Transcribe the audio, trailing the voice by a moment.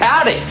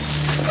Howdy.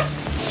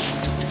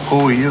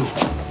 Who are you?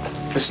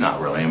 It's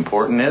not really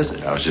important, is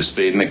it? I was just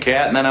feeding the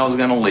cat and then I was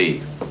going to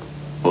leave.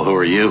 Well, who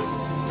are you?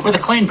 We're the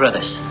Klein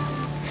brothers.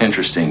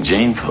 Interesting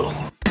gene pool.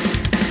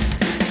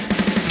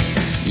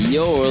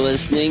 You're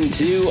listening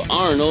to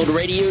Arnold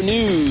Radio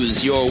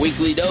News, your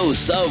weekly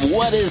dose of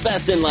what is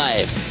best in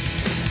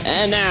life.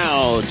 And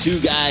now, two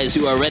guys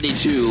who are ready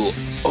to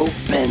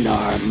open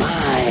our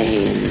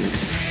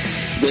minds.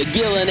 The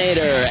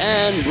Gillinator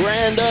and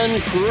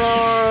Brandon Crumb.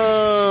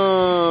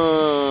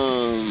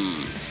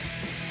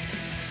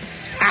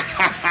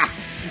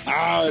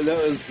 Oh,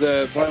 that was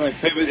probably my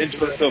favorite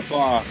intro so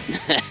far.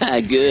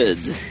 Good.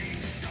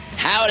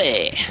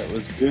 Howdy. That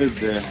was good.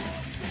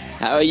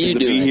 How are you good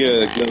doing to be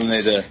here, tonight?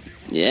 Gillinator.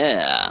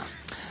 Yeah.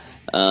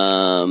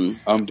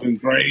 I'm doing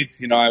great.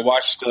 You know, I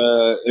watched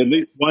at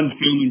least one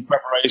film in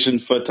preparation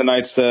for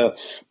tonight's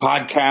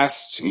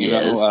podcast. You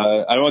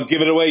know, I won't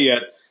give it away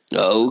yet.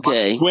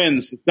 Okay.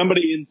 Twins.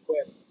 Somebody in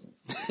Twins.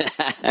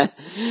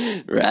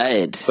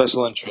 Right.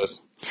 Special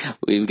interest.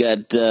 We've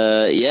got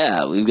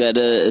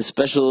a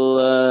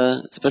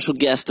special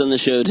guest on the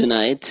show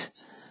tonight.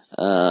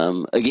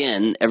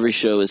 Again, every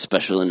show is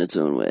special in its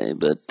own way,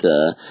 but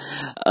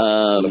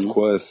of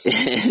course.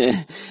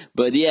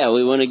 But yeah,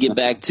 we want to get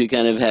back to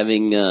kind of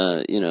having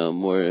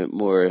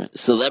more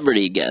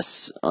celebrity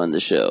guests on the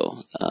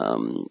show,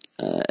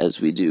 as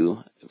we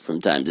do from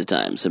time to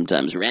time.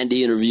 Sometimes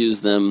Randy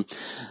interviews them,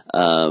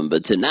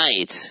 but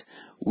tonight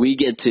we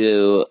get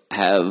to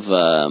have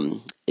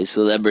a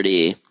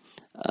celebrity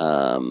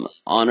on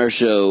our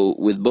show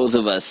with both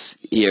of us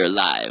here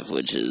live,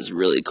 which is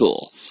really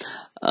cool.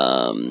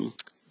 And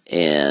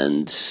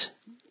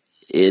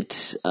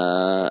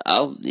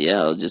I'll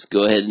just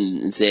go ahead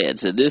and say it.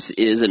 So this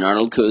is an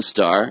Arnold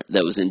co-star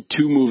that was in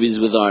 2 movies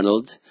with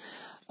Arnold,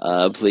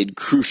 played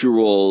crucial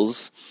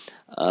roles.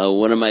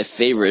 One of my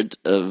favorite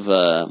of,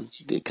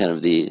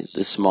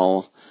 the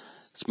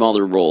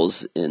smaller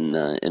roles in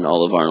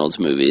all of Arnold's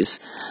movies.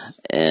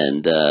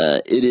 And,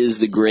 it is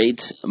the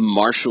great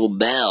Marshall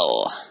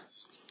Bell,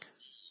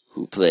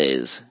 who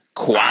plays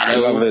Quado. I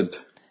love it.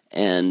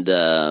 And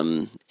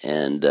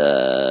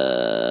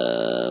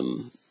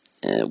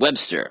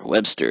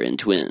Webster in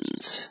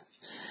Twins,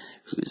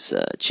 who's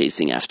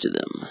chasing after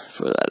them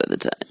for a lot of the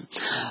time.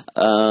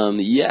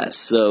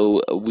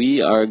 So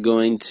we are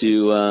going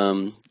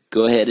to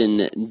go ahead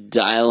and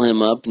dial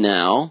him up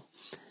now.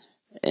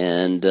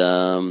 And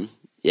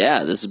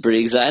this is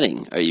pretty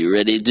exciting. Are you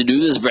ready to do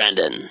this,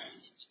 Brandon?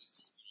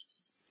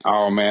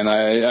 Oh man,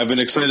 I've been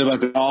excited about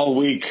this all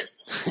week.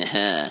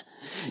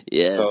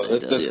 Yes. So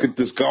let's get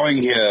this going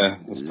here.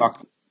 Let's talk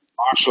to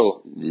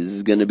Marshall. This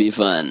is going to be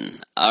fun.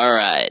 All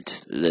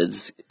right.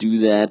 Let's do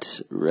that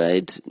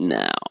right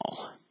now.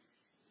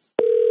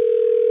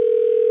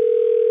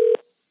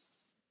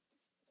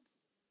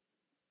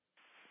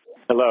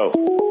 Hello.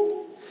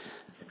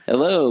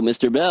 Hello,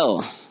 Mr.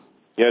 Bell.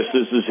 Yes,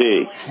 this is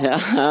he.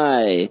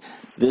 Hi.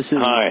 This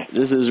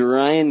is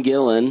Ryan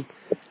Gillen.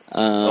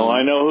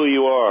 I know who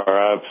you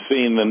are. I've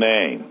seen the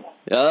name.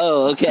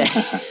 Oh, okay.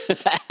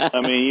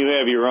 I mean, you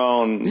have your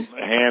own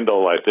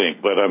handle, I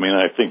think, but I mean,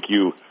 I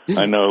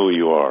know who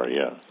you are,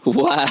 yeah.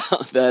 Wow,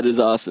 that is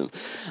awesome.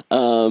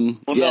 No,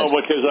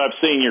 because I've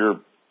seen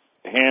your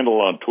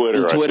handle on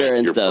Twitter. Twitter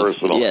and stuff.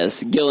 Personal.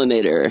 Yes,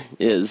 Gillinator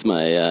is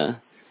my,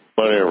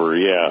 whatever,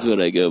 yeah. That's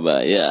what I go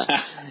by, yeah.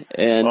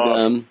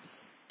 And,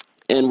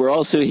 and we're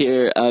also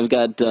here, I've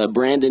got,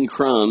 Brandon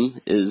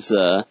Crumb is,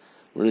 one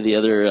of the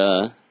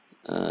other,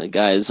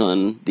 guys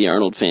on the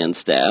Arnold fan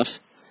staff.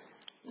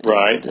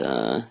 Right.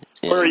 Where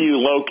are you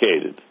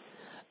located?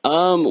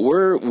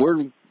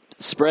 We're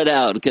spread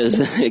out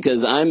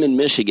because I'm in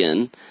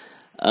Michigan.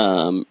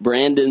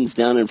 Brandon's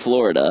down in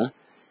Florida,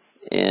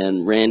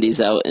 and Randy's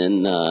out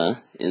in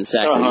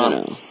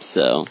Sacramento.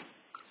 So.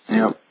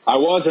 Yeah. I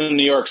was in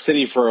New York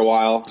City for a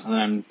while, and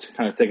I'm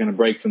kind of taking a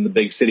break from the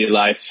big city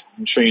life.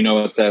 I'm sure you know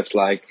what that's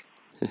like.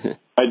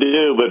 I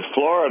do, but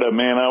Florida,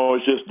 man, I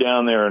was just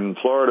down there, and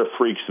Florida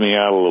freaks me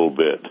out a little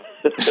bit.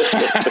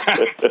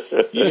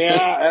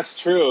 Yeah, that's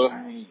true.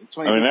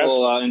 Too many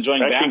people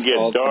enjoying bath salts. That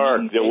can get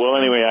dark. Well,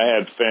 anyway, I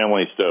had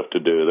family stuff to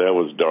do. That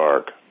was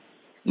dark.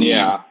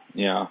 Yeah.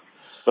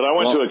 But I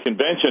went to a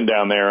convention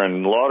down there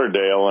in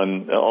Lauderdale,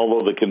 and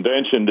although the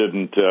convention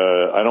didn't,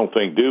 I don't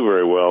think, do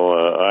very well,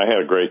 I had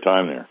a great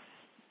time there.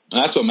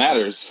 That's what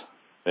matters.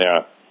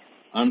 Yeah.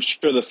 I'm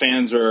sure the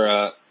fans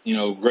are,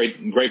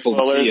 grateful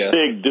to see you. Well,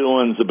 there's big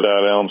doings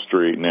about Elm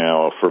Street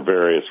now for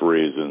various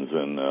reasons,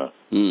 and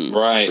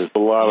right. There's a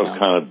lot of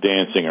kind of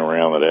dancing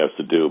around that has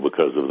to do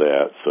because of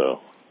that.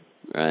 So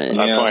right. I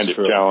find it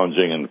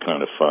challenging and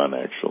kind of fun,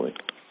 actually.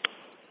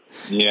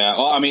 Yeah.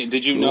 Well, I mean,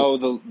 did you know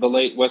the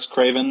late Wes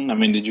Craven? I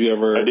mean, did you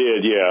ever? I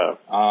did. Yeah.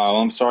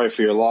 Oh, I'm sorry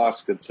for your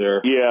loss, good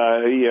sir.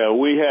 Yeah.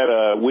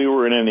 We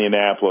were in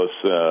Indianapolis.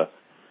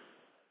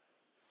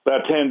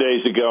 About 10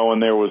 days ago,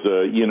 and there was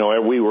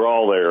we were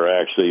all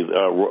there, actually.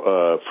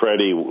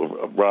 Freddie,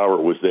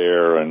 Robert was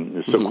there,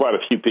 and so quite a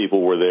few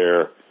people were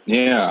there.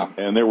 Yeah.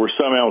 And there were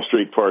some Elm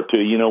Street Part 2.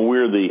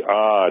 We're the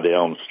odd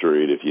Elm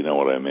Street, if you know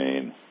what I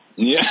mean.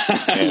 Yeah,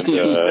 and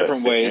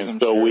different ways.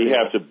 And so we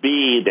have to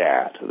be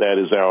that. That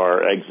is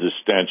our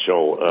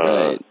existential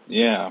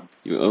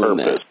You own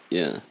purpose. That.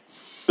 Yeah.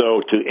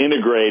 So to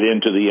integrate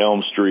into the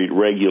Elm Street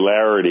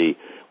regularity,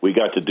 we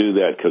got to do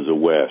that because of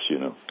Wes, you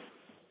know.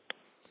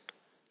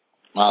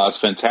 Wow, that's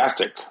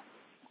fantastic.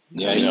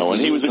 Yeah, you know, and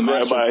he was a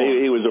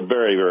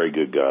very, very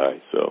good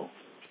guy. So.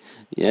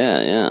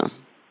 Yeah,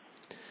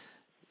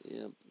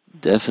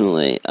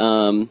 definitely.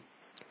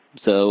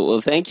 So,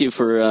 well, thank you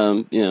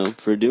for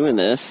for doing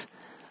this.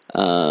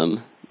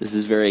 This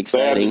is very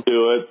exciting. Glad to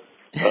do it.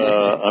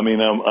 I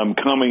mean, I'm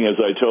coming, as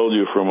I told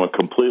you, from a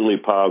completely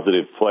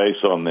positive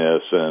place on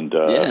this, and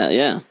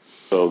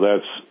So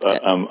that's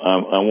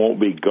I won't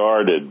be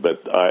guarded,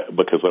 but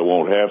because I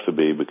won't have to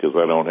be, because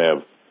I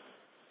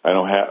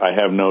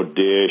have no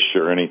dish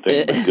or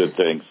anything but good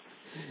things.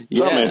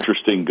 Some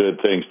interesting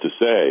good things to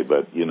say,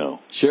 but you know.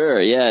 Sure,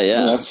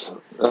 yeah. That's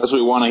what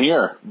we want to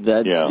hear.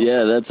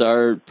 That's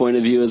our point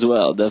of view as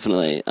well,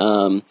 definitely.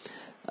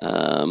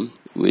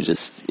 We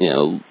just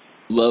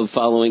love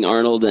following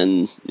Arnold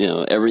and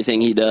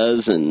everything he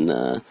does,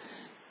 and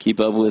keep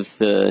up with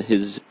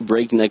his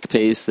breakneck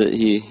pace that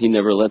he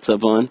never lets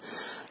up on.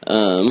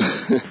 But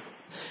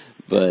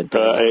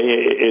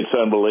it's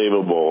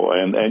unbelievable,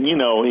 and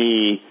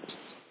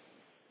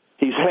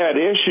he's had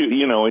issues,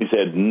 he's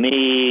had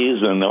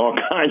knees and all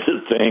kinds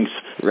of things.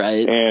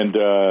 Right. And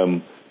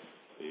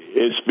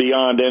it's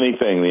beyond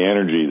anything, the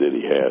energy that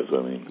he has,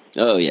 I mean.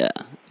 Oh, yeah.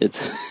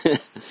 It's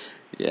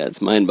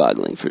it's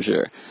mind-boggling for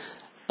sure.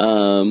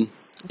 I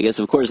guess,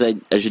 of course, I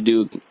should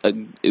do a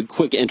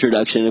quick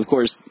introduction. Of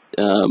course,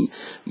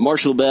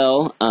 Marshall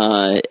Bell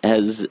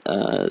has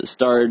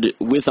starred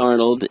with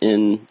Arnold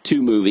in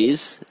 2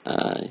 movies.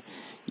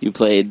 You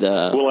played...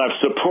 well, I've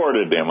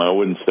supported him. I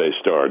wouldn't say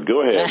starred.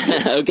 Go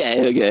ahead.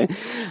 Okay.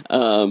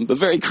 But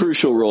very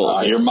crucial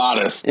roles. You're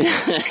modest.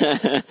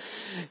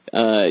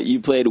 You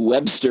played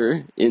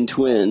Webster in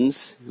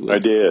Twins. I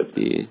did.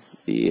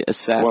 The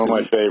assassin. One of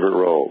my favorite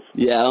roles.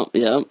 Yeah.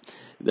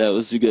 That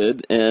was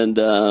good. And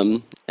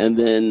then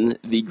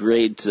the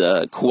great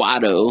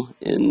Kuato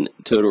in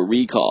Total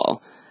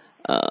Recall.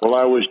 Well,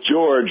 I was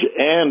George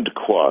and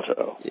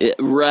Kuato.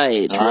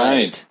 Right.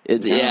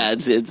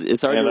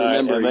 It's hard to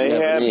remember. And they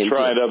had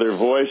tried other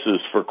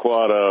voices for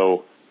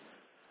Kuato,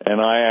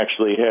 and I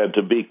actually had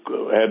to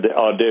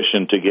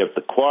audition to get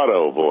the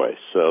Kuato voice.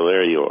 So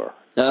there you are.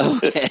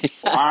 Okay.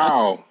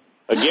 Wow.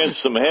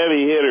 Against some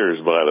heavy hitters,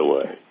 by the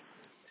way.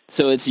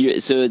 So it's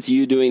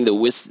you doing the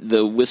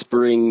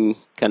whispering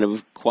kind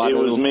of Kuato. It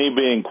was me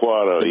being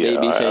Kuato.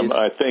 Baby face.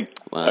 I think.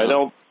 Wow. I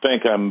don't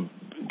think I'm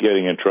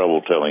getting in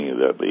trouble telling you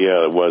that, but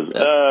yeah, it was.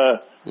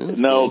 That's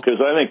no, because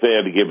I think they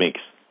had to give me.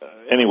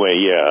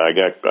 Anyway, I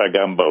got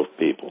them both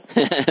people.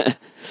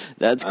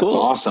 That's cool.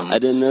 Awesome. I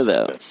didn't know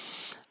that.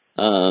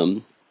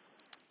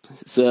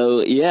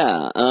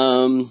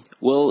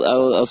 Well,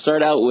 I'll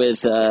start out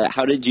with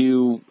how did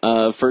you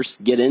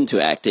first get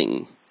into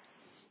acting?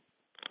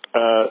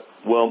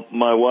 Well,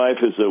 my wife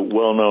is a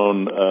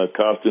well-known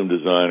costume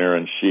designer,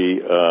 and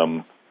she,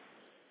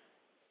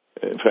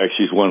 in fact,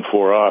 she's won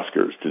 4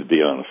 Oscars, to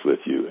be honest with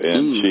you.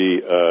 And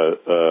she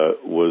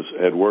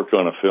had worked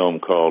on a film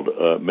called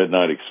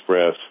Midnight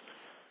Express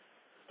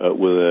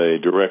with a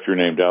director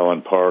named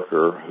Alan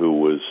Parker,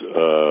 who was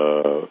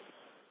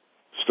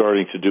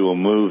starting to do a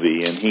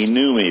movie, and he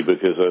knew me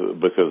because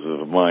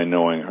of my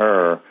knowing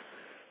her,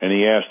 and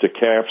he asked a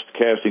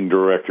casting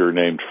director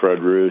named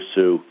Fred Roos,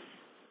 who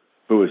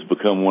has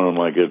become one of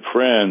my good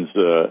friends,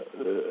 that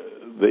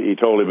he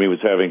told him he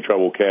was having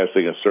trouble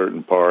casting a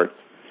certain part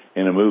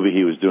in a movie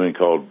he was doing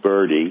called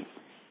Birdie,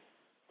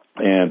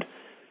 and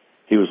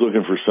he was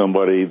looking for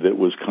somebody that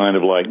was kind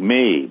of like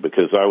me,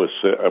 because I was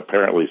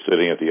apparently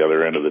sitting at the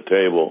other end of the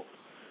table.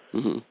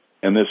 Mm-hmm.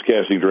 And this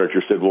casting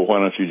director said, well, why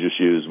don't you just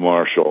use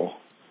Marshall?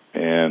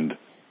 And,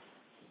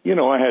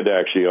 I had to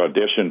actually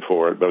audition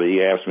for it, but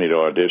he asked me to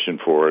audition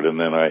for it, and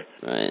then I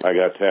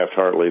got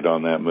Taft-Hartley'd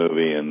on that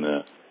movie, and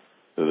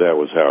that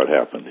was how it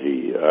happened.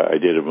 I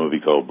did a movie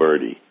called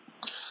Birdie.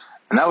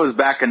 And that was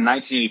back in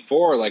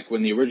 1984, like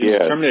when the original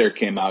Terminator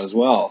came out as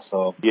well.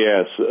 So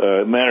yes,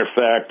 matter of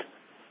fact,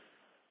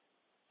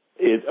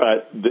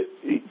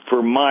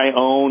 for my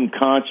own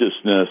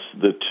consciousness,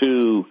 the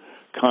two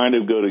kind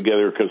of go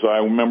together, because I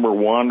remember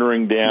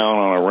wandering down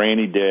on a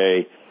rainy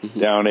day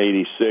down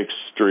 86th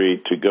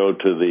Street to go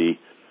to the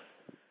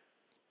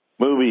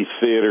movie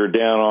theater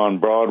down on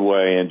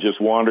Broadway, and just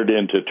wandered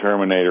into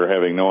Terminator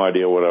having no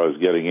idea what I was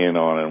getting in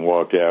on, and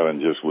walked out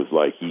and just was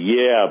like,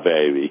 yeah,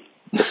 baby.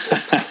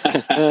 Just,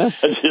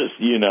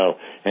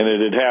 and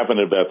it had happened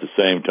about the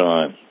same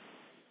time.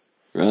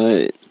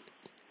 Right.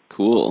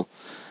 Cool.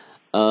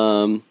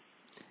 And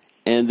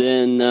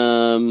then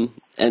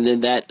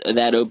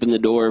that opened the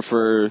door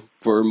for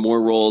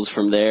more roles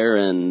from there,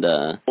 and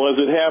well, as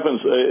it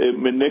happens,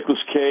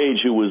 Nicolas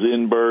Cage, who was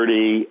in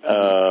Birdie,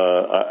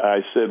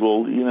 I said,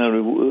 well,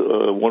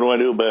 what do I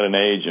do about an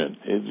agent?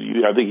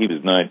 I think he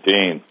was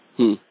 19,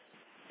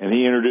 and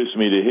he introduced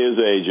me to his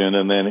agent,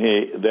 and then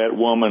that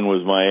woman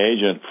was my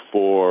agent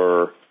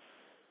for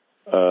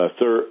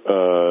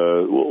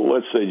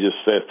let's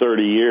say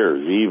 30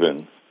 years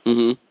even,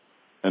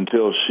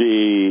 until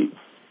she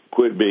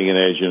quit being an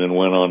agent and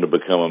went on to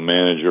become a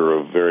manager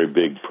of very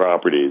big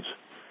properties.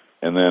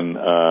 And then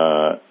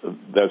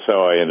that's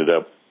how I ended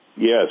up.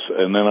 Yes,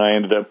 and then I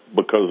ended up,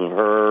 because of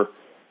her,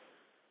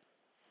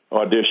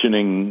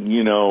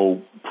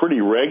 auditioning, pretty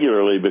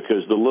regularly,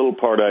 because the little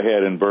part I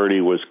had in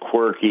Birdie was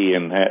quirky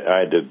and I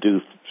had to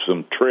do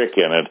some trick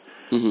in it.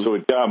 So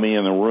it got me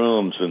in the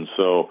rooms. And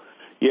so,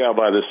 yeah,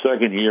 by the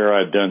second year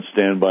I'd done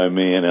Stand By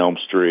Me and Elm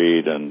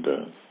Street. And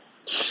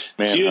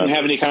so you didn't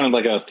have any kind of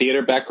like a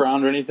theater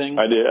background or anything?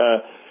 I did.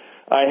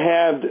 I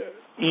had,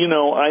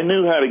 I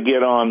knew how to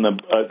get on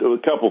a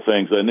couple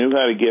things. I knew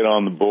how to get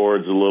on the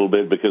boards a little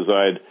bit because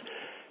I'd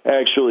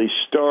actually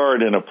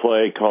starred in a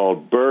play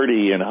called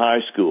Birdie in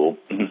high school.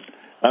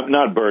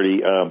 Not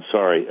Birdie,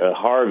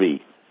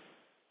 Harvey.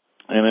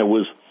 And it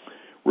was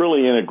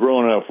really in a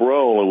grown-up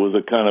role. It was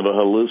a kind of a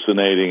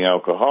hallucinating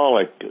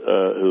alcoholic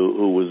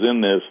who was in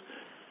this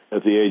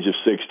at the age of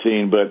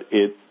 16, but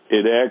it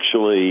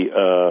actually,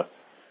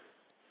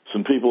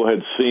 some people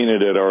had seen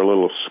it at our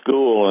little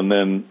school, and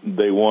then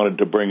they wanted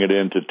to bring it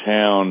into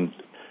town,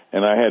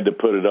 and I had to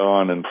put it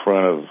on in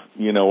front of,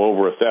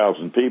 over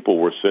 1,000 people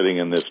were sitting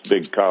in this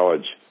big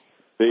college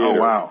theater. Oh,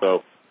 wow.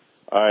 So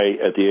I,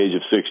 at the age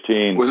of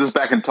 16... Was this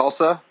back in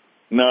Tulsa?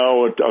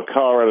 No,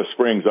 Colorado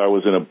Springs. I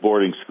was in a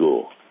boarding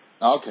school.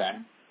 Okay.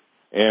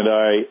 And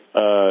I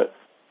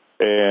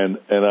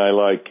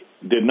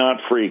did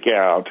not freak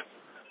out.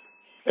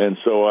 And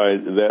so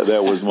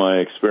that was my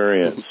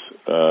experience.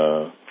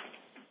 So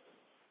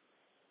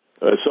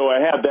I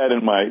had that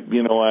in my,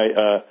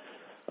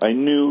 I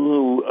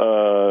knew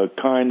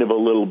kind of a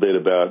little bit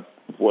about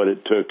what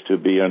it took to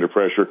be under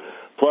pressure.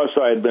 Plus,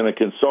 I had been a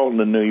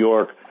consultant in New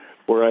York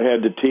where I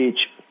had to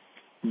teach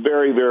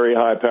very, very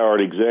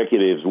high-powered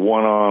executives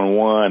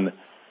one-on-one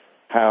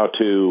how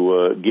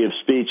to give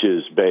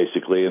speeches,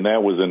 basically, and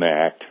that was an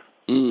act.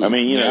 I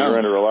mean, you're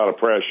under a lot of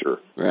pressure.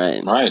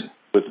 Right.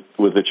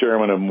 With the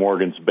chairman of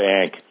Morgan's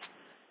Bank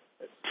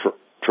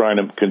trying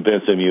to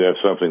convince him you have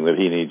something that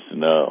he needs to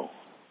know.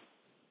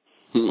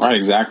 Right,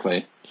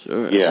 exactly.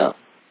 Sure. Yeah.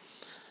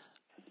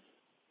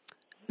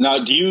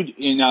 Now, so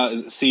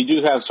you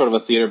do have sort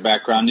of a theater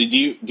background. Do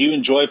you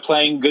enjoy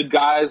playing good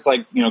guys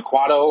like,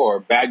 Quado, or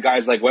bad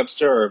guys like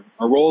Webster,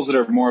 or roles that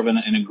are more of in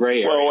a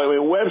gray area? Well, I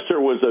mean, Webster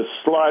was a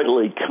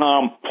slightly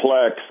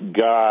complex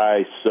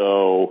guy,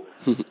 so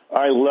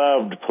I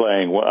loved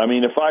playing. I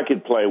mean, if I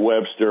could play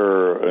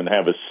Webster and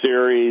have a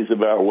series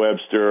about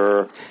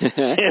Webster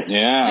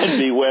and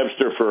be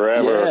Webster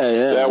forever,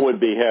 that would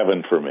be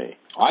heaven for me.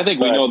 I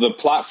think we know the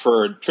plot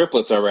for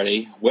Triplets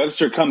already.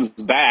 Webster comes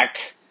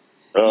back.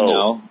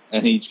 And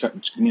he,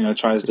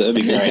 tries to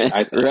be great.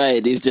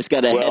 Right, he's just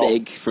got a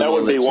headache. From that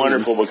would be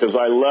wonderful because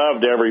I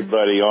loved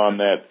everybody on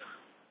that.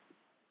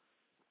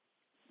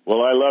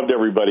 Well, I loved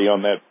everybody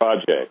on that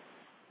project.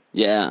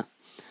 Yeah,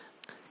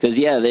 because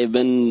they've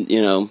been,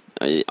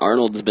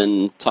 Arnold's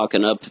been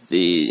talking up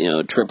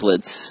the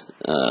Triplets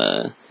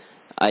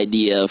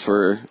idea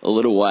for a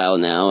little while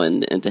now,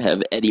 and to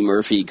have Eddie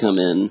Murphy come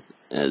in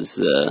as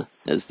the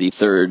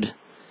third,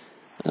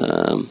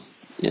 of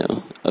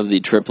the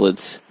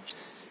Triplets.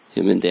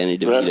 Him and Danny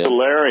DeVito. That's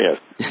hilarious.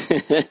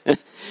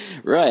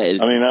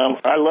 Right. I mean,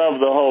 I love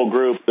the whole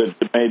group that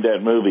made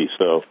that movie,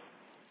 so.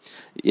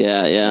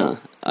 Yeah.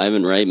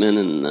 Ivan Reitman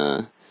and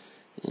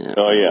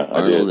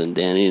Arnold and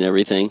Danny and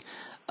everything.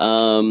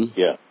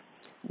 Yeah.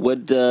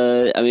 What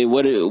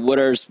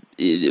are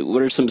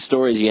some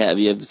stories you have?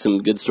 You have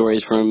some good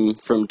stories from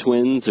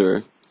Twins,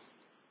 or?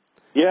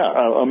 Yeah,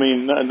 I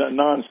mean,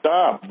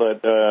 nonstop,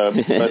 but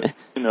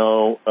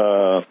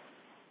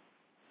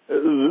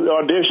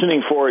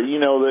auditioning for it,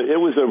 it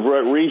was a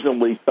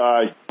reasonably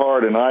sized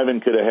part, and Ivan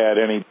could have had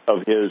any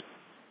of his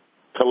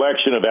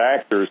collection of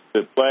actors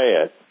to play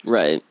it.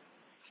 Right.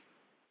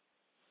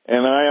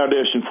 And I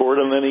auditioned for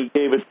it, and then he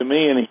gave it to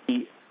me, and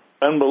he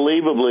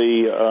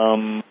unbelievably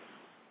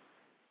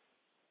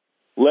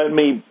let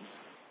me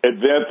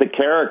invent the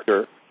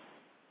character.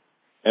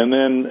 And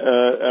then,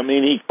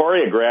 he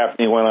choreographed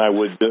me when I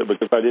would do it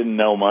because I didn't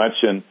know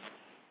much, and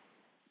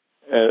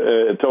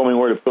told me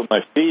where to put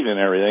my feet and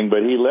everything,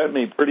 but he let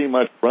me pretty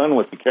much run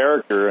with the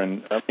character,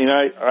 and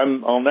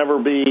I'll never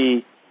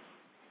be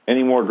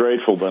any more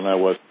grateful than I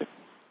was.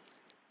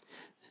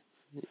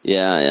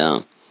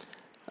 Yeah.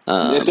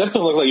 It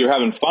definitely looked like you were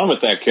having fun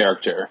with that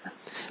character.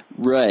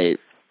 Right.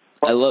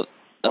 I love.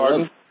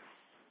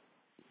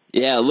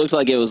 Yeah, it looked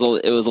like it was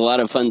a lot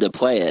of fun to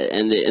play it,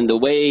 and the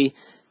way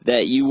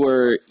that you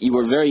were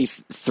very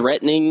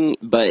threatening,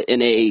 but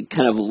in a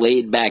kind of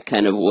laid back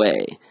kind of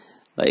way.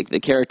 Like, the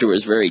character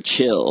was very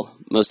chill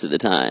most of the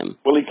time.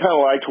 Well, he kind of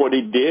liked what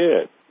he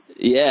did.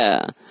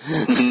 Yeah.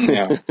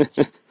 Yeah.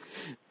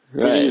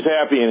 Right. He was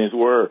happy in his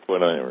work,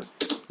 whatever.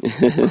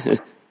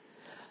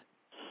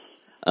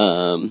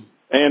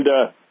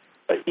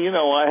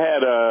 I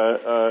had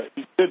a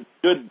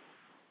good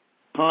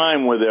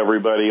time with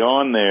everybody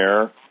on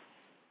there.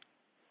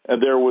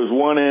 And there was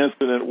one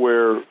incident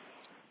where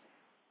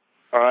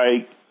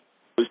I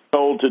was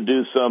told to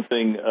do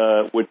something,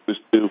 which was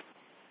to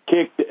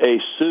kick a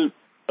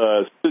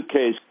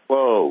suitcase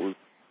closed.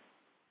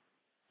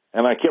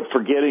 And I kept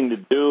forgetting to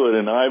do it,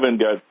 and Ivan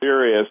got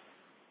furious.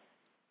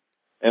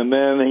 And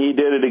then he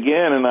did it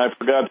again, and I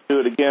forgot to do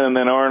it again, and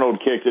then Arnold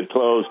kicked it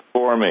closed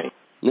for me.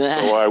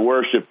 So I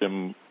worshipped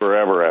him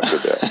forever after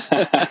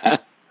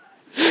that.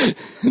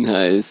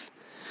 Nice.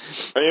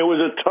 I mean, it was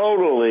a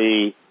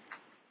totally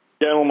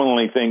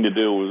gentlemanly thing to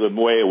do. It was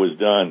the way it was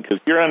done, because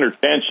you're under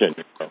tension.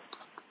 You know?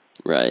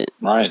 Right.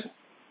 Right.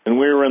 And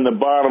we were in the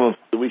bottom of,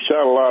 we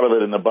shot a lot of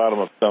it in the bottom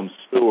of some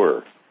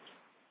sewer.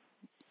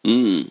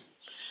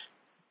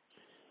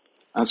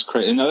 That's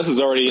crazy. No, this is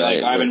already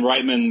Right, like Ivan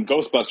Reitman,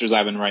 Ghostbusters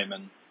Ivan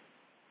Reitman.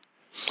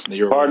 That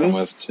you're Pardon?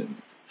 working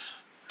with.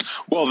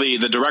 Well, the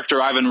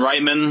director Ivan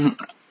Reitman,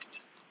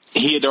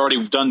 he had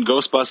already done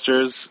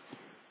Ghostbusters.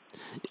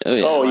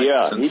 Oh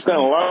yeah. He's done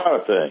a lot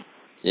of things.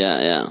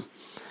 Yeah.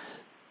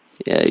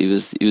 He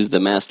was the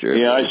master.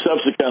 Yeah, I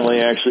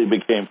subsequently actually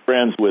became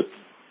friends with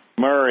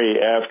Murray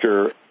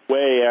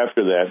way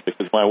after that,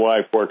 because my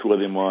wife worked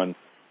with him on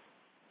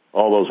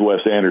all those Wes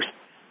Anderson.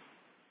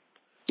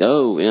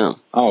 Oh yeah.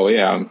 Oh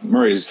yeah,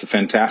 Murray's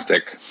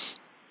fantastic.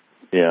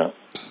 Yeah.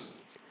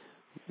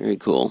 Very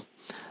cool.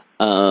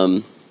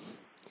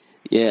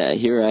 Yeah,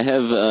 here I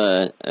have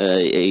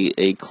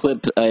a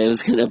clip I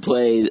was going to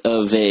play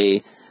of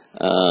a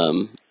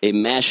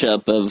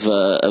mashup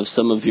of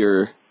some of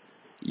your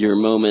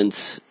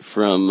moments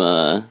from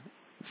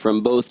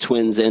both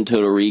Twins and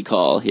Total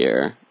Recall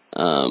here.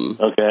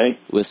 Okay.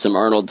 With some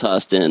Arnold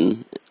tossed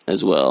in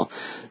as well.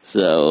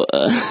 So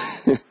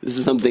this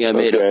is something I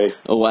made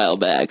a while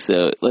back.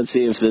 So let's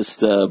see if this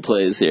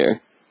plays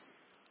here.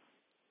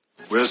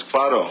 Where's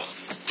Quado?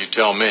 You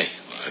tell me.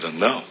 I don't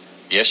know.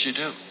 Yes, you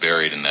do.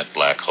 Buried in that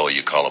black hole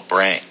you call a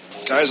brain.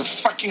 Guy's a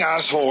fucking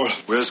asshole.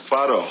 Where's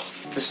Quado?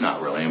 It's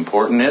not really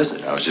important, is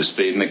it? I was just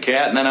feeding the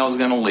cat, and then I was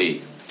going to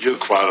leave. You're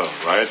Quado,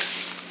 right?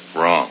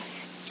 Wrong.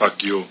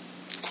 Fuck you.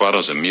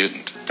 Quado's a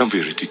mutant. Don't be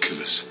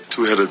ridiculous.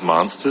 Two-headed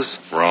monsters?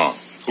 Wrong.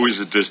 Who is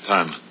it this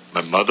time?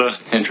 My mother?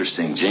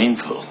 Interesting gene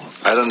pool.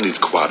 I don't need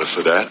Quado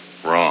for that.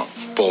 Wrong.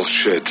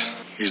 Bullshit.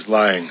 He's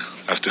lying.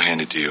 I have to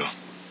hand it to you.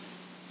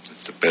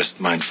 It's the best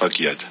mindfuck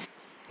yet.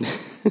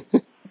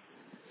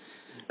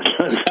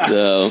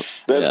 So,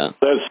 yeah.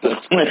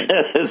 That's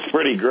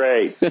pretty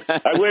great.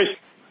 I wish,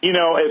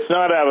 it's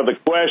not out of the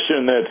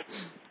question that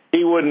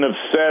he wouldn't have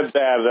said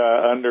that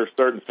under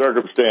certain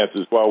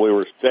circumstances while we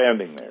were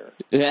standing there.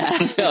 Yeah.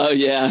 Oh,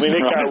 yeah. I mean,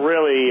 it got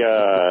really,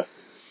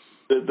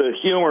 the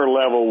humor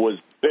level was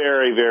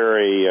very,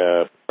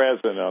 very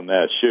present on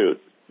that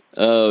shoot.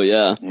 Oh,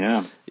 yeah.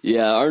 Yeah.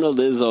 Yeah, Arnold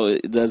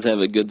does have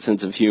a good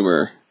sense of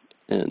humor.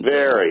 And,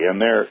 very,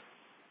 and they're,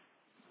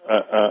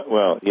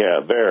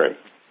 very.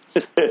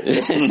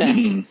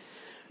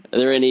 Are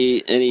there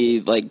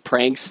any like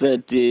pranks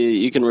that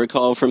you can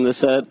recall from the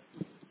set?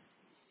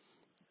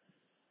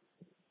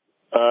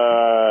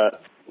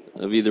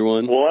 Of either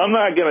one? Well, I'm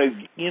not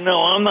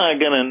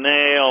gonna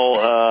nail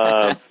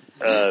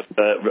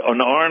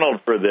on Arnold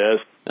for this.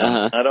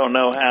 Uh-huh. I don't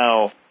know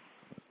how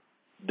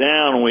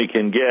down we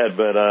can get,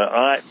 but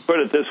I put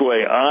it this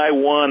way: I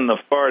won the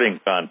farting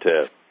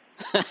contest.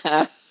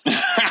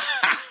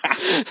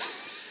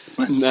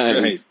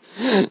 Nice.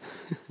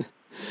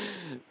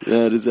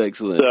 That is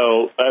excellent.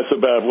 So that's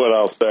about what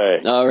I'll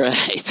say. All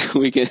right,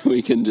 we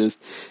can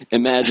just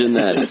imagine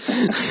that.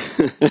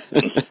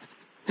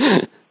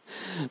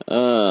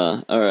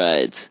 All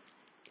right.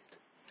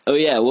 Oh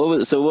yeah. What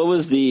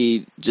was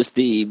the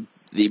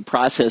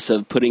process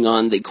of putting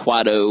on the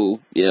Quado,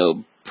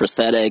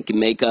 prosthetic,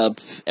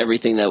 makeup,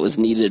 everything that was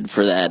needed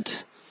for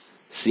that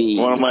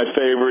scene? One of my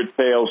favorite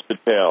tales to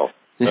tell.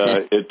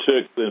 It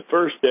took the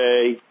first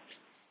day.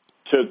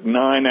 Took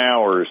 9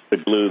 hours to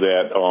glue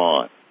that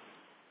on.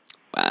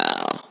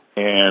 Wow.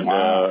 And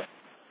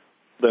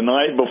the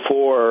night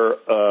before,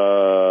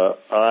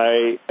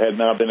 I had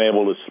not been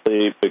able to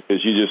sleep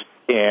because you just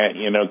can't,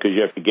 because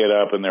you have to get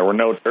up, and there were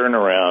no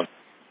turnarounds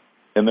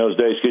in those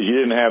days because you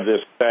didn't have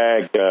this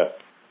SAG.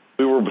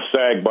 We were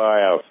SAG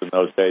buyouts in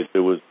those days.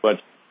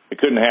 It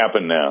couldn't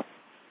happen now.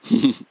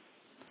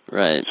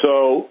 Right.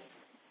 So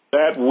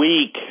that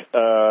week,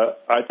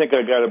 I think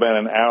I got about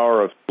an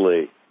hour of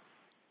sleep.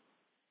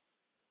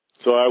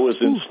 So I was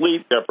in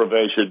sleep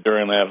deprivation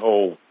during that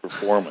whole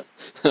performance.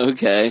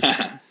 Okay.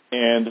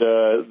 And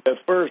that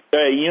first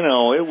day,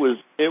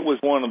 it was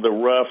one of the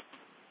rough.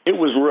 It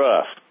was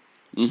rough.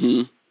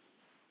 Mm-hmm.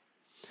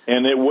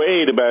 And it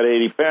weighed about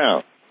 80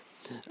 pounds.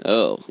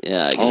 Oh,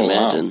 yeah, I can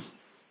imagine. Wow.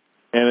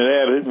 And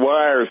it had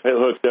wires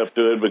hooked up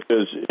to it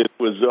because it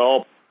was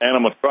all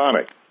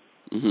animatronic.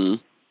 Mm-hmm.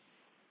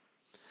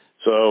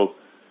 So,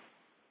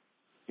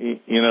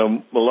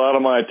 a lot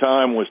of my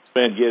time was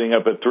spent getting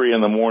up at 3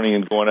 a.m.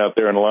 and going out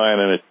there and lying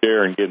in a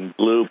chair and getting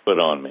glue put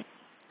on me.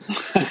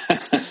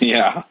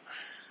 Yeah.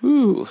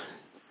 Ooh.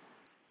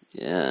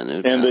 Yeah,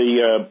 no doubt. And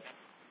the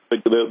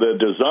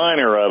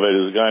designer of it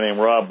is a guy named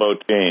Rob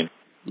Bottin.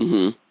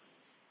 Mm-hmm.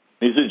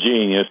 He's a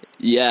genius.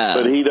 Yeah.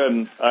 But he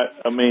doesn't,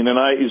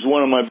 he's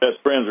one of my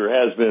best friends, or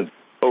has been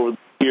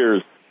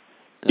years.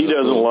 He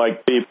doesn't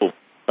like people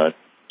much.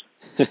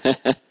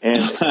 And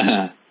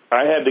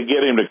I had to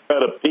get him to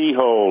cut a pee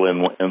hole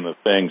in the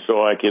thing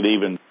so I could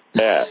even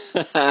that.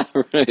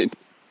 Right.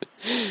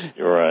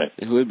 You're right.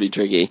 It would be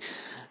tricky.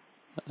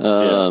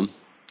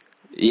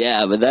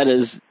 Yeah, but that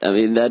is, I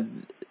mean, that,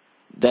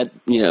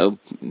 you know,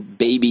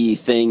 baby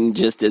thing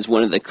just is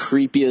one of the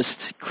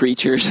creepiest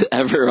creatures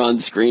ever on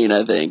screen,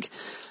 I think.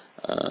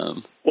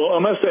 Well, I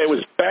must say it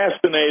was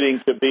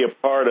fascinating to be a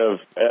part of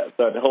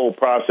that whole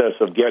process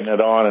of getting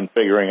it on and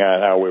figuring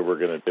out how we were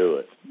going to do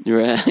it.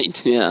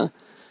 Right, yeah.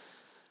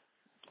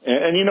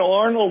 And you know,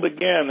 Arnold,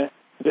 again,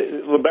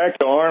 back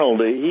to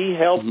Arnold, he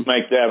helped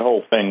make that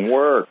whole thing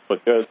work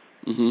because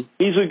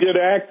he's a good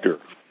actor.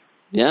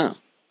 Yeah.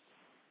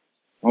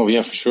 Oh,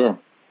 yeah, for sure.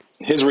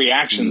 His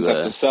reactions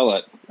have to sell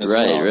it as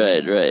well.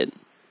 Right.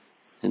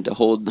 And to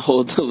hold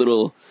the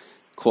little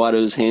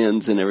Quato's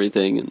hands and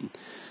everything. And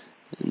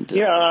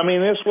yeah, I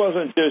mean, this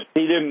wasn't just,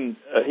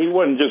 he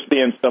wasn't just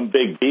being some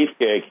big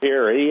beefcake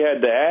here. He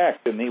had to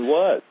act, and he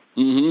was.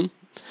 Mm-hmm.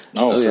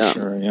 Oh, for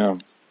sure, yeah.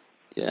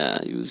 Yeah,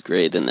 he was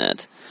great in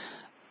that.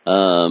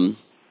 Do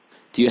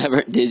you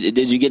ever,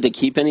 did you get to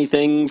keep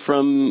anything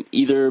from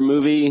either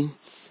movie?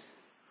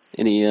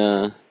 Any,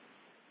 No,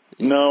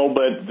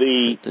 but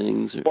the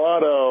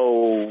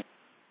Quato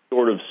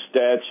sort of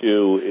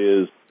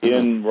statue is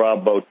in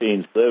Rob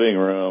Bottin's living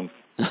room.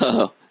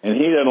 Oh. And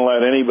he didn't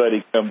let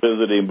anybody come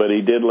visit him, but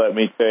he did let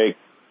me take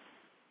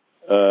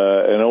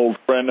an old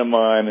friend of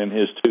mine and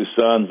his two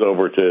sons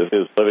over to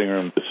his living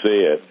room to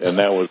see it. And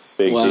that was a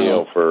big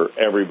deal for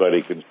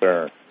everybody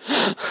concerned.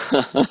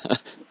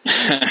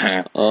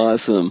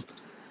 Awesome.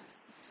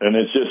 And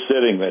it's just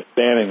standing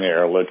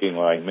there looking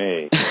like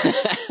me.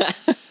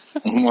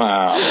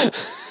 Wow.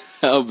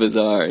 How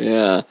bizarre,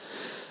 yeah.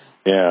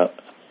 Yeah.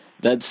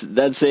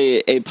 That's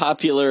a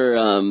popular,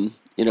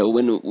 you know,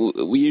 when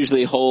we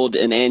usually hold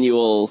an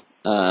annual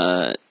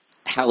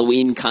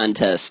Halloween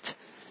contest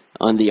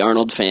on the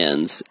Arnold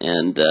fans,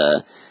 and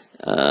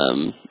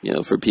you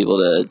know, for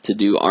people to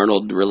do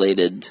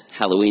Arnold-related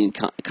Halloween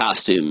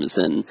costumes,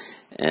 and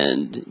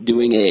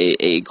doing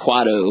a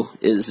Quato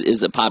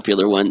is a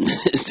popular one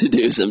to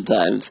do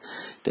sometimes,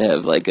 to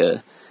have like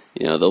a,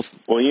 you know, they'll.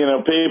 Well, you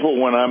know, people,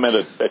 when I'm at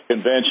a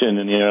convention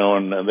and, you know,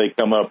 and they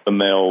come up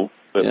and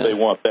if they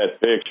want that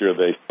picture,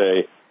 they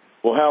say,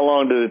 well, how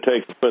long did it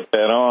take to put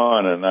that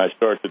on? And I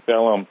start to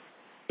tell them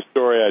the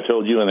story I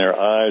told you, and their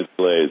eyes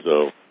glaze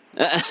over.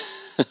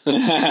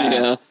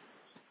 Yeah.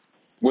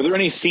 Were there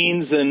any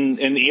scenes in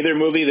either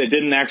movie that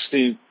didn't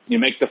actually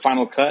make the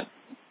final cut?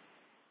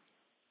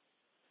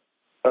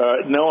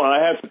 No, I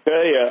have to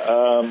tell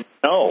you,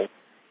 no.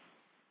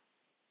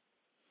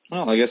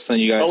 Well, I guess then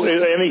you guys... Oh,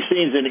 any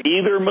scenes in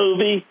either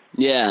movie?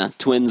 Yeah,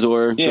 Twins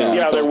or...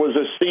 Yeah, there was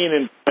a scene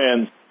in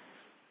Twins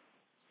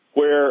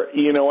where,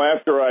 you know,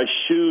 after I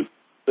shoot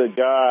the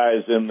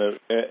guys in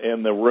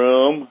the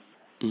room,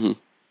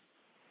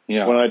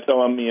 yeah, when I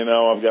tell them, you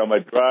know, I've got my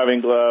driving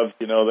gloves,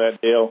 you know,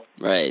 that deal.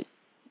 Right.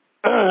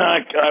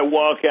 I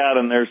walk out,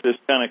 and there's this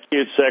kind of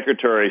cute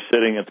secretary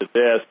sitting at the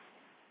desk,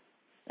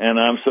 and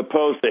I'm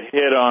supposed to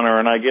hit on her,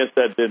 and I guess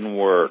that didn't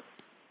work.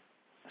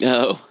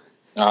 Oh.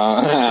 So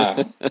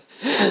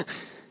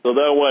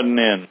that wasn't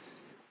in.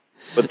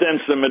 But then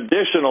some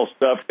additional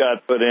stuff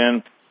got put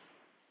in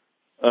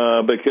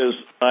because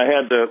I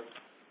had to,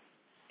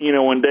 you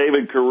know, when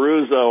David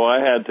Caruso,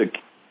 I had to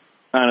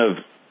kind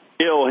of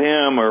kill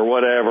him or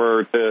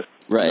whatever to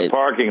the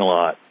parking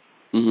lot.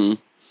 Mm-hmm.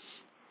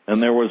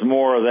 And there was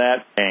more of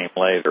that came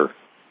later.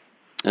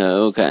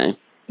 Oh, okay.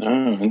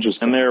 Oh,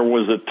 interesting. And there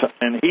was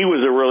and he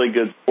was a really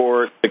good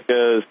sport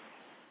because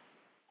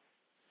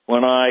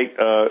when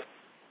I,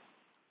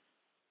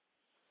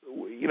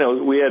 you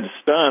know, we had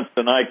stunts,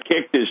 and I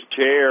kicked his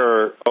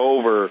chair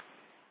over,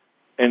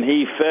 and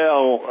he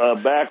fell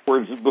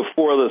backwards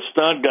before the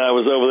stunt guy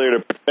was over there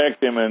to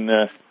protect him, and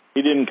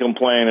he didn't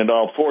complain at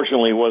all.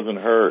 Fortunately, he wasn't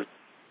hurt.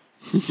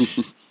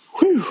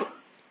 Whew.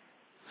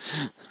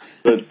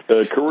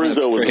 But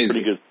Caruso was a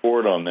pretty good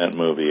sport on that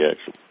movie,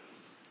 actually.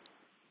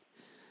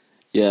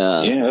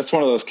 Yeah. Yeah, that's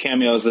one of those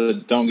cameos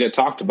that don't get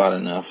talked about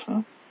enough,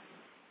 huh?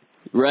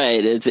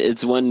 Right,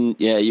 it's one,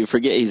 you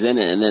forget he's in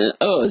it, and then,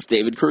 it's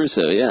David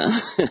Caruso, yeah.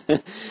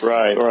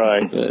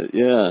 Right.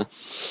 Yeah.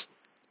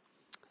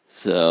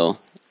 So,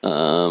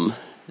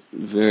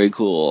 very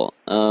cool.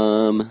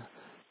 What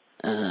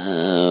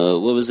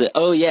was it?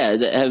 Oh, yeah,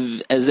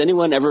 has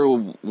anyone ever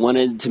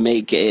wanted to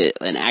make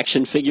an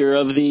action figure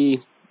of the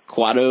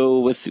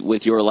Quato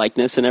with your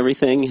likeness and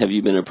everything? Have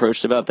you been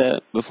approached about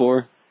that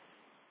before?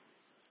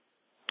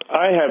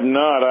 I have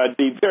not. I'd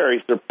be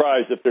very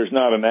surprised if there's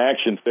not an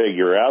action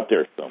figure out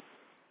there somewhere.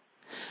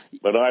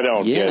 But I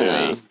don't get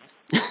any.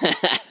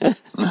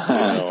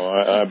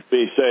 I'd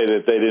say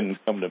that they didn't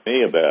come to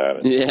me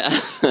about it.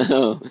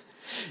 Yeah.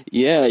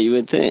 Yeah, you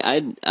would think.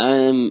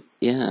 I'm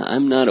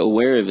not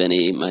aware of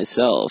any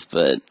myself,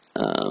 but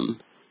I'm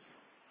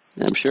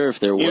sure if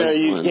there was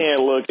one. You can't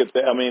look at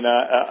that. I mean,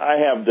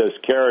 I have this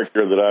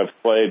character that I've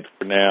played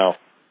for now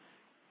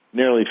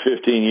nearly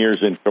 15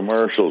 years in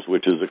commercials,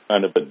 which is a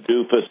kind of a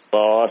doofus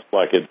boss,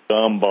 like a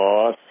dumb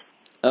boss.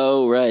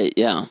 Oh, right,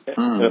 yeah.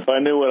 And if I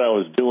knew what I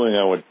was doing,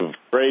 I would have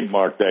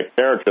trademarked that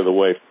character the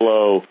way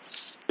Flo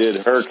did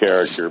her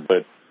character,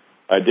 but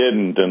I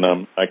didn't,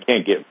 and I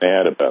can't get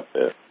mad about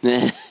that.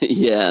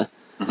 Yeah.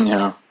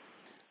 Yeah.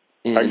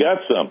 I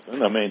got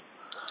something. I mean,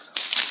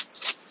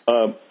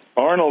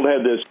 Arnold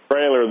had this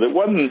trailer that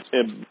wasn't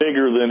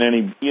bigger than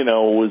any,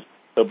 was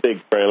a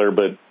big trailer,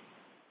 but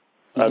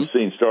I've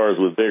seen stars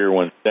with bigger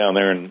ones down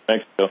there in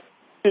Mexico.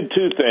 He did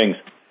two things.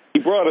 He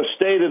brought a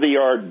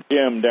state-of-the-art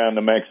gym down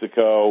to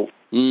Mexico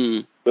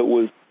that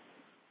was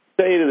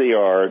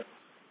state-of-the-art,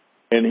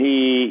 and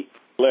he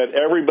let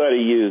everybody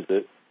use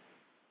it.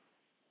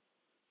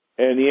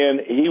 And then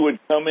he would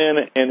come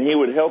in and he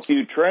would help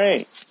you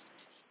train.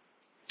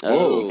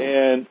 Oh.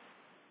 And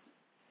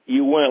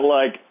you went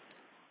like,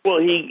 well,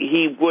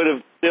 he would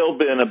have still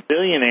been a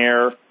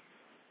billionaire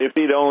if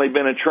he'd only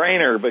been a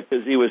trainer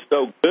because he was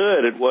so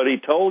good at what he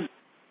told you.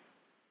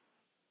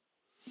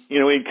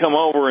 He'd come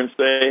over and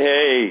say,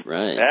 hey,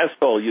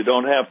 asshole, you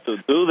don't have to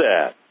do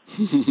that.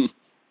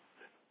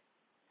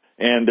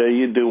 And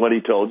you'd do what he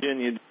told you,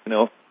 and you'd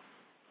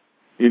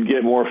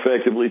get more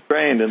effectively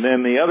trained. And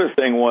then the other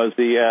thing was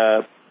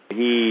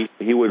he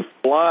would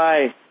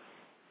fly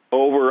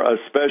over a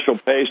special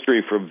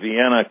pastry from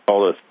Vienna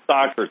called a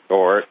soccer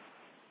tort.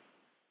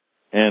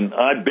 And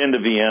I'd been to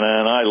Vienna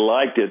and I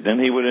liked it.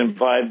 And he would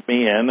invite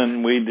me in,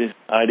 and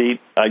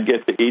I'd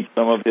get to eat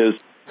some of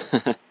his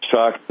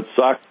chocolate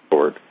soccer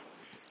tort.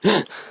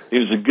 He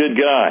was a good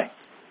guy.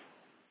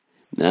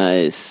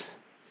 Nice.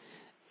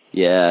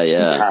 Yeah.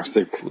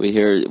 Fantastic. We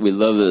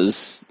love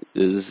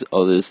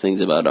all those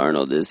things about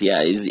Arnold.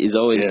 He's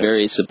always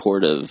very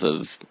supportive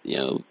of,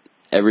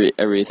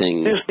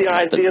 everything. Just the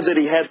idea that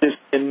he had this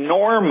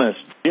enormous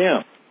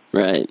gym.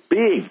 Right.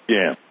 Big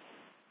gym.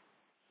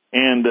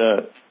 And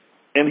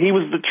he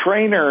was the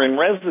trainer in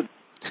residence.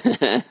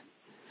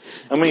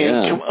 I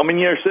mean,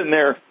 you're sitting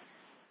there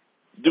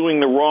doing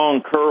the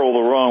wrong curl the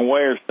wrong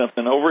way or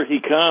something. Over he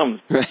comes.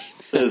 Right.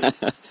 Says,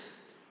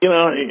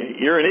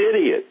 you're an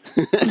idiot.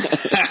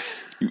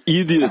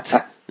 Idiot.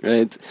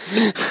 Right.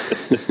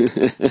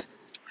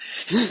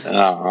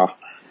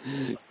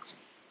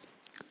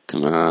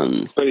 Come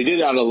on. But he did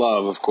it out of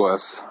love, of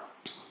course.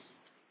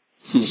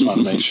 Just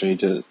want to make sure he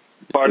did it.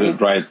 Pardon?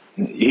 Right.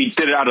 He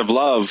did it out of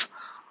love.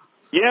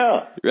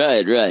 Yeah.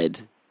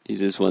 Right. He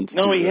just wants to.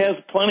 No, he has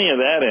plenty of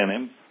that in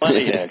him.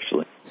 Plenty,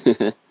 actually.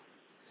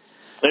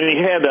 And he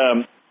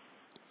had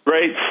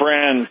great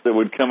friends that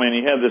would come in.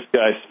 He had this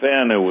guy,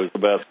 Sven, who was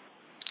about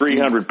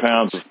 300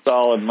 pounds of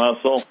solid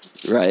muscle.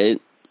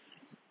 Right.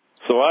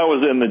 So I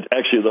was in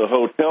the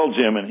hotel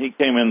gym, and he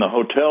came in the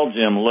hotel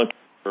gym looking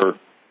for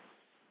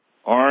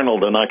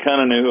Arnold, and I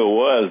kind of knew who it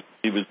was.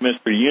 He was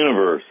Mr.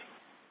 Universe.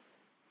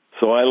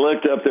 So I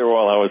looked up there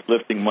while I was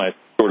lifting my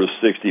sort of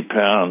 60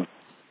 pounds,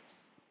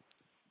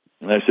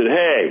 and I said,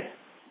 hey,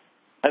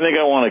 I think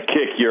I want to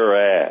kick your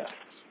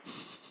ass.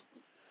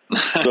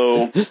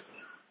 So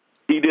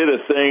he did a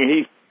thing.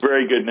 He's a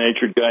very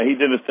good-natured guy. He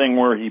did a thing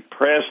where he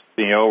pressed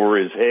me over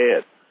his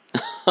head.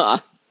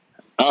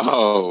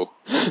 Oh.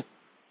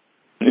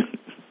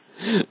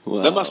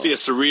 Wow. That must be a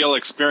surreal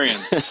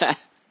experience. It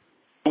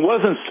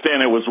wasn't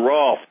Sven, it was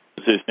Rolf,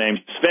 was his name.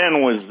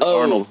 Sven was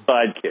Arnold's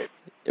sidekick.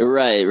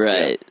 Right.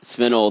 Yeah.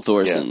 Sven Ole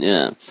Thorsen,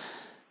 yeah.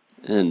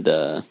 And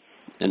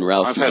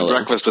Ralph I've Miller. had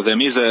breakfast with him.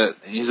 He's a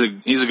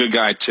good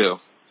guy too.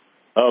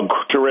 Oh,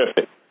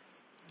 terrific.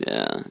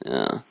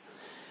 Yeah.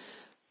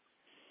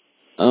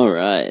 All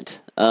right.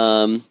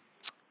 So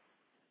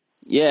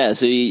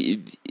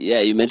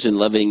you mentioned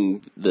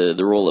loving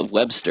the role of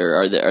Webster.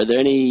 Are there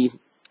any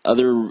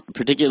other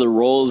particular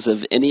roles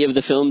of any of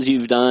the films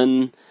you've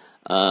done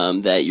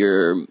that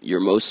you're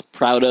most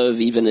proud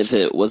of, even if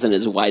it wasn't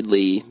as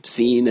widely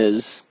seen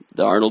as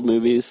the Arnold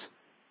movies?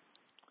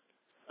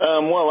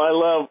 Well, I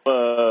love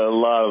a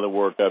lot of the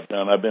work I've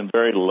done. I've been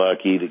very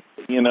lucky to,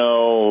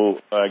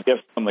 I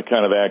guess I'm the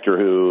kind of actor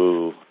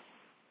who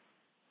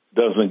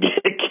doesn't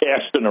get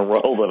cast in a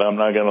role that I'm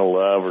not going to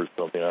love or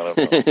something. I don't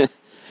know.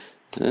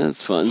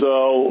 That's fun.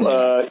 So,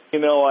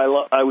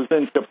 I was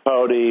in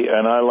Capote,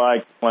 and I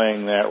liked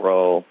playing that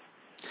role.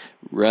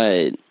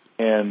 Right.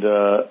 And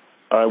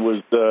I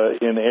was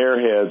in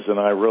Airheads, and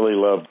I really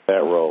loved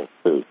that role,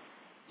 too.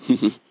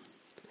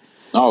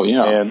 Oh,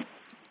 yeah.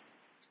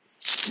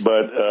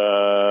 But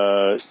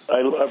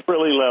I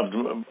really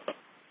loved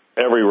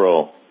every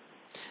role.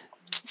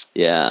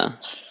 Yeah.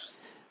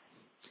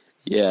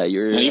 Yeah,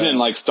 you're... And even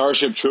like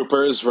Starship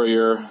Troopers, where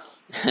you're...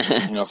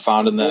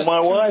 found in that. Well, my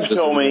wife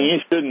told me you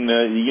shouldn't,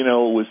 it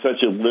was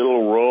such a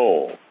little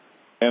role.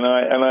 And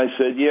I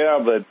said, yeah,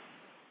 but,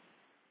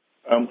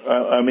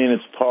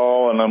 it's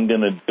Paul, and I'm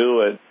going to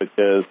do it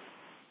because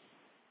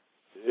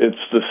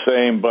it's the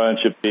same bunch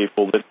of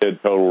people that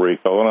did Total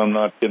Recall, and I'm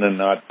not going to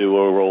not do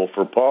a role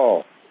for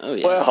Paul. Oh,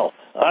 yeah. Well,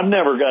 I've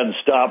never gotten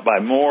stopped by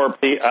more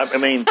people.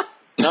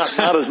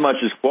 Not as much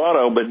as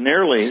Quado, but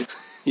nearly.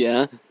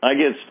 Yeah. I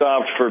get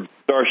stopped for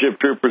Starship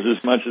Troopers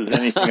as much as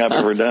anything I've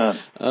ever done.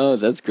 Oh,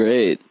 that's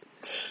great.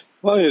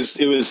 Well,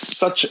 it was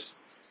such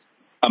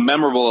a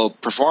memorable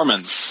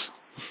performance,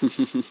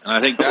 and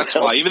I think that's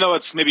why, even though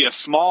it's maybe a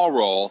small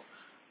role,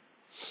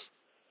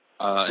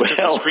 it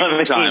took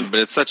screen time, but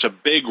it's such a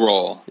big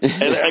role.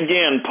 And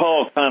again,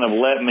 Paul kind of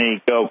let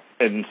me go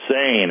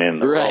insane in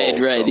the role. Right.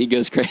 So. He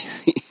goes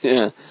crazy.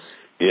 Yeah.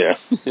 Yeah.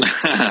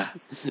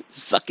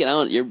 Suck it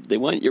out. They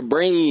want your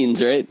brains,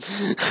 right?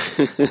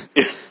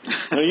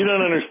 No, you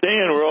don't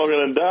understand. We're all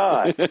going to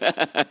die.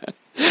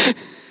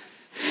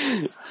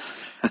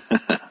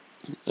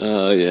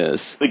 Oh,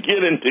 yes. To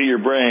get into your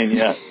brain,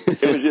 yeah.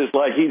 It was just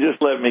like he just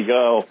let me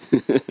go.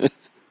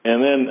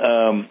 And then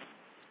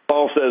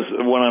Paul says,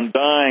 when I'm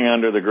dying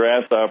under the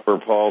grasshopper,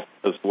 Paul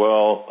says,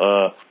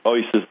 well,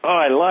 he says,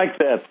 I like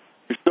that.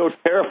 You're so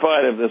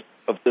terrified of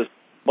this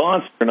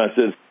monster. And I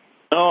said,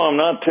 no, I'm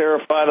not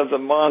terrified of the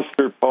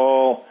monster,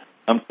 Paul.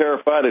 I'm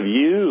terrified of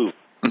you.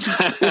 And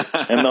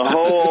the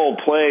whole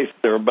place,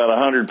 there were about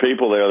 100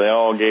 people there. They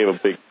all gave a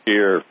big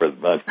cheer for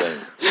my thing.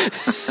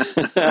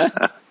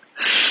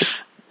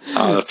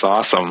 Oh, that's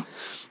awesome.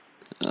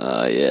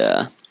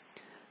 Yeah.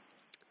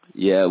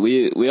 Yeah,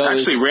 we always...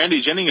 Actually, Randy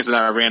Jennings and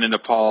I ran into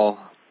Paul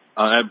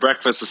at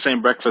breakfast, the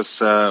same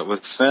breakfast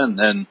with Sven,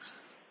 and,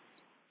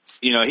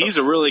 he's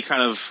a really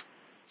kind of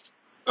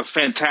a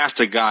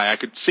fantastic guy. I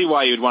could see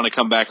why you'd want to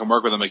come back and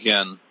work with him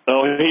again.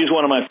 Oh, he's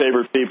one of my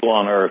favorite people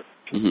on earth.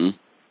 Mm-hmm.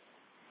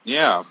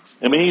 Yeah.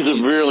 I mean, he's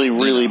a really,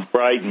 really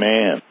bright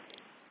man.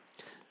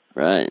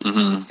 Right.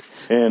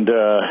 Mm-hmm. And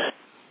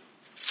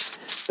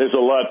there's a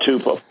lot to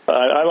Paul.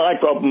 I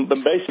like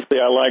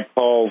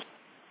Paul's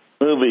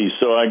movies,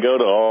 so I go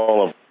to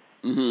all of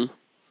them. Mm-hmm.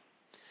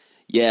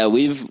 Yeah,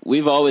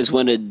 we've always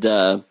wanted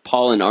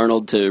Paul and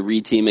Arnold to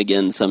reteam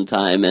again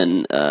sometime,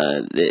 and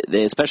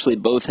they especially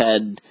both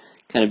had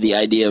kind of the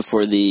idea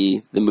for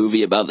the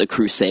movie about the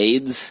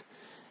Crusades.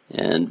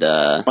 And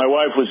my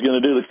wife was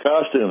going to do the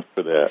costumes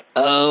for that.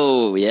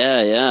 Oh,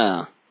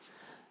 yeah.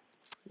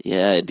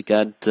 It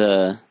got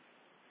that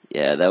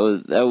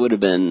would have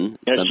been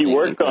something she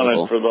worked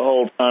incredible. on it for the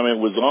whole time it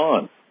was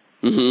on.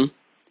 Mm-hmm.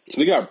 So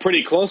we got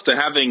pretty close to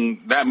having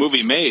that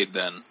movie made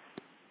then.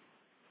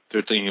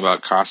 They're thinking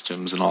about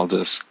costumes and all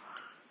this.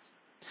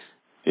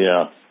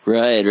 Yeah.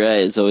 Right.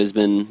 It's always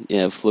been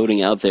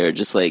floating out there,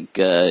 just like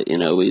we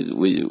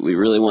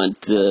really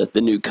want the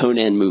new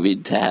Conan movie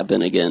to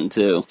happen again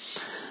too.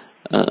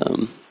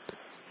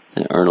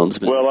 Arnold's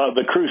been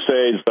the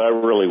Crusades. I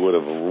really would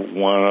have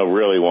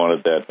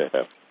wanted that to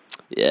happen.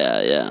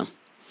 Yeah,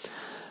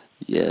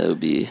 it would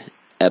be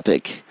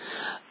epic.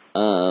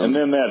 And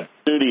then that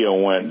studio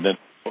went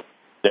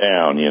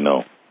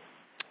down.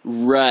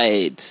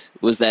 Right.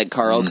 Was that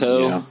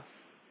Carlco? Yeah.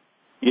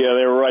 Yeah,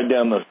 they were right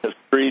down the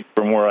street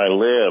from where I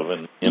live,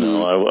 and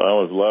I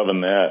was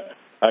loving that.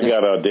 I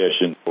got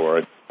auditioned for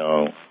it.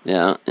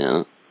 Yeah.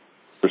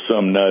 For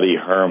some nutty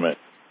hermit.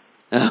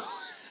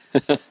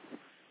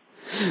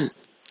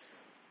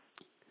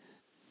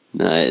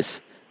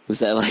 Nice. Was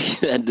that like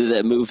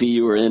that movie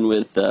you were in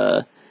with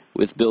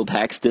Bill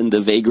Paxton,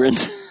 The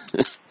Vagrant?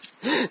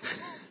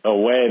 Oh,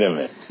 wait a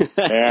minute.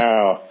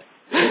 Now,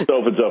 this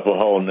opens up a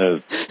whole new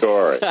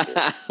story.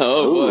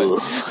 Oh,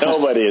 boy.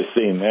 Nobody has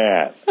seen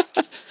that.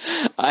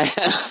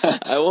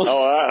 I won't.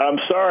 Oh, I'm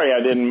sorry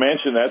I didn't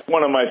mention that. It's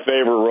one of my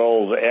favorite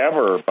roles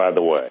ever, by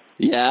the way.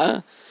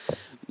 Yeah?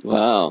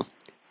 Wow.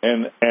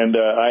 And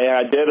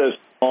I did a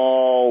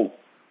small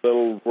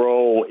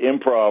little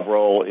improv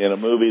role in a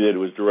movie that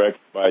was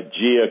directed by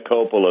Gia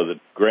Coppola, the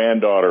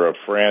granddaughter of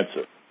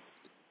Francis.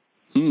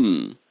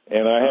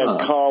 And I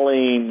had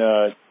Colleen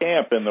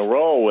Camp in the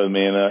role with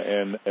me,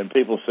 and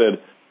people said,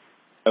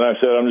 and I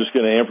said, I'm just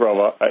going to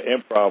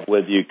improv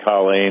with you,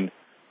 Colleen,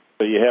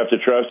 but you have to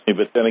trust me.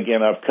 But then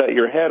again, I've cut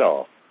your head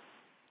off.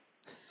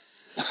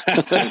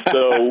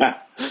 So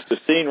the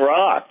scene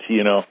rocked,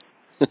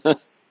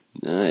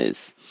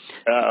 Nice.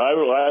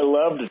 I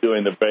loved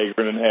doing The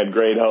Vagrant and had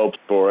great hopes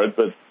for it,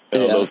 but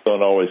those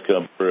don't always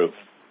come through.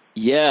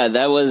 Yeah,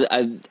 that was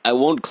I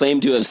won't claim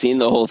to have seen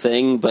the whole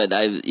thing, but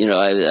I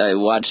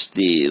watched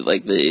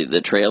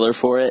the trailer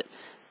for it,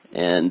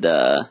 and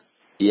that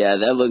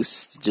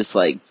looks just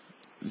like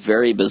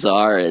very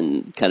bizarre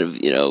and kind of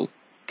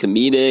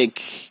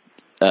comedic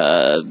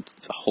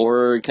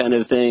horror kind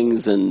of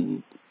things,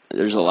 and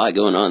there's a lot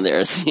going on there.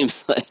 It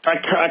seems like I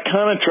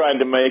kind of tried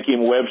to make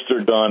him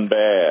Webster gone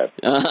bad.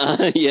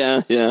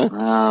 Yeah.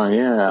 Oh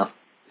yeah.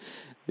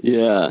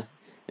 Yeah,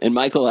 and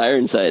Michael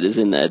Ironside is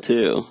in that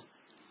too.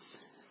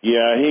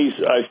 Yeah,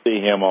 I see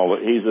him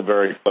he's a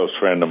very close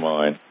friend of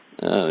mine.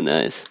 Oh,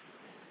 nice.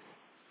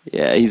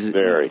 Yeah, he's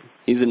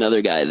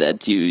another guy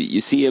that you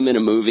see him in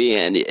a movie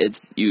and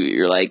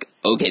you're like,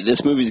 okay,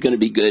 this movie's going to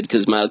be good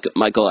because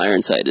Michael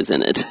Ironside is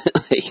in it.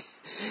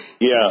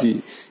 Yeah,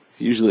 he's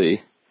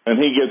usually, and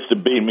he gets to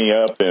beat me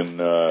up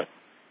in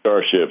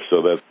Starship,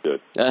 so that's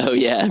good. Oh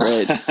yeah,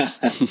 right.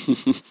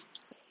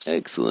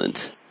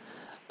 Excellent.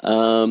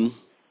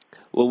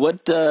 Well,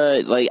 what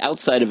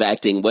outside of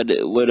acting, what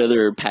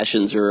other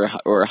passions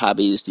or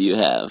hobbies do you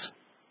have?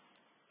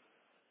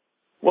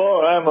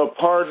 Well, I'm a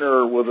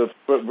partner with a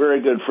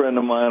very good friend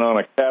of mine on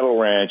a cattle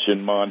ranch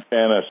in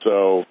Montana,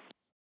 so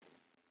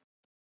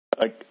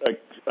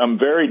I'm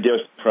very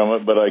distant from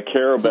it, but I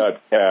care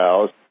about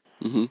cows,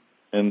 mm-hmm.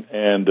 and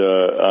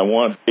I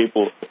want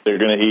people, if they're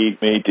going to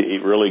eat meat, to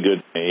eat really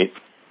good meat.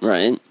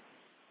 Right.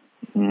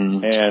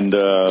 And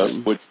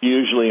which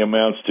usually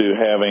amounts to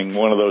having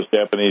one of those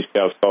Japanese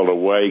cows called a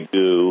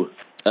Wagyu.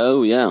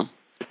 Oh, yeah.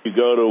 If you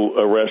go to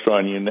a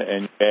restaurant and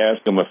you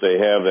ask them if they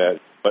have that,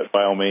 but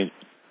by all means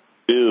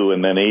do,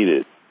 and then eat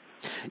it.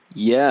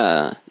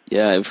 Yeah,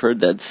 I've heard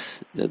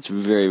that's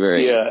very,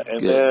 very and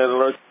good. then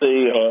let's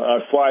see,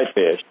 fly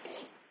fish.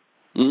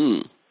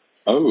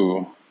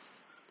 Oh.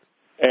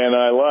 And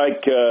I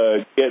like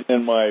getting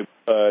in my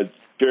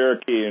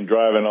Cherokee and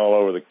driving all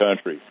over the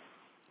country.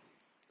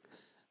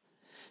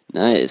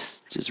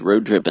 Nice, just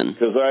road tripping.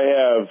 Because I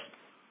have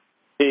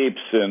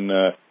peeps in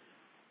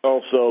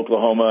Tulsa,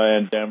 Oklahoma,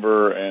 and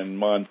Denver, and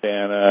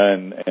Montana,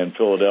 and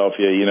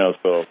Philadelphia.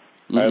 So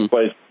I have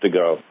places to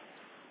go.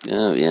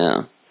 Oh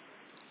yeah,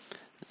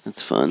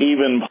 that's fun.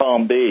 Even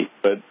Palm Beach,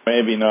 but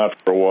maybe not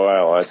for a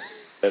while.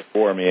 That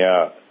wore me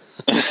out.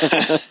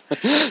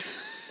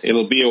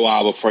 It'll be a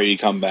while before you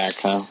come back,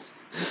 huh?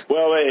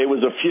 Well, it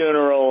was a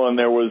funeral, and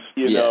there was,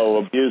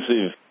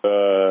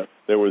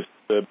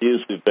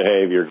 abusive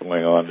behavior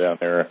going on down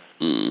there.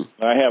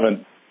 I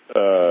haven't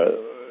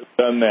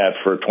done that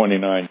for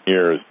 29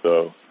 years,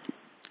 so.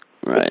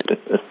 Right.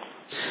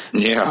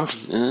 Yeah.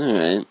 All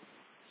right.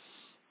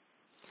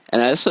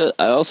 And I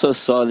also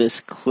saw this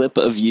clip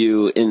of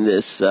you in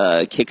this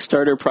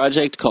Kickstarter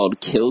project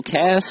called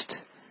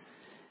Killcast.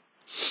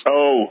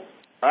 Oh,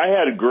 I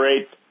had a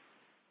great.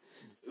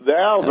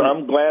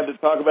 I'm glad to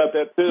talk about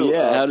that too.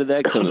 Yeah, how did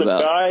that come about?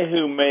 The guy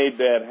who made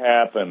that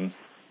happen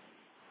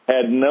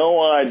had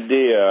no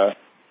idea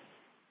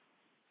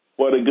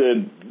what a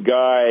good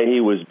guy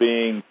he was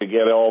being to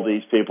get all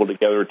these people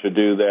together to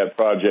do that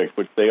project,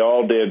 which they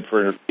all did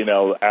for,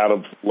 out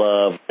of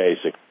love,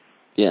 basically.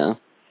 Yeah.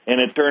 And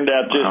it turned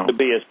out just to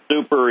be a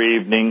super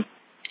evening.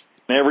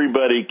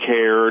 Everybody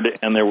cared,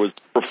 and there was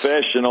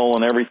professional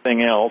and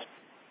everything else.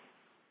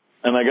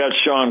 And I got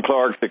Sean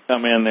Clark to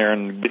come in there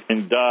and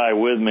die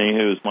with me,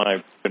 who's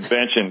my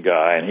convention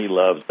guy, and he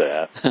loves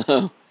that.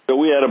 So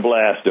we had a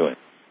blast doing it.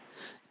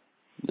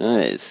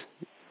 Nice.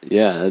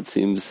 Yeah, that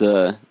seems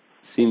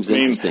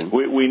interesting.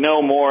 We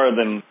know more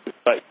than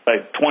like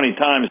 20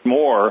 times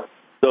more,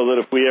 so that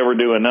if we ever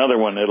do another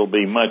one, it'll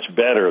be much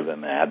better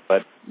than that.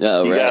 But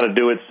you got to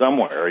do it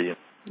somewhere.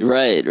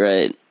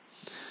 Right.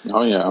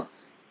 Oh yeah.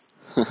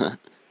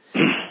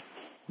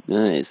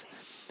 Nice.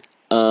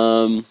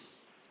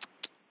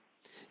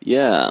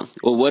 Yeah.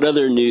 Well, what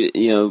other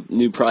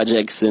new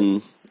projects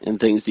and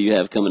things do you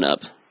have coming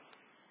up?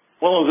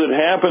 Well, as it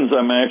happens,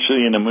 I'm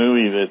actually in a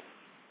movie that's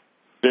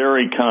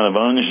very kind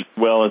of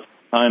it's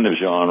kind of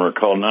genre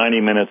called 90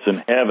 Minutes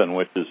in Heaven,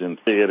 which is in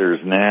theaters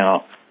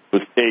now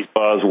with Kate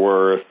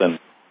Bosworth, and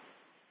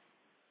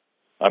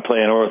I play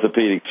an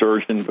orthopedic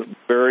surgeon, but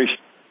very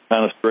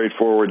kind of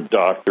straightforward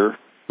doctor.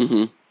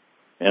 Mm-hmm.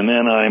 And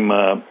then I'm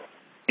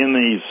in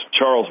these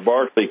Charles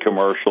Barkley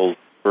commercials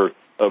for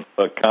a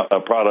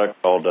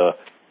product called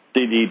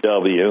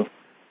CDW.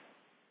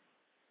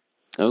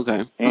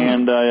 Okay.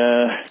 And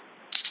I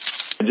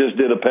just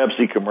did a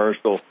Pepsi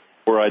commercial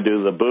where I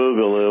do the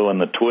boogaloo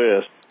and the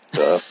twist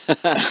stuff.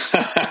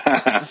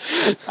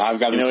 I've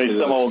got to see he's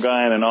this. some old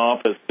guy in an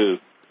office who's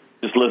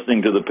just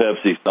listening to the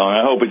Pepsi song.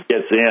 I hope it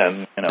gets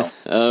in,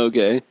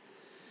 Okay.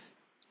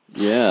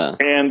 Yeah.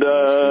 And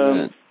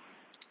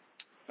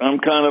I'm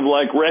kind of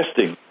like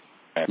resting.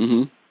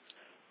 Mm-hmm.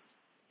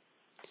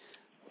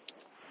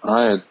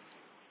 All right.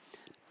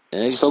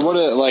 Excellent. So what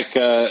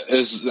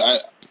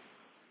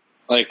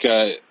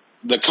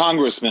the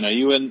congressman? Are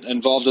you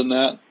involved in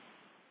that?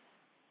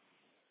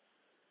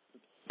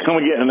 Come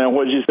again. Now,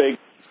 what did you say?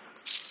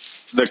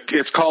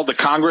 It's called The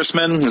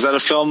Congressman. Is that a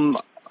film?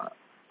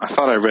 I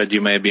thought I read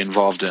you may be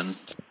involved in.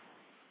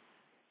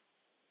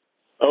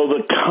 Oh,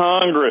 The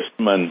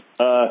Congressman.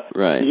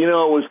 Right. It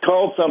was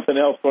called something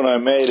else when I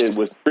made it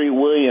with Treat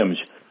Williams.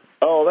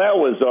 Oh, that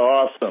was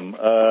awesome.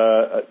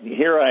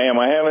 Here I am.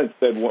 I haven't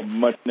said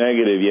much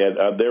negative yet.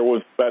 There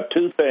was about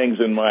two things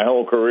in my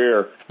whole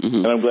career,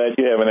 and I'm glad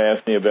you haven't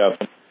asked me about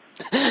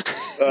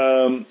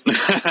them.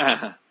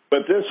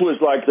 But this was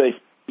like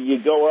you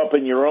go up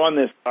and you're on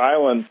this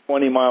island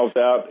 20 miles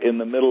out in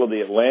the middle of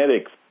the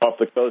Atlantic off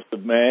the coast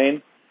of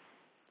Maine.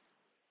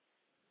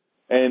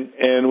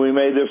 And we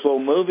made this little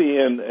movie,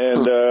 and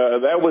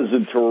that was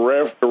a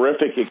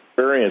terrific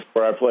experience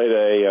where I played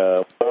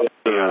a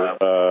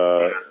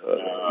lobster,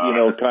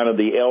 kind of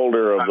the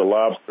elder of the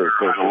lobster.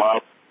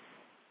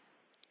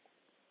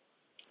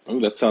 Oh,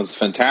 that sounds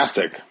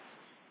fantastic.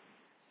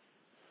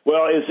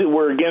 Well,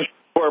 we're against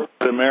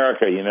corporate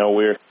America.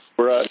 We're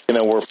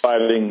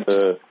fighting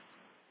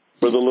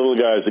we're the little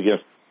guys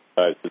against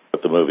the guys. That's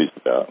what the movie's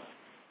about.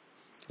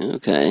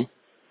 Okay.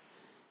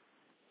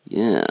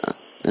 Yeah.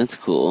 That's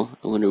cool.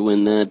 I wonder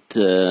when that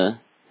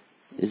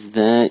is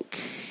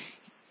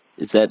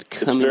is that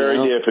coming It's very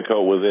out?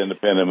 difficult with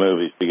independent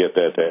movies to get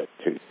that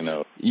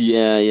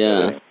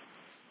Yeah.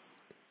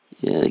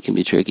 Yeah, it can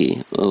be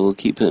tricky. Well, we'll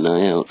keep an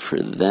eye out for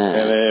that.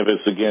 And then if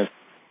it's against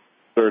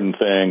certain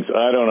things,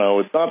 I don't know.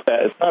 It's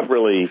not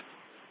really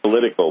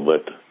political,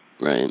 but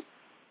right.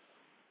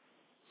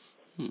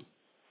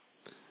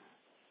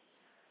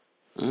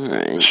 All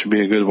right. That should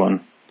be a good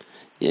one.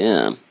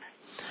 Yeah.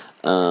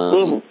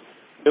 it'll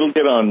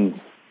get on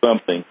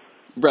something.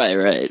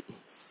 Right.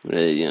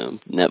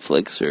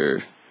 Netflix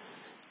or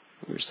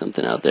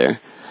something out there.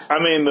 I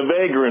mean, The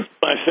Vagrant's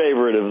my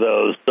favorite of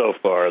those so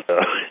far,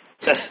 though.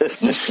 Because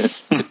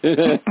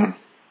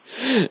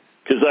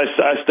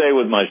I stay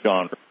with my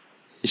genre.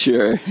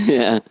 Sure.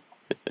 Yeah.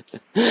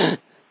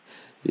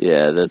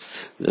 Yeah.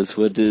 That's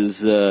what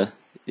is.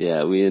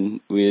 Yeah. We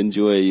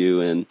enjoy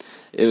you, and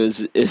it's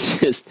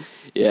just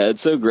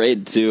it's so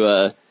great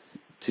to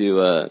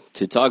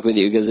talk with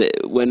you, because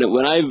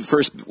when I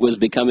first was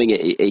becoming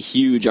a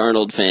huge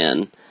Arnold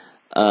fan,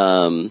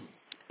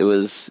 it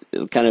was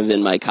kind of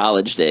in my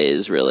college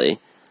days, really,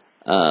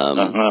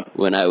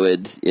 when I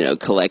would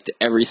collect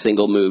every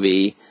single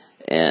movie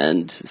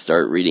and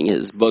start reading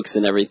his books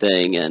and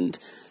everything. And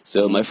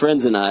so my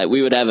friends and I,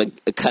 we would have a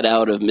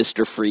cutout of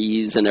Mr.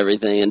 Freeze and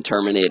everything, and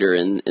Terminator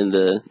in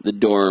the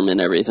dorm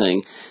and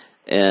everything,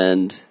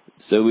 and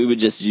so we would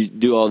just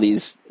do all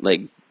these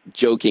like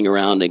joking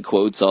around and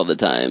quotes all the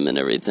time and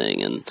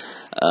everything, and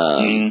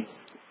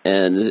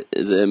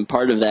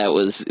part of that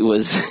was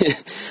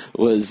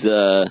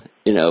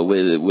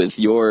with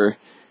your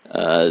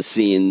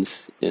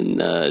scenes in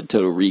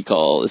Total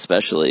Recall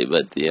especially,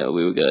 but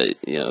we would go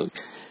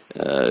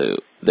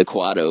the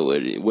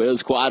Quado,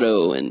 where's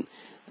Quado,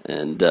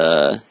 and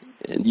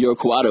you're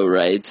Quado,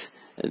 right?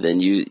 And then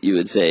you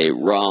would say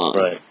wrong,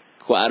 right?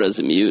 Quado's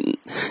a mutant.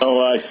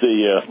 Oh, I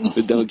see. Yeah.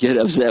 But don't get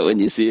upset when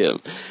you see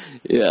him.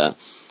 Yeah.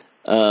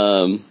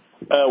 Well,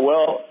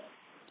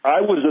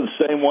 I was the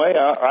same way.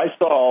 I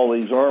saw all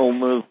these Arnold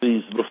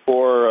movies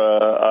before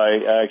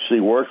I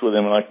actually worked with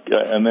him,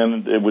 and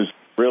then it was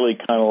really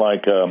kind of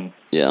like a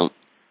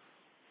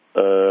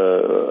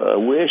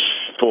wish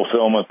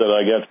fulfillment that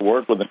I got to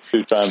work with him 2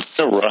 times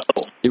in a row.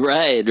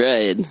 Right.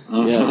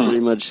 Mm-hmm. Yeah, pretty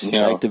much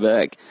back to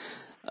back.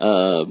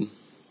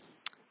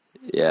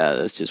 Yeah,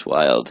 that's just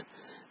wild.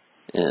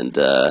 And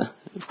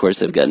of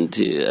course, I've gotten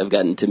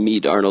to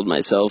meet Arnold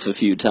myself a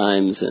few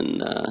times,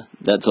 and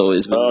that's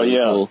always been really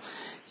cool.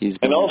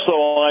 And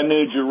also, I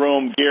knew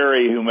Jerome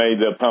Gary, who made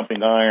the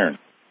Pumping Iron.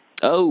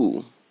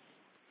 Oh,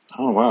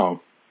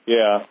 wow.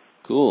 Yeah.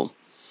 Cool.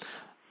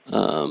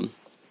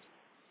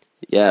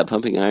 Yeah,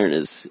 Pumping Iron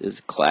is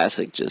a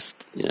classic.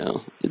 Just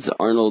it's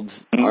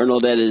Arnold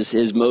at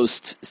his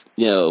most,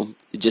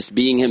 just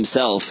being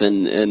himself,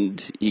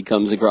 and he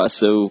comes across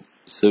so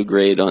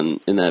great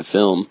in that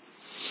film.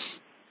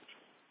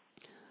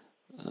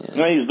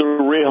 He's the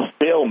real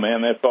deal,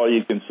 man. That's all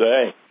you can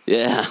say.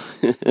 Yeah,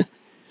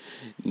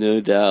 no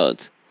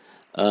doubt.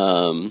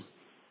 Do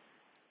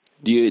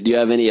you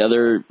have any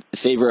other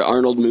favorite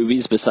Arnold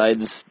movies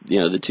besides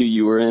the 2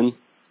 you were in?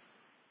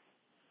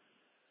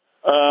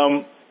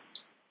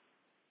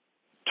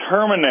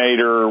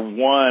 Terminator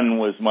 1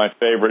 was my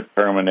favorite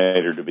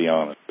Terminator, to be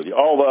honest with you.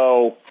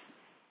 Although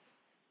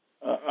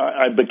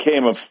I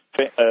became a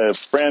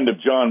friend of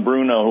John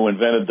Bruno, who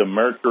invented the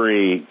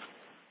Mercury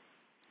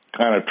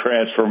kind of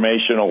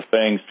transformational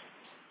things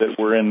that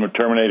were in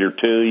Terminator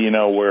 2,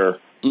 where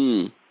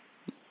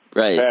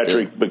right,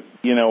 Patrick,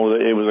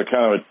 it was a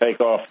kind of a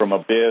takeoff from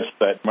Abyss,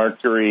 that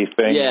Mercury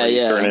thing where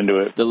you turn into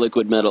it, the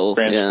liquid metal,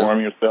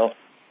 transform yourself.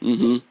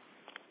 Mm-hmm.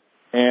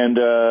 And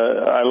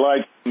I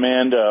liked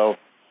Mando.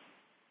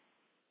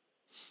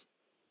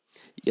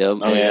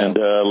 Yep. And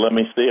let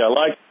me see,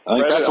 I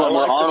think that's one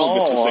where Arnold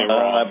gets to say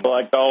wrong. I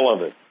liked all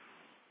of it.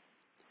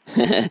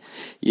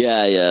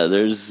 Yeah.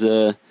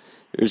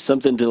 There's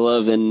something to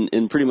love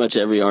in pretty much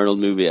every Arnold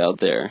movie out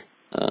there.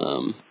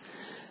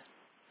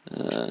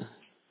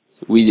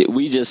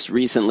 We just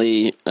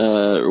recently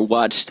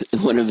watched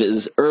one of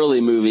his early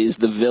movies,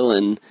 The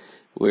Villain,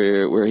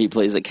 where he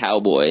plays a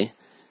cowboy,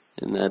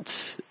 and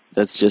that's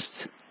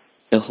just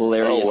a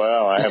hilarious. Oh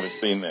wow, I haven't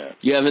seen that.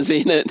 You haven't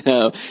seen it?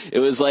 No. It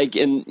was like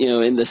in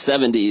the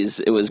 70s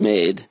it was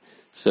made,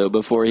 so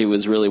before he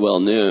was really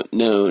well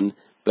known.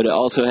 But it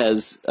also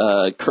has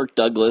Kirk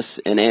Douglas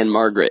and Anne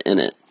Margaret in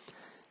it.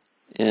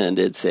 And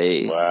it's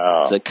a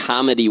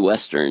comedy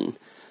western.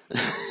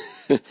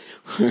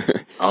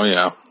 Oh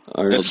yeah,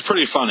 Arnold's, it's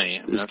pretty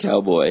funny. This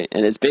cowboy,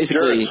 and it's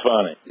basically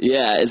funny.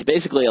 Yeah, it's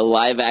basically a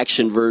live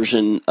action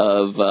version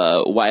of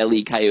Wile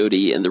E.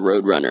 Coyote and the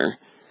Roadrunner.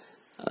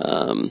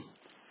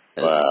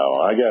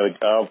 Wow,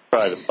 I'll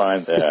try to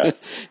find that.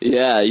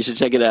 Yeah, you should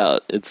check it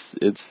out. It's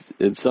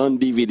on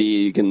DVD.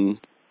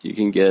 You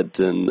can get,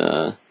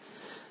 and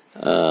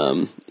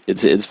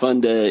it's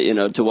fun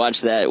to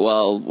watch that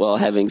while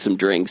having some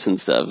drinks and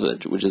stuff,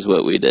 which is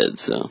what we did.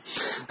 So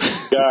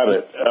got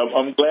it.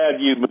 I'm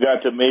glad you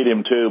got to meet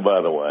him too,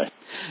 by the way.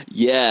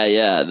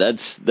 Yeah,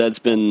 that's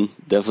been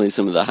definitely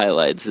some of the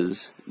highlights,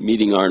 is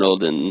meeting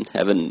Arnold and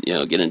having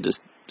getting to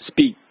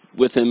speak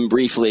with him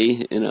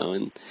briefly,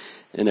 and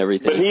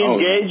everything. But he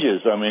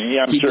engages. I mean,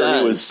 I'm sure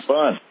he was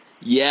fun.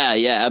 Yeah,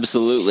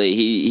 absolutely.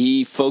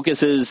 He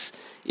focuses.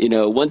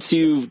 Once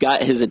you've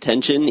got his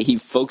attention, he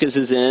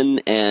focuses in,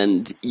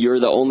 and you're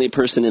the only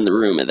person in the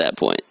room at that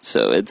point.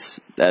 So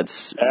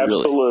that's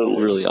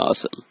really, really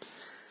awesome.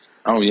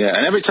 Oh yeah,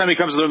 and every time he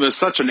comes in the room, there's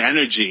such an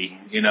energy,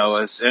 and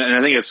I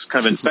think it's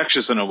kind of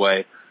infectious in a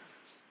way.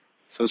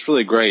 So it's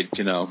really great,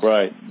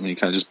 Right. When he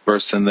kind of just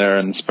bursts in there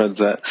and spreads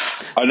that.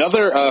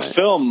 Another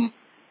film,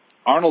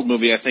 Arnold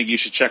movie, I think you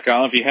should check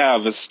out if you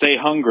have, is Stay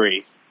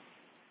Hungry.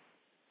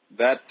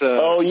 That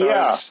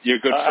stars your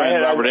good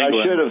friend Robert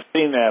Englund. I should have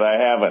seen that. I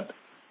haven't.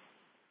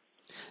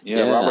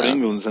 Yeah, Robert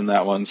Englund's in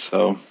that one,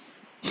 so.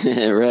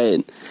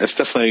 Right. It's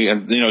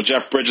definitely,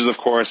 Jeff Bridges, of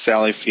course,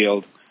 Sally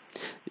Field.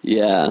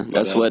 Yeah,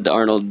 that's what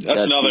Arnold.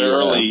 That's another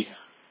early.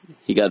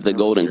 He got the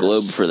Golden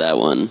Globe for that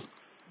one.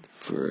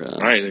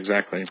 Right,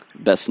 exactly.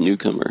 Best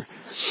newcomer.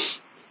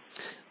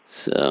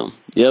 So,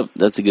 yep,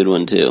 that's a good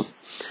one too.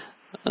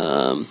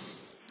 All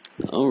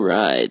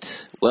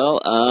right. Well,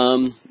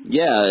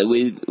 yeah,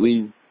 we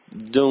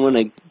don't want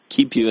to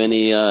keep you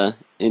any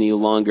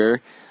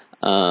longer.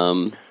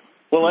 Well,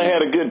 I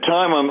had a good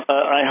time.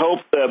 I hope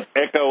the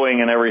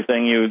echoing and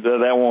everything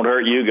that won't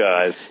hurt you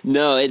guys.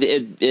 No,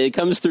 it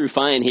comes through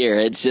fine here.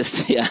 It's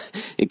just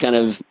it kind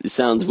of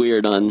sounds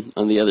weird on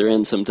the other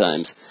end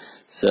sometimes.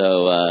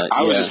 So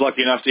I was just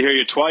lucky enough to hear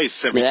you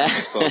twice every time you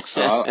spoke.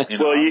 So I'm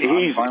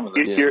fine with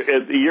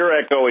it. You're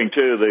echoing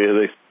too.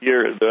 The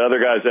other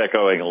guy's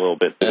echoing a little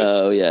bit too.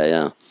 Oh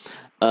yeah.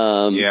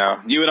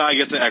 Yeah, you and I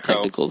get to echo.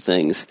 Technical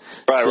things.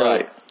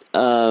 Right.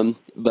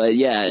 But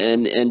yeah,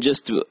 and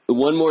just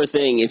one more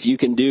thing, if you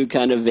can do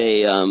kind of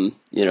a, one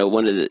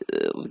of the,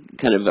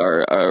 kind of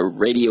our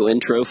radio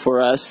intro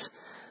for us,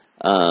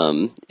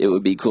 it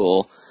would be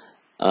cool.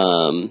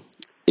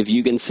 If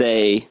you can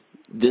say,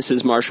 "This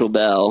is Marshall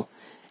Bell,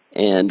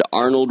 and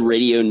Arnold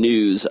Radio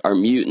News are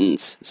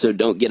mutants, so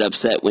don't get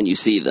upset when you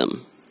see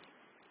them."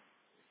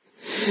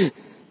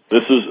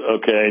 This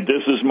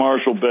is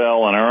Marshall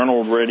Bell, and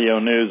Arnold Radio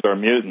News are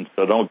mutants,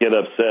 so don't get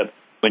upset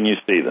when you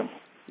see them.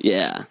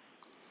 Yeah.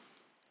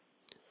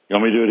 You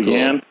want me to do it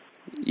again?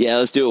 Yeah,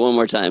 let's do it one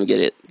more time.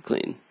 Get it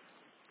clean.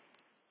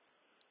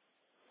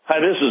 Hi,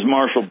 this is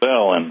Marshall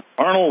Bell, and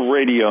Arnold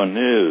Radio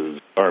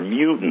News are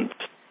mutants,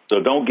 so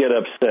don't get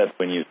upset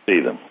when you see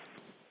them.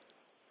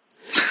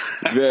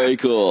 Very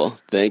cool.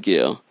 Thank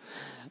you.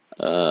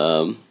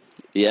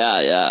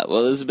 Yeah.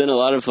 Well, this has been a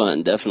lot of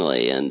fun,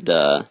 definitely. And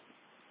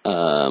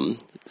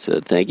so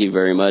thank you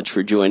very much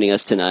for joining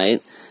us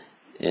tonight.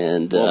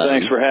 And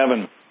thanks for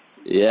having me.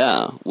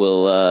 Yeah,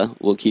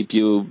 we'll keep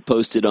you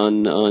posted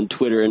on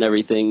Twitter and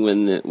everything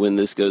when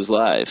this goes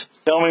live.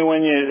 Tell me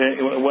when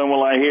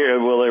will I hear?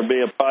 Will there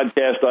be a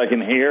podcast I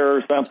can hear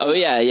or something? Oh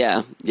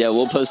yeah.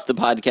 We'll post the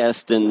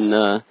podcast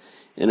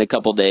in a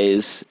couple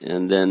days,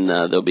 and then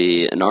there'll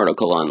be an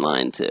article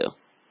online too.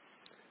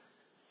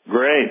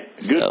 Great,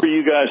 good for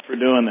you guys for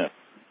doing this.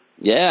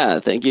 Yeah,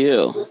 thank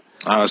you.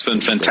 Oh, it's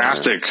been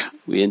fantastic.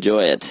 We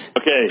enjoy it.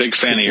 Okay, big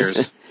fan of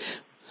yours.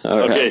 All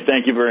right. Okay,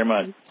 thank you very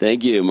much.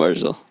 Thank you,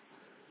 Marshall.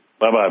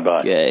 Bye.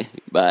 Okay,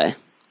 bye.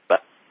 Bye.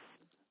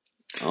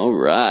 All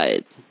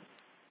right.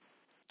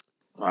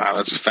 Wow,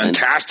 that's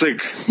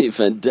fantastic.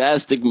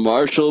 Fantastic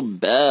Marshall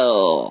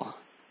Bell.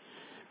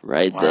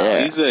 Right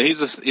there. He's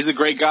a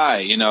great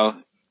guy,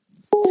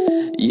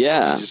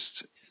 Yeah.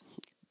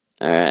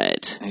 All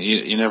right.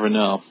 You never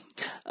know.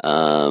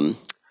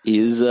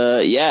 He's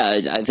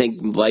I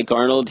think like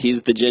Arnold,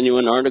 he's the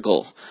genuine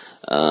article.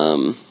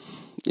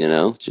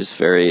 Just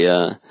very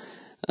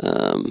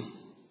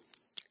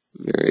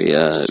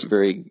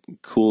very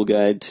cool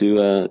guy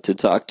to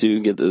talk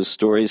to, get those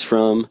stories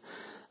from.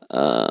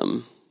 Yeah.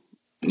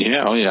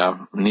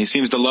 And he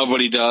seems to love what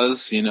he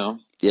does,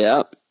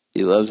 Yeah,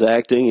 he loves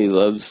acting. He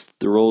loves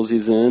the roles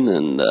he's in,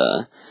 and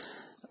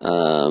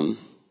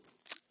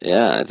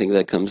I think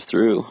that comes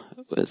through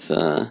with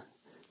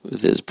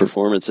his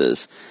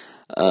performances.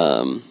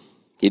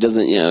 He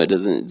doesn't, it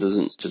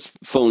doesn't just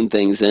phone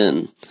things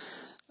in.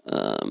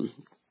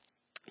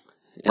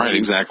 Right,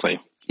 exactly.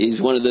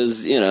 He's one of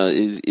those,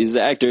 he's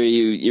the actor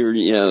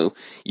you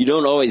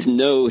don't always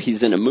know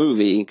he's in a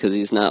movie because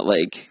he's not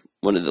like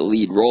one of the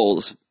lead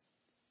roles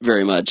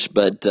very much,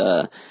 but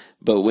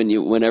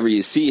whenever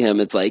you see him,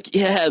 it's like,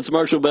 yeah, it's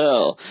Marshall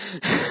Bell.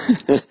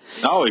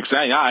 Oh,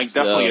 exactly. Yeah, I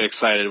definitely get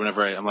excited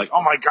whenever I'm like,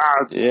 oh my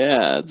God.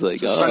 Yeah, it's like,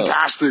 this is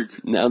fantastic.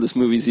 Now this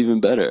movie's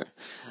even better.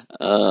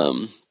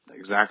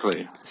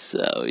 Exactly.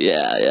 So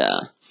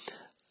yeah.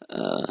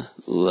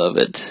 Love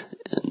it.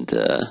 And,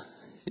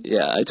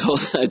 I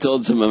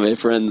told some of my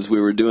friends we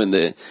were doing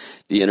the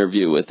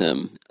interview with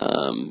him.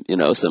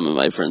 Some of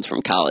my friends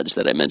from college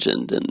that I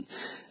mentioned, and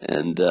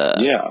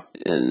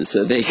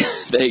so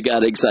they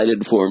got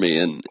excited for me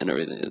and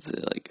everything. It's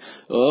like,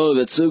 oh,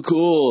 that's so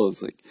cool.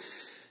 It's like,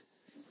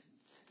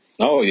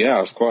 oh yeah,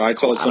 of course. I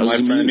told some of my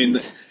friends. I mean,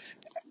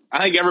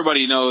 I think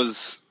everybody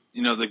knows,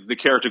 the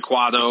character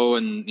Quado,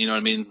 and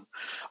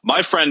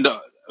my friend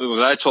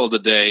what I told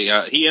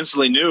today, he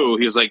instantly knew.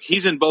 He was like,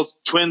 he's in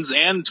both Twins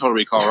and Total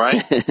Recall,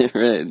 right?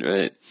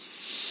 Right.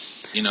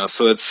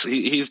 So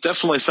he's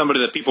definitely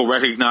somebody that people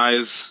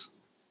recognize,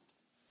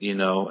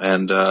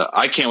 and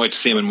I can't wait to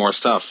see him in more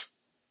stuff.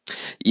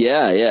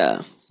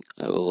 Yeah.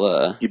 I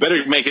will. You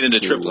better make it into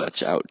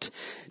Triplets. Watch out.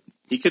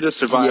 He could have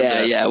survived.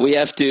 Yeah. We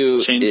have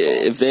to.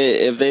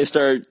 If they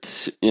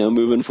start,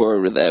 moving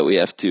forward with that, we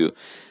have to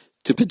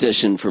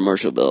petition for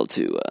Marshall Bell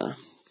to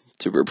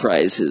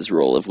reprise his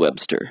role of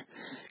Webster,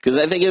 because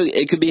I think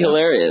it could be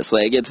hilarious.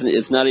 Like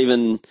it's not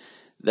even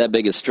that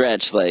big a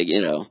stretch. Like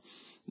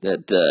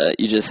that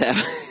you just have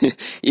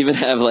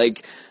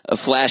like a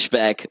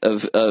flashback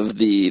of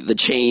the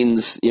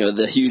chains,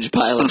 the huge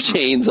pile of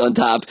chains on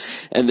top,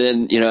 and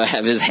then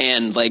have his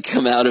hand like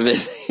come out of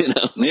it.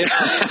 Yeah.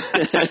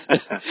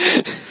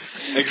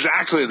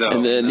 Exactly, though.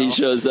 And then he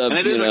shows up. And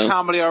it is a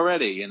comedy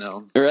already,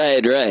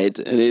 Right.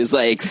 And he's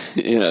like,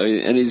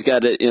 and he's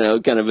got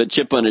kind of a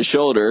chip on his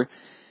shoulder,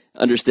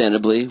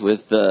 understandably,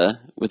 with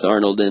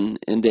Arnold and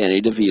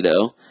Danny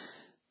DeVito.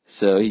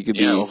 So he could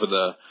be over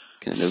the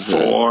kind of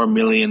 $4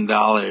 million.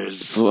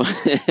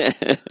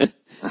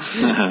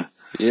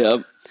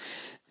 Yep.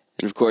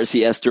 And of course,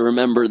 he has to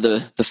remember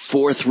the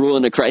fourth rule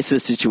in a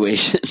crisis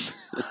situation.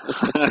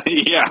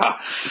 Yeah.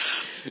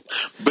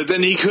 But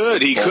then he could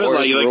give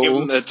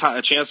him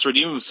a chance to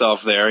redeem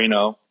himself there,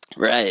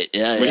 Right,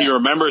 yeah. When he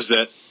remembers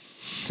it.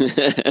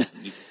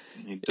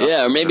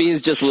 Or maybe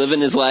he's just living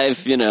his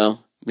life,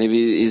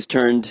 maybe he's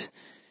turned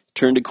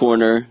a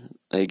corner,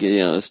 like,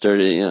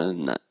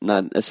 started,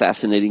 not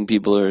assassinating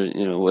people or,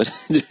 what,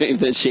 doing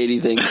the shady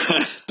thing.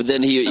 But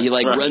then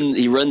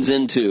he runs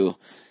into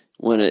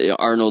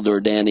Arnold or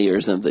Danny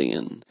or something,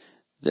 and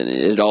then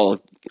it all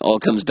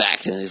comes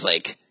back to him. He's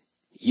like,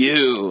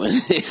 you, and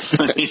he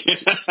starts,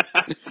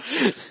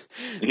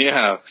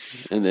 yeah,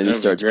 and then he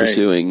starts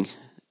pursuing,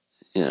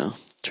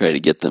 try to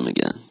get them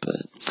again.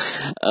 But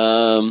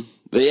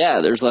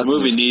yeah, there's lots. The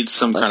movie needs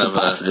some kind of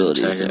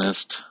possibilities.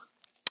 Antagonist.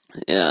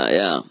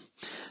 Yeah.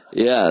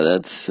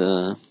 That's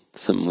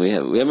something we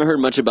haven't heard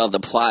much about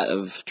the plot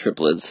of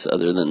Triplets,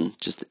 other than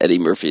just Eddie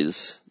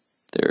Murphy's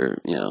their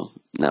now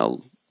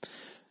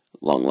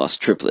long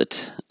lost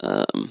triplet.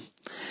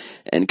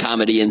 And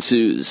comedy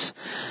ensues.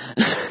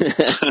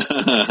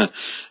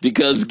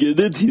 Because get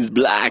it, he's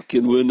black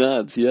and we're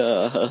not,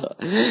 yeah.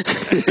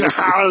 It's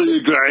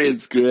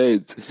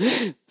great.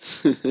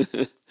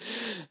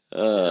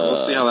 We'll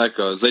see how that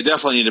goes. They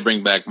definitely need to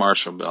bring back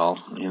Marshall Bell,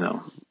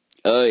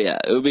 Oh yeah,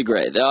 it would be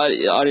great. The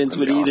audience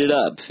would eat it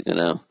up,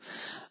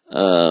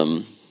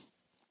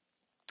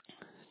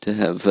 to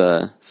have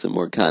some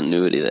more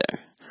continuity there.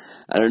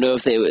 I don't know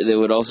if they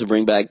would also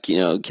bring back,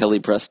 Kelly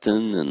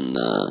Preston and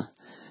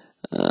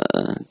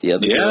the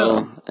other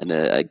girl, and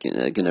I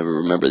can never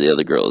remember the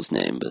other girl's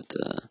name, but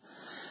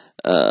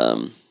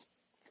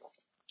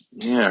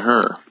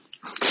her.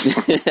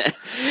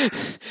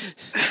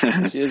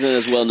 She isn't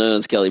as well known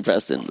as Kelly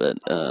Preston, but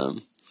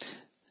of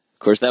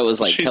course that was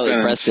like Kelly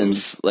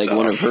Preston's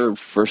one of her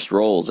first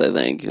roles. I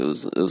think it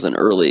was an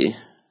early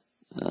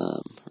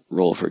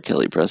role for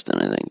Kelly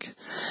Preston. I think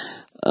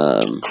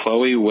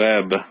Chloe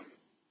Webb.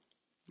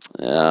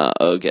 Yeah.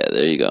 Okay.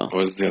 There you go.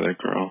 What was the other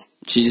girl?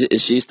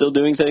 Is she still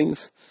doing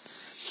things?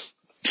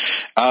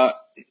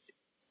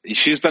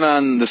 She's been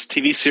on this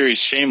TV series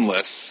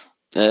Shameless.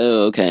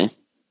 Oh, okay.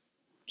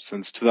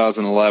 Since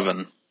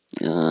 2011.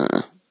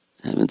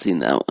 Haven't seen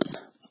that one.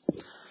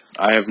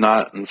 I have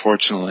not,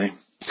 unfortunately.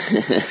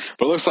 But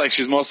it looks like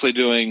she's mostly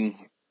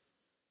doing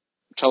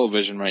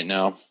television right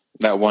now.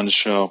 That one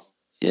show.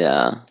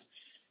 Yeah.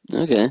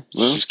 Okay.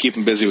 Well, she's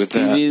keeping busy with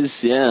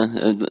TV's,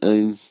 that.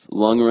 A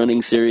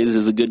long-running series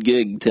is a good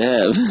gig to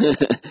have.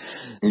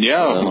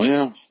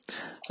 Yeah.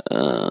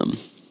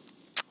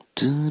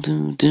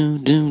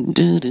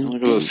 Look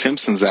at those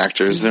Simpsons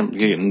actors. They're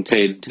getting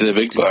paid the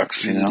big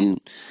bucks,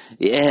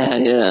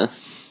 Yeah.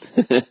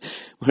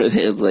 What are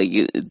they? It's like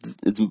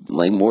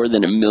more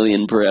than $1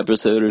 million per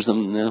episode or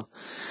something now.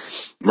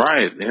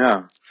 Right,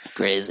 yeah.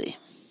 Crazy.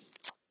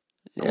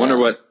 Yeah. I wonder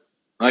what...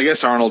 I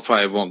guess Arnold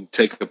probably won't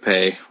take a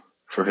pay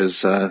for his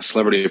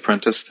Celebrity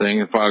Apprentice thing.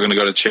 It's probably going to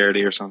go to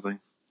charity or something.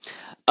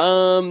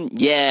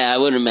 Yeah, I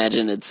wouldn't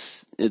imagine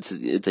it's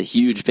a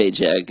huge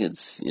paycheck.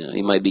 It's,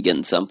 he might be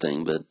getting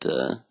something, but,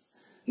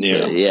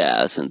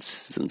 yeah,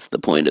 since the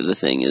point of the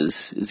thing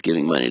is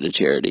giving money to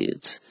charity,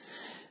 it's,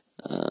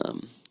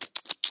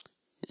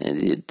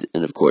 and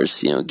of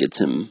course, gets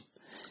him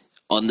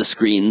on the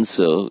screen.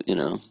 So,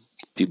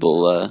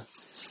 people,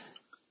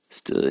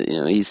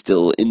 still, he's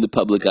still in the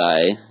public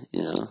eye,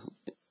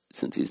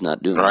 since he's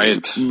not doing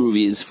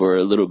movies for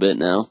a little bit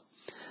now.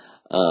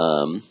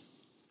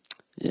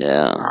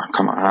 Yeah. Oh,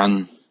 come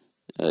on.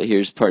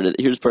 Here's part of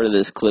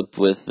this clip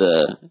with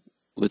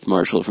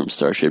Marshall from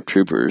Starship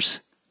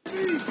Troopers.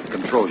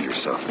 Control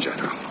yourself,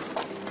 General.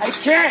 I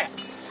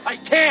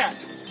can't.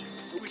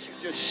 We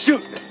should just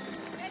shoot.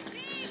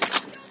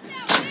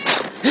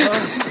 He's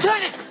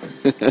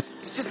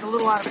just a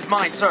little out of his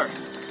mind, sir.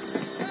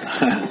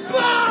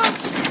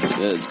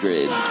 That was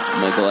great.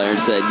 Michael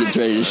Ironside gets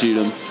ready to shoot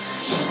him.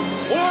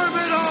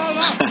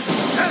 up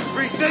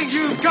everything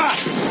you've got.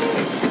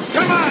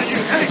 Come on, you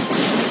Hank.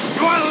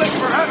 You want to live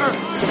forever?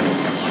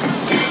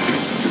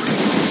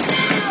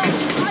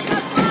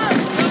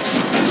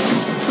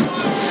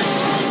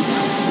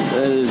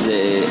 That is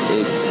a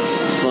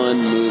fun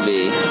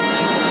movie.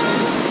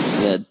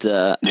 That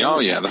the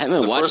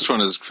first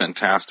one is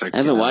fantastic. I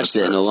haven't watched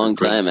it in a long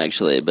time,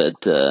 actually,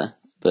 but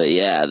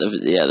yeah,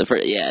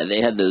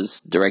 they had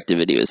those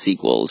direct-to-video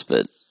sequels,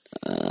 but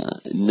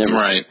never.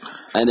 Right.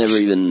 I never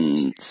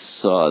even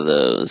saw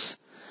those.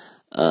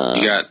 You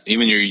got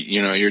even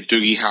your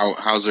Doogie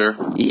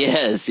Howser.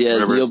 Yes,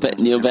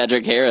 Neil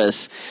Patrick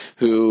Harris,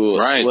 who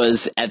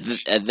was at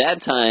that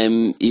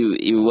time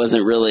he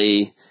wasn't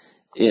really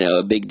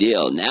a big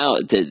deal. Now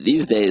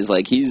these days,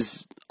 like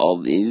he's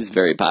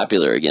very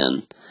popular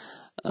again.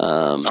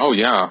 With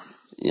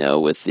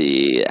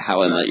the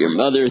How I Met Your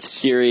Mother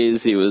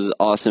series, he was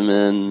awesome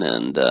in,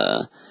 and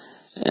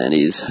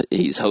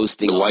he's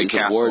hosting the all White these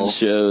Castle awards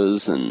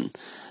shows, and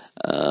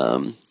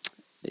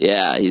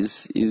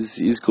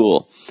he's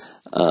cool.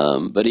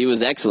 But he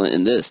was excellent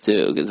in this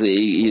too, because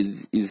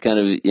he's kind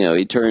of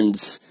he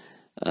turns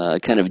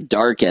kind of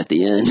dark at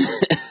the end.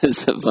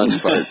 Is the fun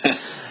part.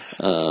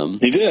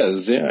 He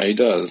does, he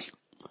does.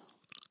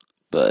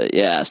 But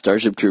yeah,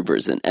 Starship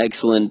Troopers, an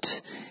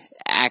excellent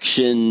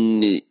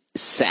action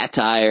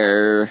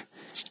satire,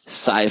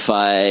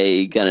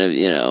 sci-fi kind of,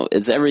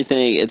 it's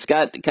everything. It's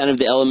got kind of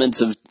the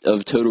elements of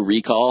Total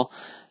Recall,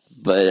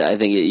 but I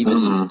think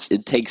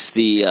it takes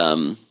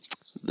the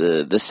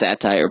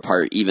satire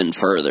part even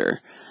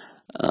further.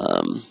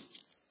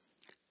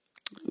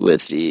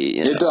 With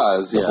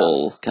the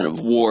whole kind of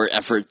war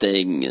effort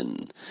thing,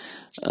 and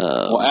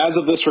as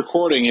of this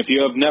recording, if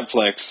you have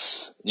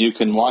Netflix, you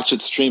can watch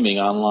it streaming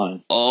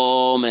online.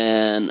 Oh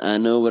man, I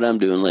know what I'm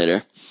doing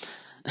later.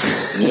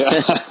 Yeah.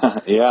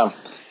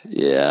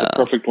 It's a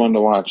perfect one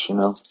to watch,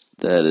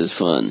 That is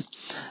fun.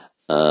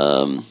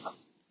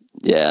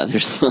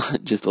 There's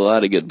just a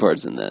lot of good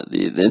parts in that.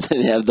 Then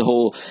they have the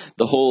whole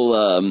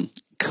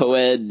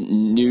co-ed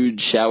nude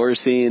shower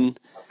scene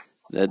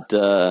that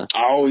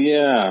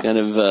kind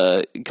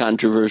of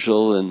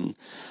controversial, and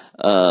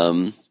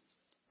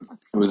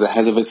it was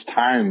ahead of its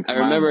time. I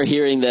remember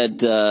hearing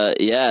that. I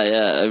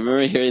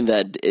remember hearing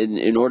that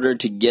in order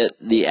to get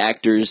the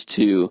actors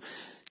to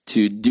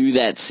do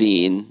that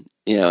scene,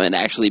 and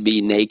actually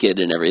be naked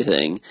and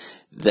everything,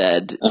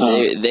 that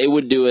they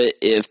would do it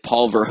if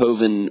Paul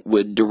Verhoeven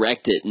would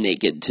direct it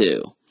naked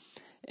too,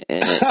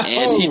 and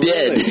he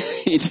did.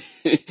 He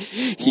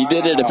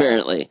did it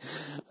apparently.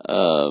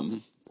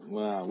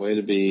 Wow, way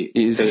to be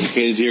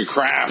dedicated to your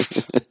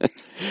craft.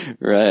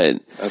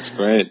 Right. That's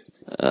great.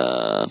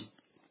 But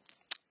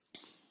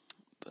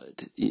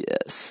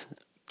yes,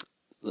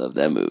 love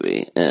that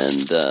movie,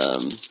 and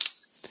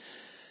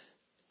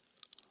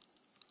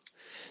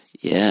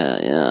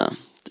yeah.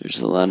 There's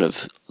a lot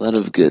of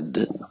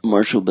good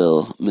Marshall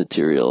Bill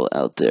material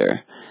out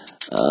there.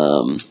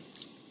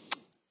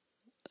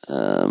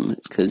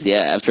 Cause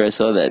after I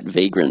saw that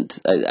Vagrant,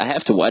 I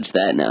have to watch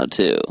that now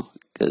too.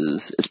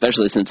 Cause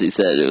especially since he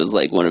said it was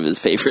like one of his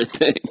favorite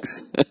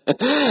things.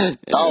 And,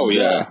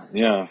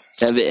 yeah.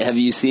 Have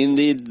you seen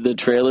the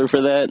trailer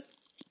for that?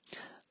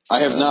 I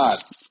have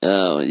not.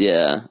 Oh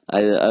yeah,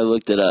 I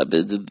looked it up.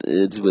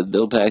 It's with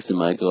Bill Paxton,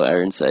 Michael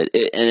Ironside,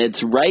 and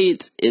it's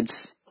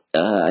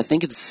I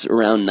think it's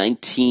around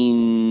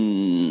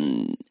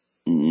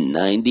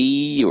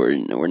 1990 or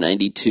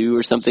 92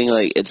 or something.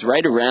 Like it's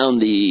right around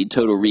the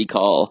Total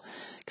Recall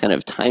kind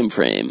of time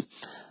frame.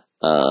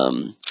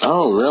 Oh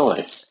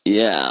really?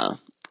 Yeah.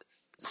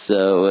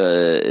 So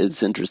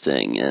it's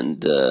interesting,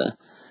 and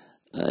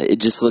it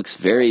just looks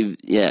very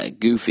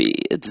goofy.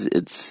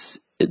 It's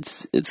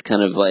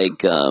kind of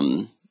like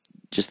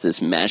just this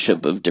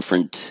mashup of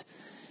different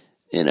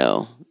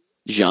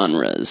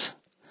genres.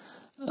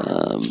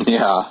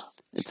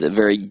 It's a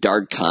very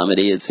dark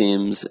comedy, it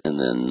seems, and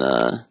then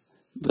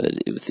but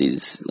with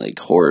these like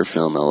horror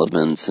film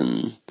elements,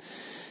 and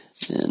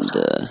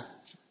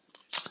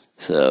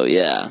so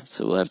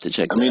we'll have to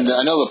check that out.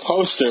 I know the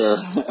poster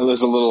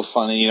is a little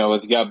funny, you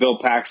got Bill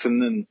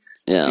Paxton, and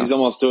he's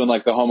almost doing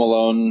like the Home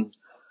Alone,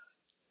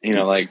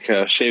 like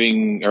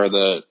shaving, or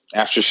the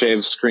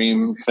aftershave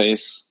scream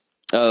face.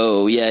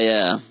 Oh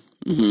yeah.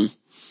 Mm-hmm.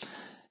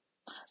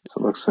 So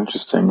it looks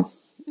interesting.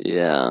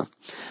 Yeah.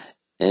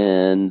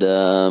 And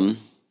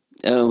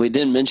we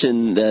didn't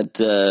mention that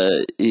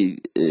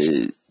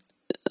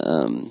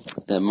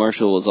that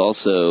Marshall was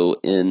also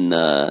in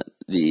the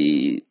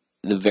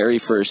very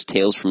first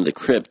Tales from the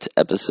Crypt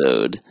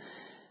episode,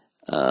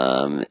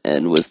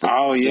 and was the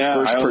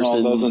first I own person.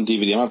 All those on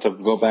DVD. I'm gonna have to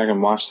go back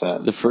and watch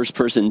that. The first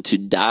person to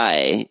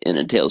die in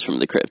a Tales from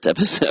the Crypt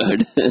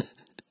episode.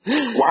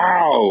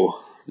 Wow!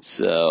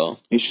 So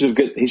he should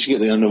get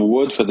the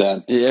award for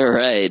that. Yeah,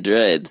 right.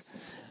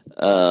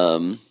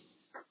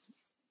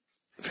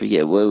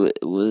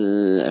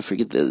 I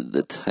forget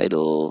the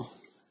title.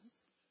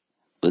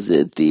 Was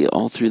it the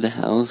All Through the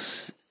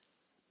House?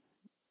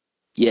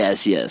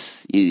 Yes.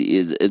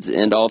 It's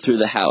and All Through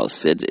the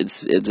House.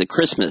 It's a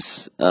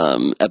Christmas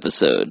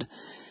episode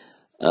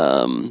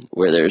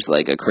where there's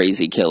like a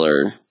crazy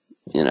killer,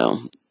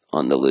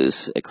 on the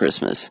loose at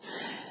Christmas.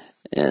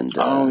 And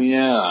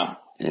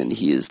and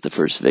he is the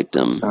first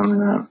victim.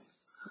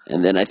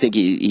 And then I think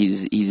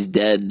he's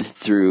dead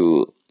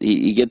through.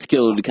 He gets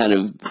killed kind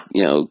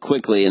of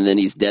quickly, and then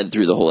he's dead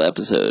through the whole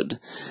episode.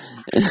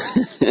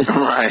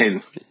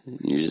 Right.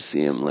 You just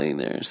see him laying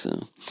there.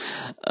 So,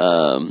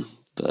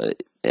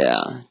 but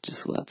yeah,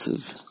 just lots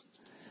of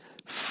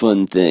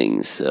fun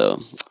things. So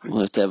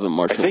we'll have to have a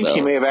Marshall Bell. I think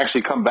he may have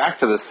actually come back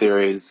to the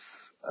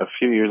series a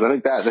few years. I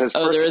think that his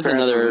first there is appearance was in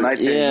another.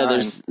 1989. Yeah,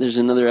 there's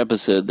another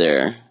episode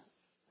there.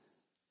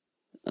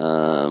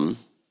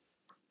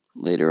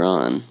 Later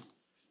on,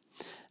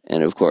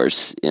 and of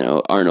course,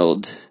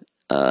 Arnold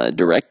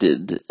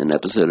directed an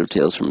episode of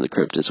Tales from the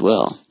Crypt as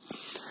well.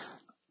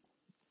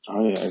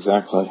 Oh yeah,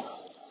 exactly.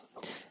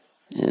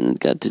 And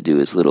got to do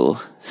his little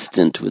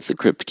stint with the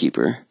Crypt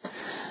Keeper.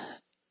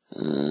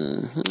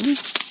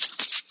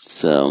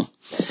 So,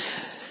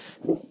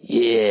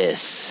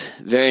 yes,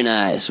 very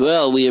nice.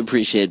 Well, we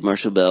appreciate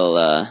Marshall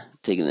Bell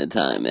taking the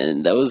time,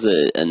 and that was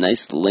a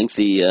nice,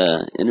 lengthy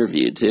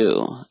interview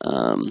too.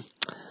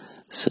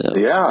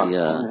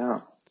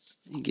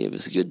 He gave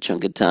us a good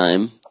chunk of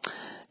time,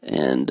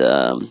 and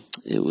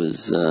it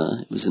was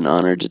an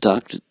honor to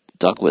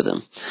talk with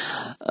him.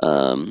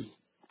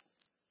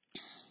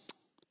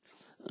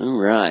 All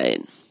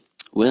right.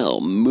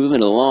 Well,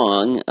 moving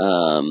along,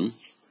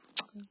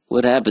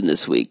 what happened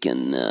this week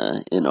in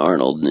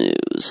Arnold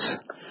news?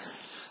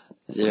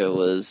 There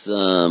was,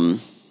 oh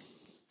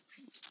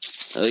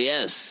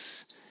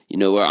yes, you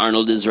know where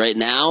Arnold is right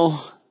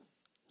now?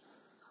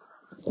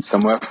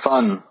 Somewhere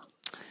fun.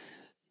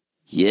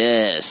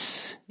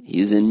 Yes,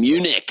 he's in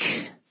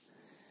Munich.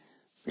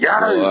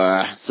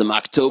 Yes! For some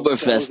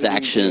Oktoberfest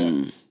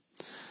action.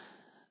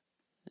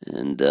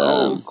 And,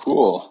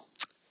 cool.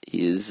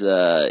 He's,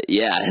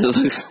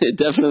 it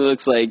definitely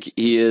looks like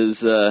he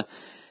is,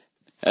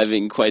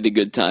 having quite a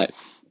good time.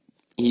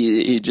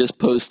 He just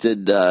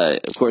posted,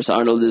 of course,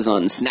 Arnold is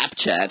on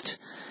Snapchat,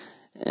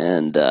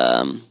 and,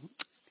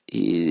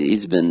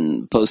 he's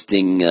been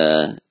posting,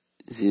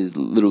 his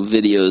little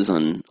videos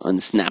on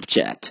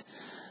Snapchat.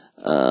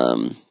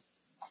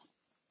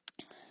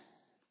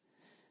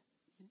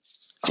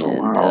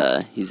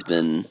 He's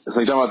been... So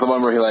you're talking about the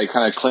one where he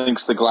kind of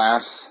clinks the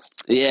glass?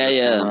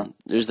 Yeah.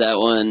 There's that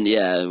one,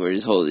 where he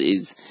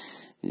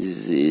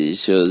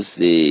shows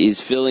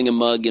he's filling a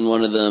mug in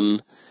one of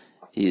them.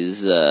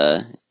 He's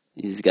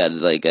got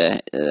like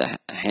a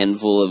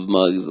handful of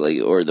mugs,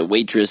 or the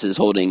waitress is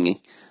holding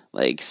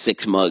like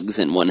 6 mugs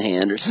in one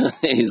hand or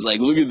something. He's like,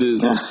 look at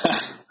this.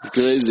 It's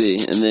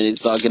crazy. And then he's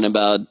talking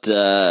about,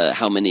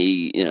 how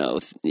many,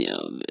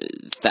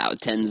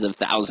 tens of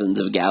thousands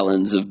of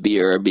gallons of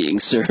beer are being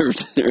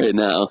served right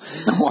now.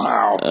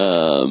 Wow.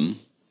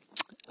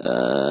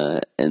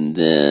 And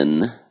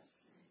then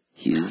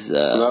he's,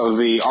 so that would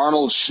be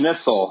Arnold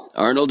Schnitzel.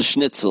 Arnold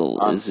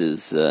Schnitzel is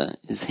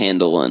his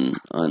handle on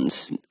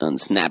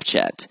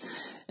Snapchat.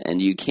 And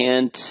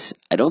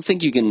I don't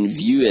think you can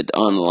view it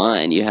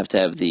online. You have to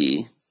have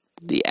the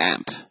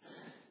app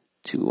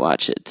to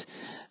watch it.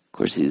 Of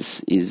course,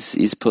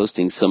 he's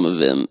posting some of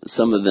them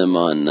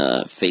on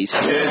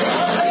Facebook.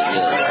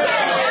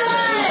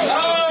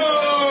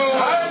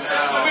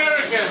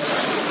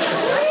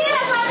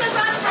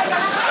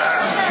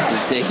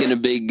 Taking a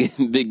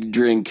big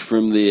drink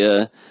from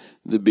the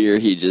beer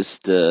he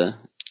just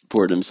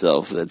poured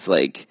himself. That's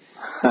like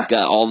it's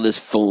got all this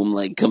foam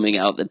coming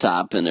out the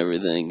top and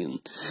everything.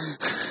 And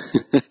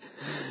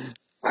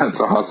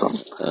that's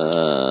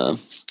awesome.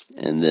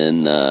 And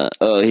then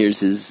here's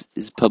his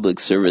public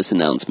service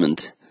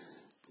announcement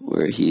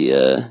where he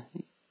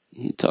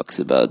talks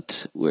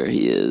about where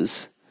he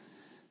is.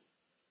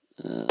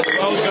 Welcome to the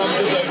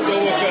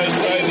Oktoberfest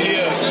right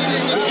here.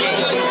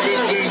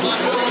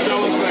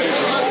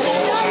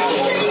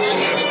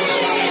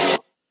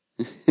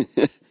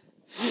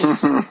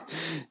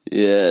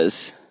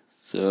 Yes.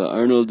 So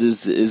Arnold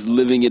is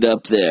living it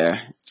up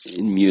there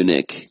in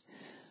Munich,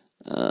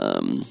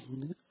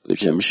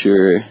 which I'm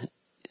sure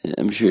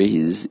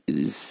he's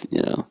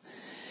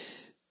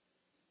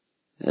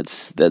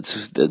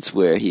that's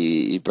where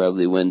he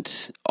probably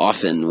went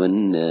often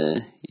when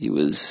he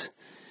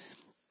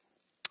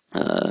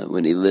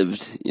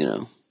lived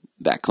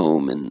back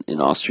home in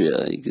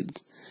Austria. He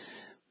could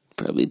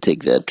probably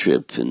take that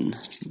trip and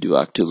do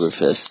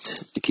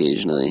Oktoberfest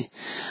occasionally.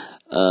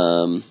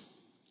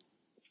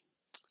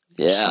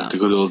 Yeah, the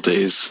good old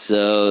days.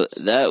 So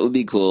that would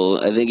be cool.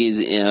 I think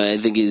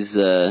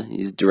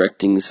he's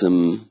directing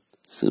some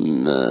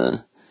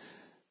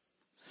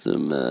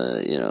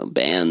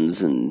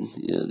bands and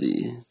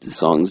the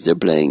songs they're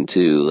playing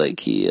too. Like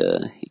he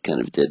kind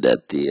of did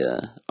at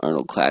the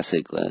Arnold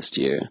Classic last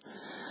year.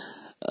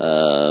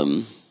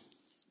 Yeah,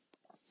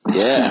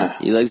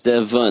 he likes to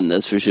have fun,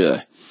 that's for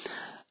sure.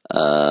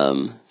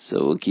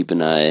 So we'll keep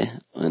an eye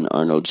on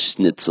Arnold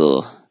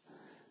Schnitzel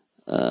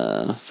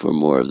for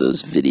more of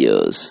those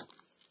videos.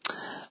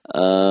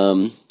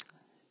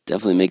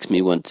 Definitely makes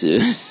me want to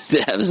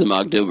have some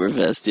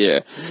Oktoberfest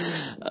here.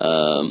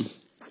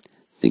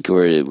 think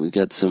we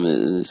got some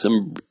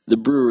the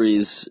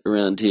breweries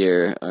around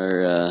here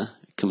are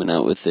coming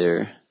out with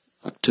their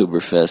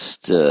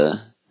Oktoberfest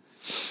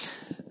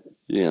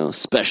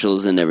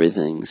specials and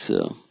everything,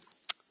 so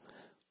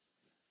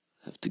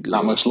have to go.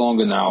 Not much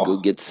longer now. Go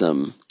get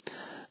some.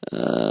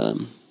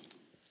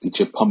 Get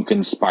your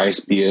pumpkin spice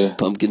beer.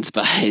 Pumpkin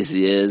spice,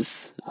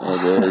 yes. All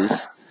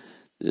those.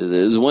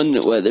 There's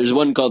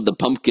one called the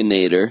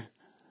Pumpkinator,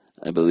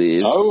 I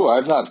believe. Oh,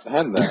 I've not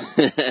had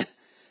that.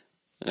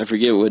 I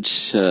forget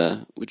which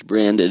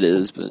brand it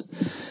is, but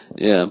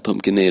yeah,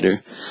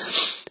 Pumpkinator.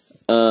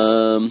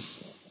 Oh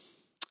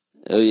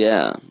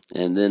yeah,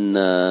 and then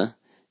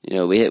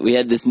we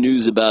had this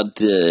news about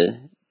the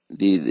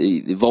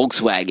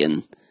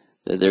Volkswagen,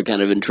 that they're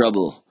kind of in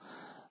trouble.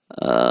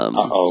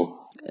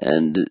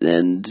 And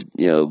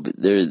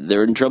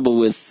they're in trouble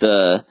with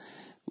the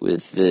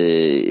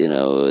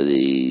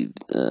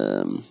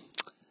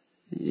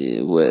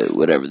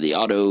whatever, the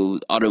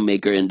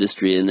automaker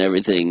industry and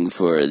everything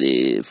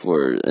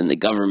and the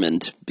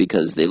government,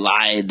 because they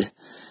lied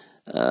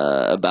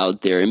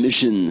about their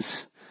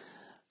emissions.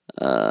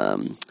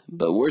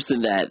 But worse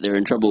than that, they're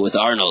in trouble with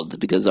Arnold,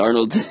 because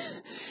Arnold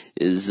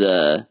is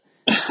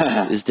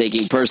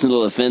taking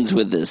personal offense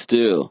with this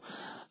too.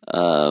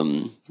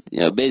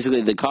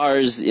 Basically the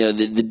cars,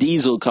 the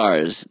diesel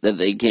cars that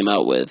they came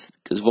out with,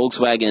 because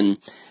Volkswagen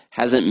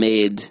hasn't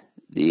made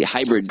the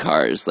hybrid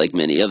cars like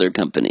many other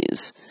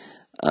companies,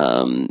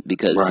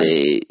 because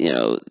right.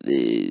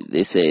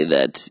 they say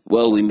that,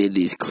 well, we made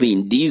these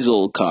clean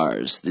diesel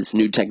cars, this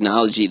new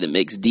technology that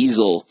makes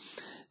diesel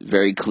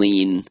very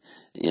clean,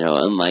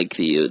 unlike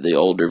the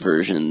older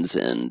versions,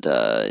 and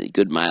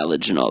good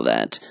mileage and all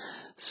that.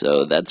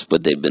 So that's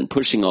what they've been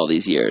pushing all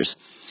these years.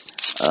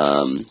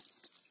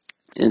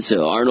 And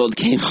so Arnold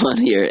came on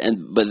here,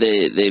 but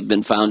they've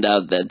been found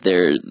out that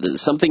there's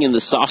something in the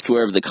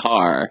software of the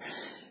car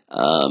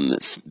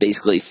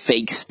basically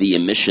fakes the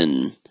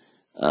emission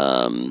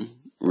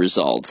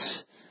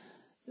results,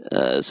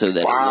 so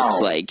that it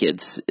looks like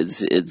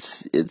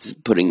it's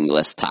putting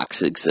less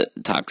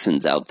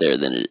toxins out there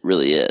than it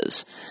really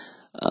is,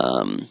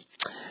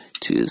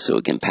 so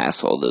it can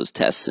pass all those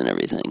tests and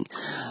everything.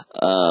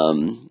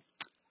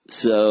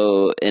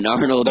 So, in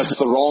Arnold... That's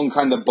the wrong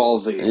kind of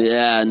ballsy.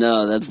 Yeah,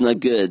 no, that's not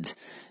good.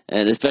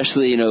 And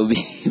especially,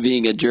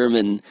 being a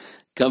German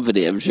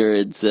company, I'm sure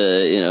it's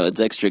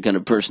extra kind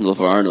of personal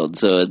for Arnold.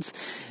 So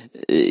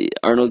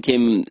Arnold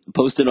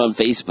posted on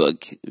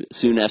Facebook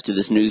soon after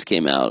this news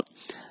came out.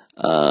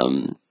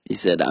 He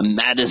said, "I'm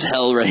mad as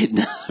hell right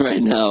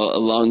now,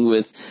 along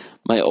with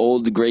my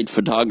old great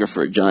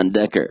photographer, John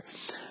Decker.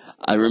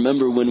 I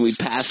remember when we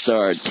passed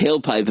our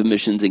tailpipe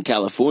emissions in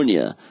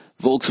California,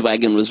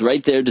 Volkswagen was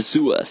right there to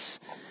sue us.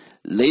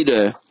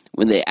 Later,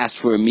 when they asked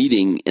for a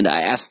meeting and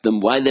I asked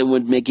them why they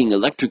weren't making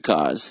electric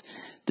cars,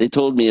 they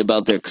told me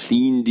about their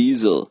clean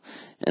diesel.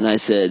 And I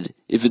said,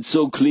 if it's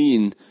so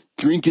clean,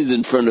 drink it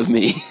in front of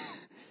me."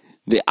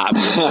 They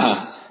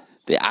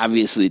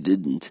obviously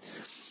didn't.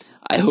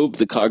 I hope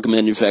the car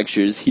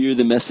manufacturers hear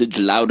the message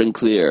loud and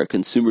clear.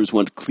 Consumers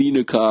want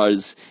cleaner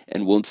cars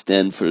and won't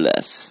stand for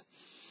less.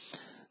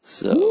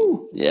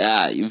 So,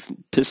 yeah, you've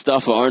pissed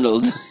off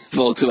Arnold,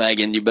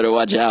 Volkswagen. You better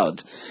watch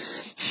out.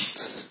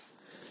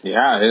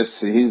 Yeah,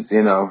 he's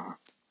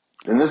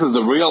and this is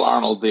the real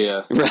Arnold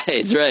there.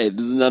 Right. This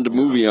is not the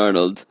movie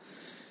Arnold.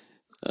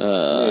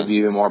 Maybe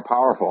even more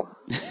powerful.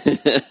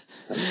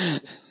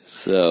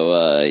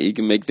 So, he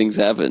can make things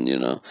happen,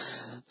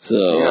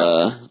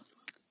 So,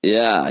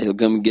 yeah, he'll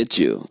come get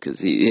you, because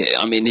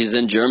he's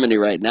in Germany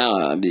right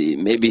now. I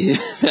mean, maybe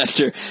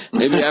after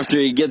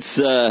he gets,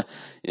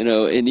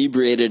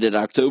 inebriated at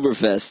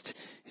Oktoberfest,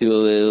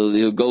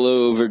 he'll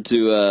go over to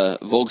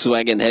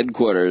Volkswagen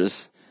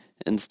headquarters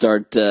and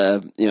start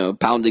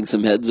pounding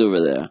some heads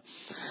over there.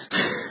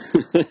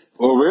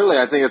 Well, really,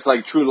 I think it's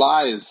like True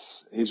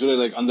Lies. He's really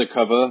like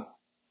undercover,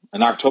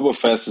 and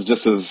Oktoberfest is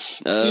just his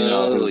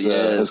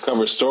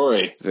cover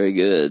story. Very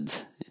good.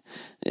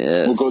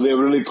 Yes. We'll go there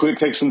really quick,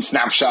 take some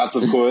snapshots,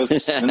 of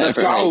course, and let's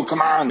go.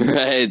 Come on.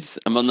 Right,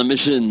 I'm on the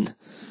mission.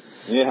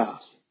 Yeah.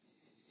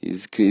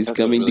 He's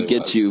coming to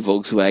get you,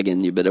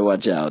 Volkswagen. You better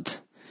watch out.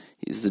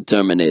 He's the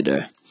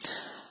Terminator.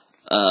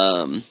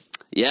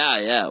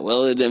 Yeah.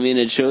 Well,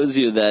 it shows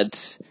you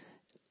that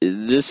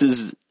this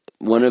is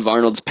one of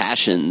Arnold's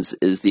passions,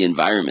 is the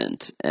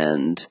environment.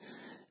 And,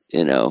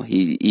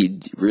 he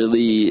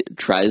really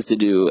tries to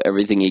do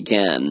everything he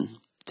can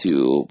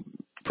to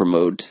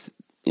promote,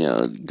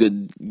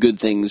 good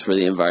things for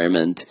the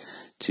environment,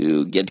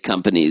 to get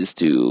companies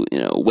to,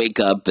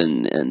 wake up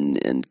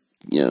and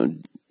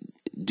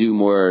do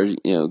more,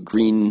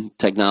 green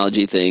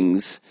technology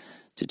things,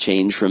 to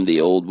change from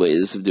the old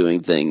ways of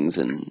doing things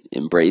and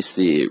embrace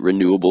the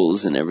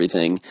renewables and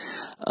everything.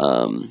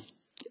 And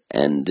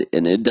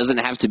it doesn't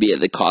have to be at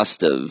the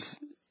cost of,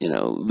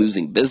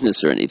 losing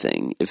business or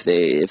anything. If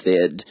they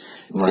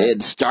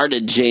had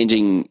started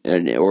changing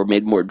or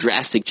made more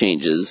drastic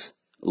changes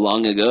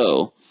long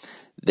ago,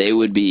 they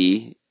would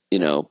be,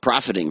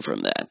 profiting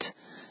from that.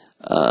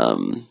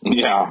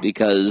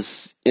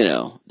 Because,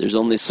 there's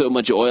only so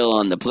much oil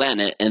on the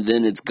planet, and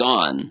then it's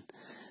gone.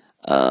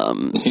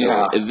 So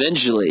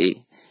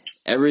eventually,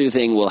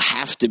 everything will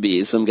have to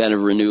be some kind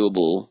of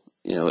renewable,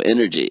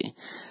 energy.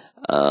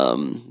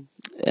 And,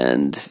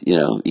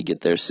 you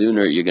get there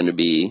sooner, you're going to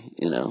be,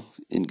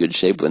 in good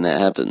shape when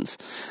that happens.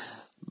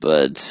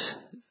 But,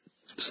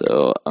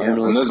 so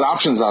Arnold, and there's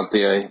options out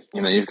there.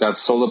 You've got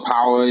solar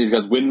power, you've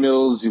got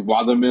windmills, you've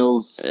water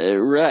mills.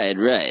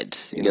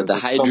 Right. You got the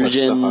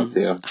hydrogen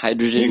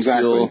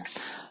fuel,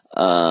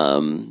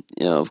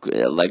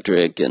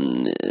 electric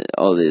and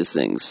all these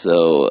things.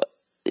 So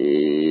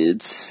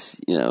it's,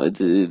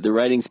 the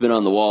writing's been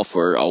on the wall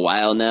for a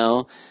while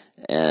now,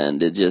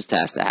 and it just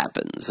has to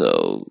happen.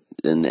 So,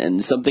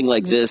 and something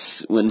like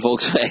this, when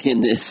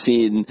Volkswagen is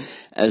seen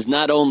as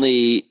not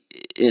only,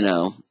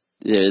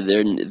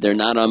 they're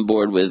not on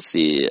board with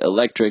the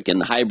electric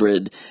and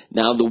hybrid.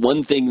 Now, the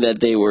one thing that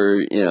they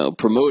were,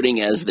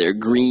 promoting as their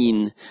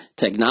green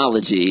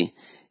technology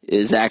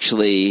is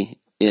actually,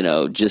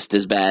 just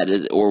as bad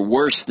as or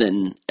worse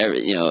than,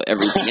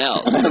 everything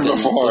else.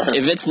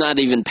 If it's not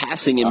even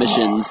passing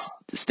emissions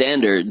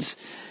standards,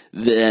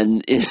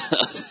 then,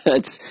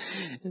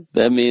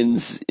 that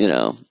means,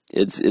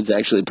 it's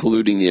actually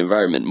polluting the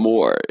environment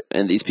more.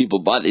 And these people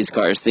bought these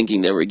cars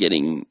thinking they were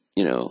getting,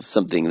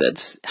 something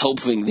that's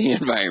helping the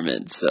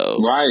environment. So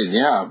right,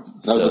 yeah,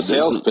 that was a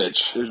sales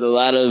pitch. There's a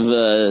lot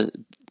of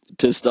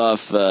pissed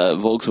off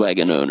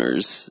Volkswagen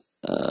owners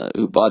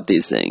who bought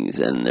these things,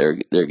 and they're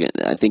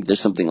I think there's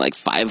something like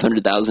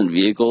 500,000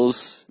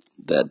 vehicles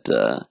that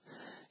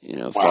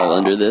fall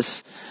under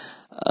this.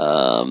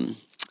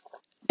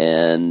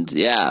 And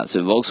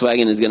so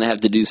Volkswagen is going to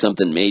have to do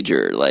something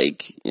major,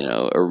 like,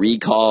 a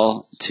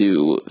recall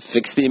to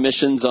fix the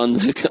emissions on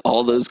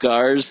all those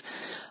cars,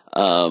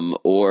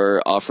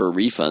 or offer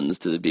refunds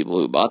to the people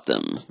who bought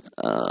them.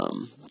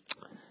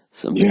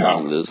 Something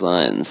along those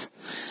lines.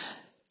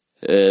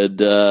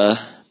 And,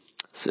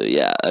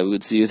 I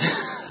would see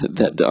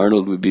that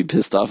Arnold would be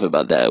pissed off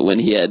about that when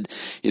he had,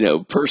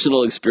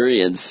 personal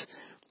experience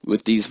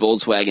with these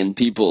Volkswagen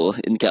people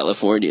in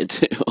California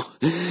too.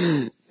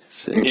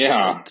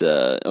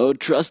 That,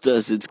 trust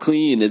us, it's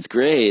clean, it's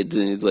great.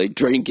 And he's like,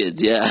 drink it,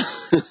 yeah.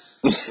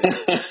 It's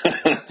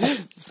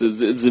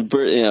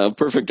a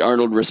perfect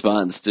Arnold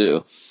response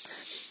too.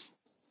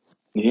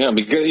 Yeah,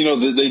 because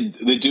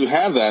they do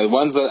have that.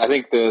 Ones that I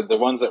think the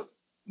ones that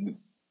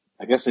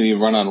I guess maybe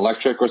run on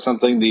electric or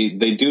something.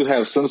 They do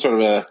have some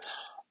sort of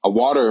a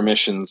water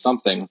emission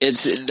something.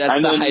 That's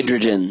the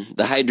hydrogen.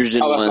 The hydrogen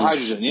ones. The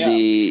hydrogen. Yeah.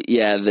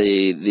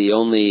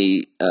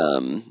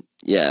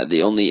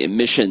 The only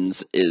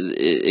emissions is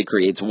it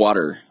creates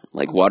water,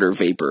 like water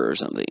vapor or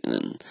something.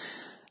 And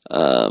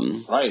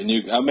right,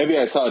 and maybe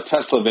I saw a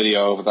Tesla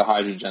video with the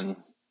hydrogen.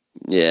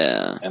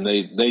 Yeah, and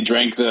they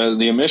drank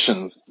the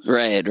emissions.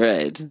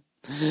 Right.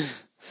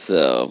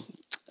 So,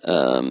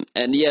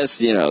 and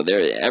yes,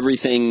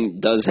 everything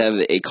does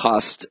have a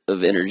cost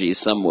of energy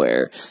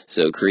somewhere.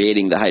 So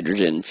creating the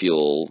hydrogen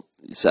fuel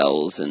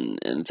cells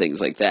and things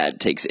like that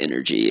takes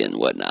energy and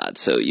whatnot.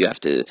 So you have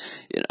to,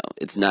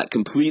 it's not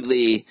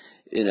completely,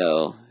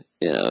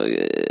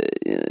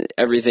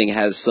 everything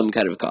has some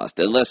kind of cost,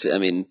 unless,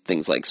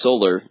 things like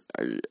solar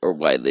are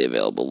widely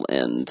available,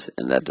 and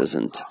that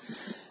doesn't,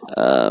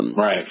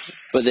 right.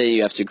 But then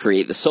you have to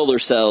create the solar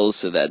cells,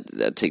 so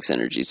that takes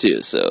energy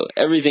too. So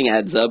everything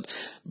adds up,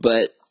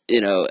 but,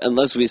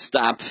 unless we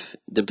stop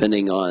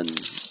depending on,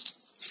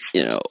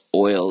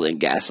 oil and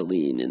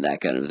gasoline and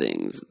that kind of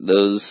things,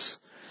 those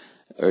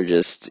are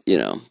just,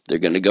 they're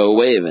going to go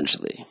away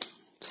eventually.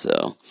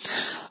 So,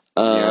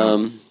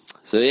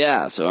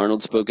 So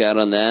Arnold spoke out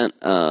on that,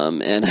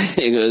 and I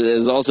think it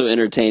was also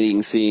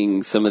entertaining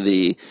seeing some of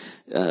the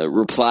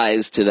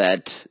replies to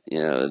that,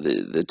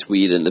 the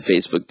tweet and the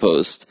Facebook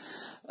post,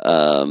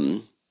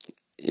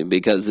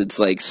 because it's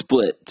like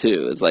split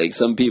too. It's like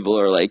some people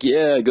are like,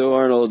 "Yeah, go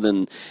Arnold,"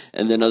 and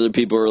then other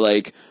people are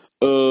like,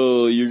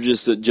 "Oh, you're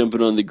just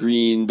jumping on the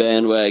green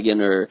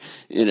bandwagon," or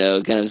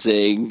kind of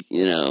saying,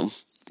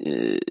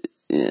 the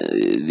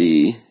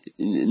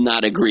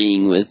not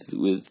agreeing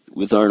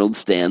with Arnold's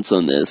stance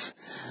on this.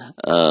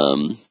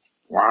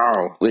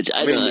 Wow. Which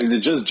they're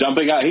just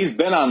jumping out. He's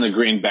been on the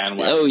green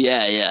bandwagon. Oh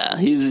yeah.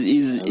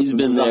 He's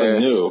been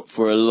there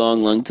for a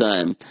long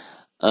time.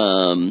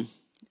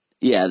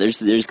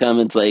 There's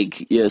comments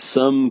like,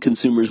 some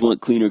consumers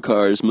want cleaner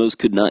cars, most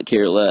could not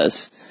care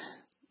less.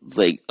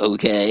 Like,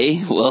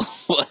 okay, well,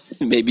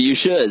 maybe you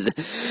should.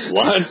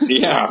 What?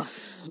 Yeah.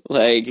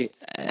 Like,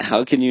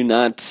 how can you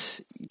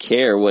not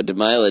care what the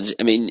mileage?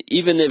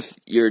 Even if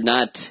you're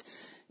not,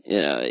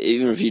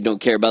 even if you don't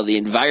care about the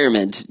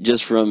environment,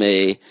 just from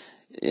I'm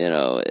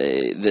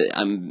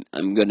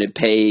going to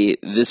pay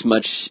this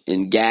much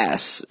in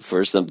gas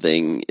for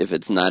something if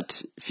it's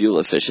not fuel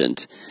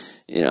efficient.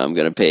 I'm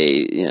going to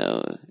pay,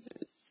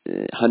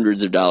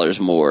 hundreds of dollars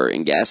more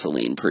in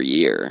gasoline per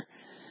year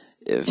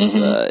if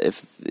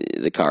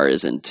the car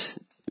isn't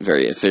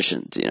very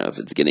efficient, if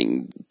it's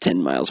getting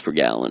 10 miles per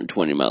gallon,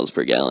 20 miles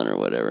per gallon or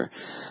whatever.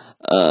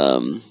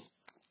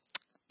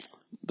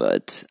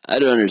 But I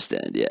don't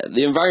understand. Yeah,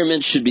 the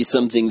environment should be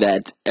something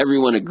that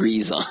everyone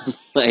agrees on.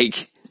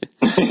 Like,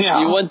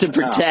 you want to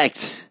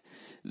protect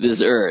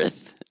this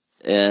earth,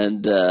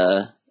 and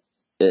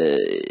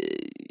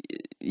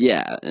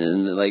yeah,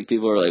 and like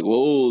people are like,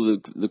 whoa,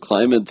 the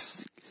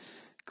climate's,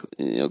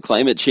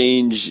 climate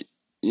change,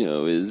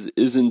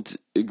 isn't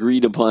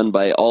agreed upon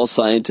by all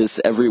scientists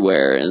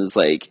everywhere, and it's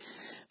like,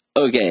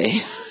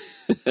 okay.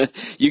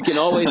 You can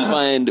always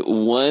find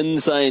one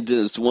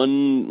scientist,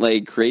 one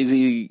like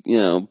crazy,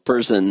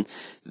 person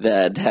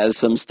that has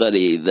some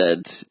study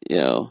that,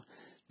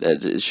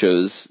 that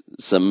shows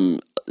some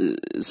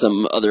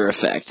other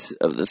effect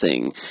of the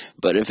thing.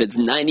 But if it's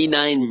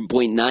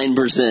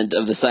 99.9%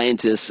 of the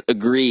scientists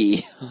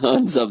agree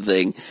on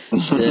something,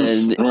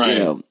 then,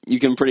 right. You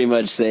can pretty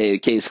much say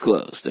case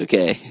closed.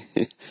 Okay.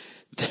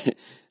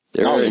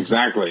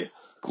 Exactly.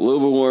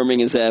 Global warming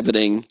is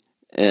happening.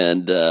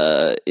 And,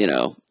 and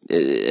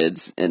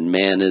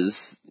man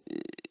is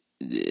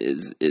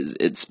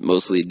it's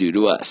mostly due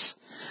to us,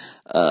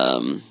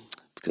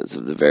 because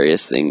of the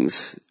various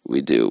things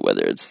we do,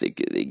 whether it's the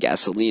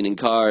gasoline in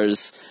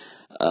cars,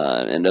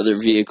 and other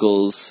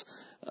vehicles,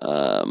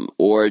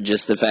 or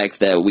just the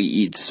fact that we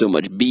eat so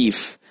much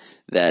beef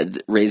that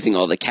raising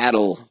all the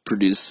cattle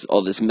produce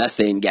all this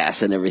methane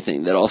gas and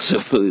everything that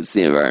also pollutes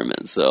the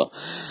environment. So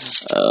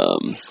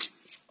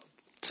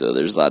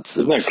there's lots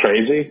of... Isn't that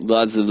crazy?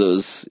 Lots of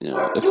those,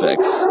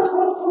 effects.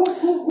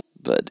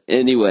 But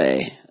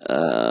anyway,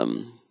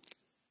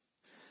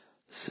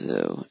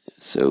 so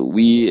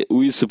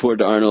we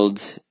support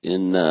Arnold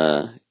in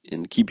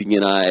keeping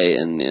an eye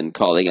and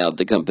calling out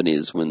the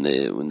companies when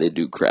they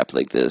do crap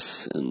like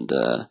this and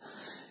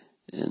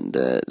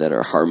that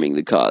are harming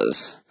the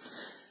cause.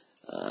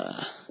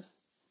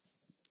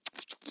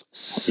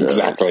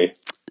 Exactly.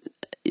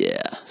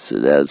 Yeah, so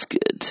that's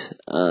good.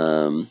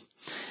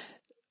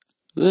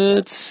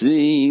 Let's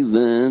see.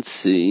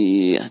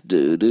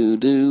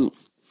 Do.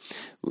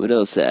 What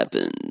else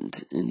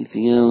happened?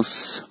 Anything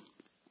else?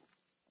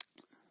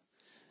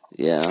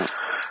 Yeah.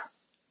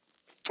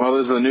 Well,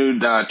 there's a new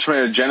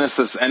Terminator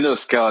Genesis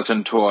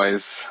endoskeleton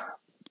toys.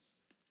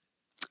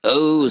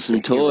 Oh,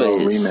 some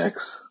toys.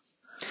 Remix.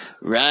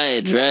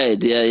 Right.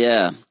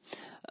 Yeah.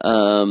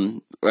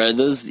 Right.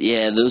 Those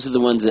are the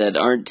ones that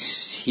aren't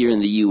here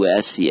in the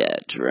U.S.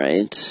 yet,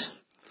 right?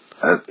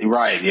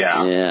 Right.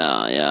 Yeah.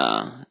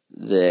 Yeah.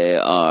 They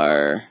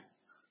are.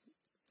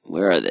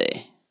 Where are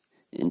they?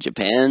 In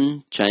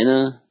Japan?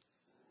 China?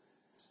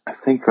 I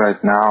think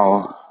right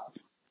now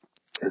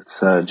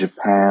it's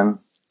Japan.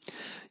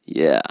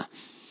 Yeah.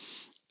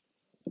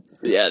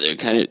 Yeah, they're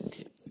kind of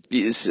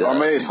these. Or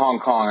maybe it's Hong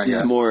Kong. I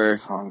guess more.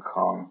 It's Hong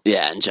Kong.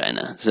 Yeah, in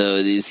China.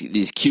 So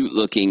these cute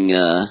looking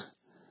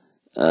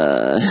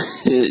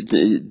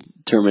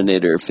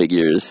Terminator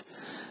figures.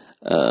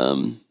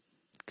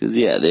 Because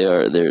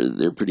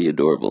they're pretty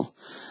adorable.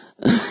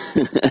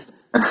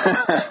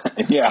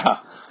 Yeah,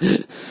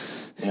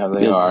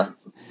 they are.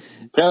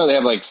 Apparently, they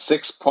have like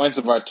 6 points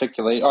of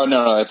articulation. Oh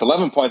no, it's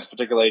 11 points of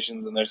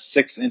articulations, and they're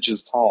 6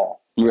 inches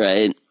tall.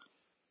 Right.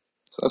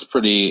 So that's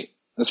pretty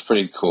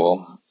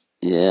cool.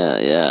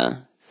 Yeah.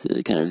 So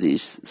they're kind of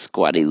these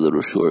squatty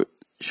little short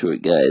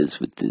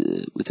guys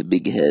with a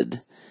big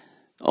head,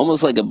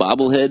 almost like a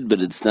bobblehead, but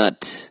it's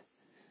not.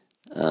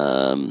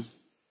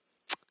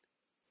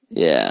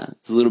 Yeah,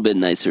 it's a little bit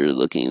nicer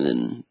looking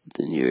than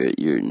your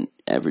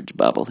average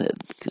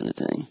bobblehead kind of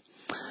thing.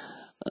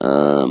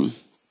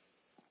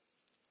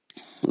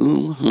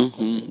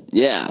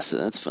 Yeah, so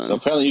that's fun. So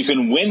apparently you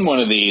can win one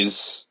of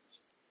these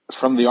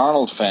from the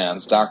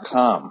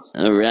ArnoldFans.com.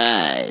 All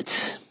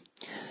right.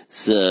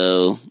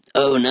 So,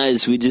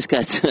 nice. We just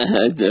got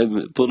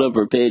pulled up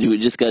our page. We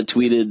just got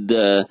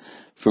tweeted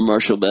from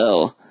Marshall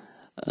Bell.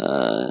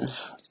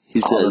 He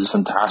says, that's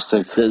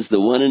fantastic. Says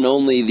the one and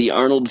only the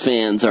Arnold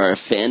fans are a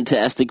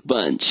fantastic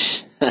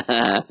bunch.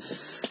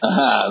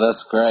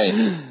 That's great.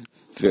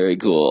 Very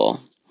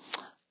cool.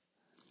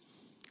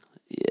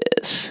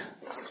 Yes,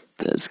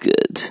 that's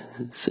good.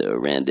 So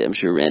Randy, I'm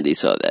sure Randy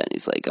saw that and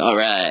he's like, all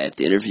right,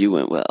 the interview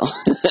went well.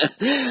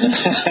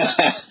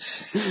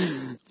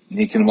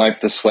 He can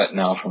wipe the sweat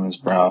now from his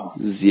brow.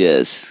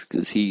 Yes,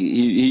 because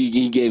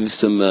he gave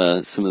some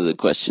of the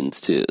questions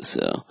too,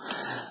 so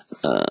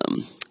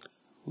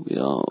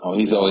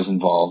he's always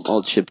involved.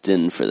 All chipped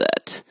in for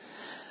that.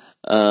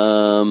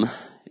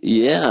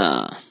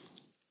 Yeah.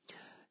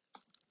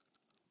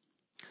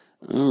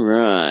 All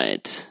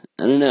right.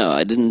 I don't know.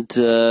 I didn't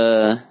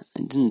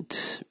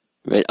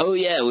write. Oh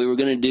yeah, we were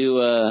gonna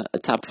do a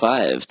top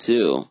 5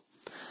 too.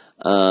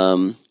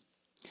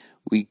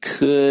 We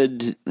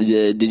could.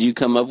 Did you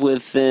come up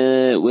with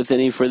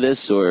any for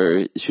this,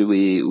 or should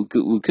we?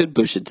 We could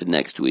push it to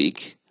next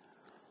week.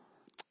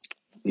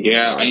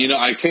 Yeah,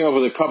 I came up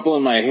with a couple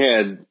in my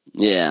head.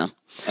 Yeah.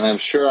 And I'm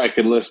sure I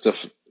could list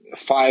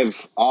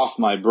 5 off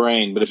my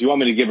brain, but if you want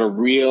me to give a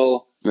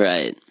real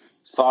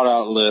thought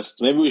out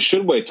list, maybe we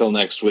should wait till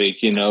next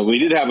week. We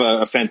did have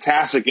a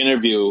fantastic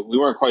interview. We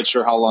weren't quite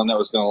sure how long that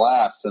was going to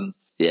last, and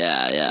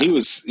Yeah. He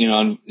was,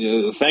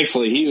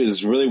 thankfully he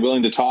was really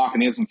willing to talk,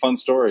 and he had some fun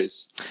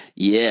stories.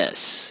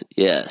 Yes.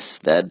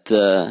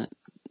 That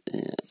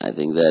I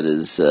think that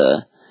is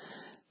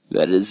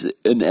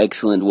an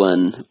excellent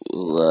one.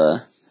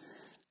 We'll,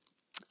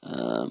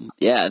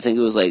 I think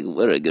it was like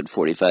a good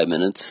 45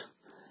 minutes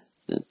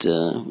that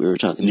we were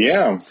talking.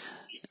 Yeah.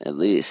 At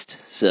least.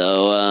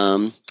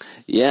 So,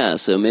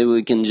 so maybe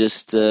we can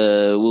just,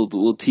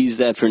 we'll tease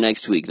that for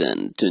next week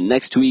then.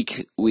 Next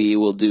week, we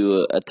will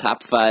do a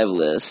top 5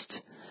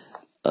 list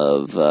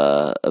of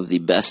the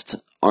best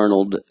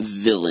Arnold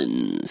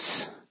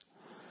villains.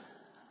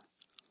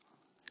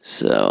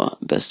 So,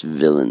 best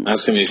villains.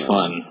 That's going to be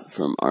fun.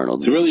 From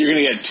Arnold. So really, you're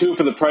going to get 2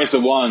 for the price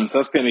of 1. So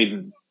that's going to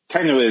be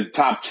technically the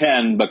top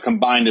 10, but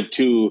combined of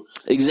 2.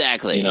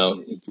 Exactly.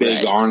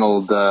 Big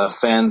Arnold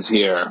fans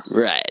here.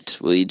 Right.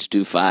 We'll each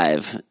do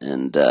 5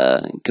 and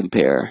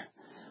compare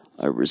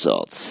our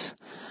results.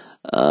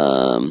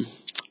 All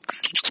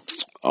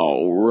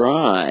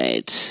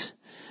right.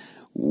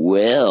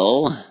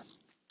 Well,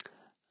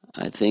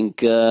 I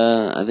think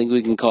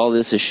we can call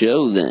this a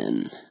show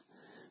then.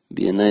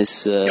 Be a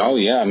nice. Oh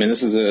yeah, I mean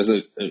this is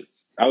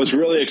I was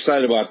really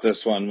excited about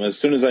this one. As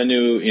soon as I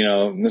knew,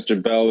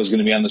 Mr. Bell was going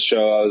to be on the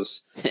show, I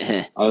was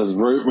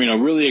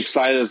really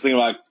excited. I was thinking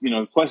about,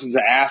 questions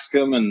to ask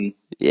him, and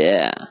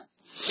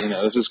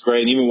this is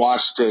great. And even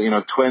watched,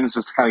 Twins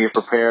just to kind of get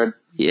prepared.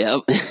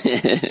 Yep.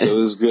 So it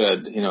was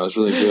good. It was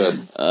really good.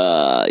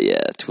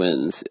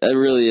 Twins. That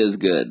really is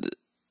good.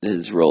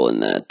 His role in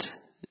that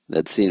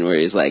scene where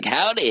he's like,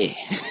 "Howdy."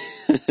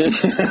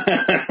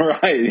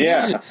 Right.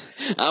 Yeah.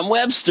 I'm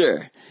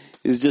Webster.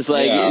 He's just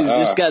like he's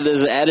just got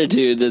this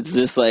attitude that's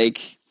just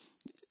like,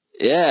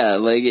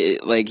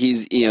 like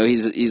he's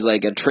he's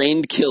like a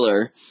trained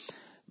killer,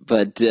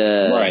 but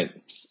right.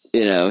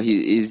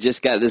 He's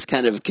just got this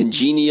kind of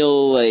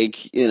congenial,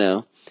 laid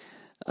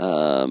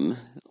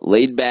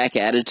back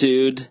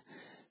attitude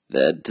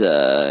that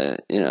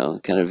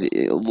kind of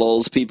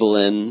lulls people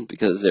in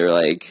because they're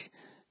like,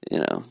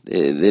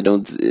 they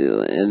don't,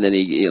 and then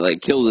he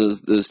like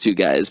kills those 2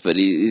 guys, but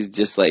he's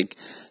just like.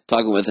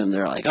 Talking with him,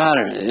 they're like, I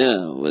don't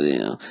know,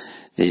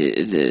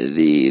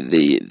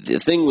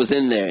 the thing was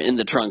in there in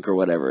the trunk or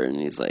whatever, and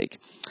he's like,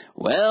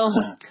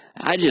 well,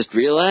 I just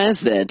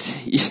realized that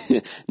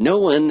no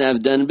one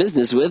I've done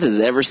business with has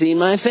ever seen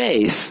my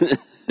face.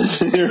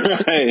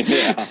 Right?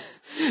 Yeah.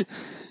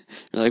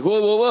 You're like,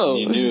 whoa!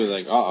 You knew,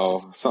 like,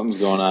 something's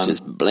going on.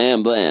 Just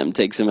blam,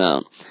 takes him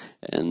out.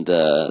 And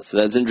so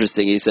that's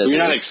interesting. He said you're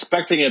not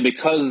expecting it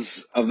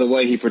because of the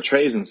way he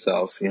portrays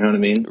himself. You know what I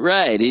mean?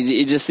 Right.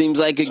 He just seems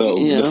like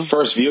the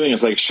first viewing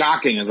is like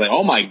shocking. It's like,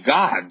 oh my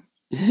god.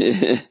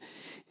 He's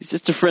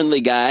just a friendly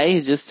guy.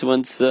 He just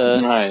wants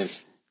right.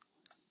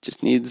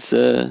 Just needs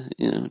to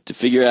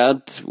figure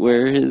out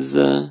where his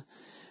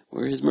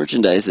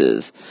merchandise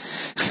is.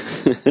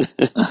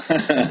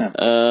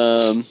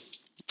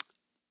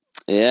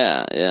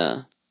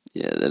 Yeah,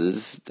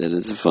 that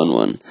is a fun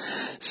one.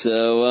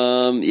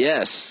 So,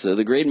 so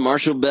the great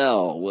Marshall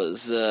Bell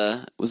was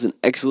an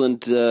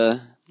excellent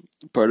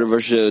part of our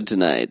show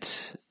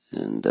tonight,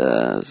 and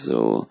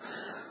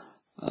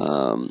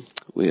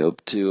we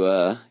hope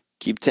to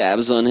keep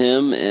tabs on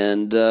him,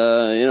 and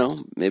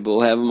maybe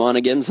we'll have him on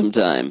again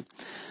sometime.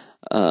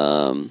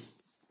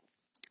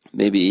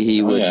 Maybe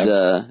he would.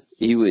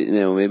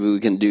 Maybe we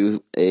can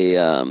do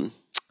a.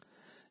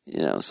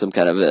 Some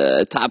kind of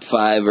a top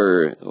 5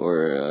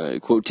 or a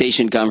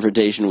quotation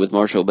confrontation with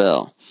Marshall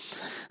Bell.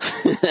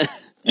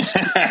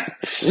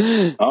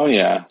 Oh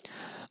yeah.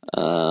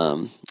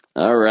 All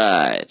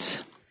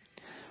right.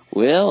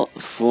 Well,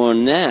 for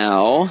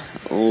now,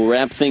 we'll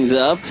wrap things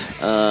up.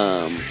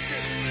 I'd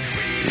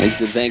like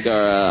to thank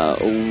our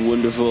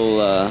wonderful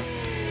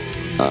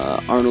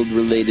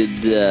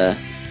Arnold-related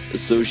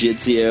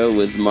associates here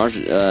with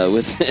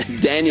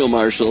Daniel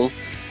Marshall.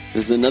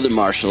 This is another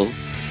Marshall.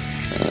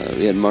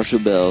 We had Marshall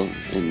Bell,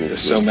 and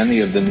there's so many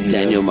of them here.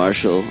 Daniel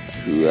Marshall,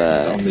 who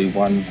only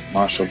one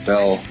Marshall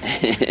Bell,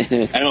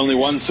 and only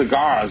one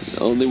cigars.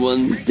 Only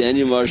one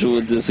Daniel Marshall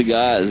with the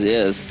cigars.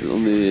 Yes,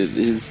 only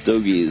his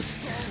stogies.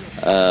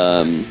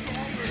 That's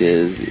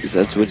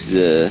what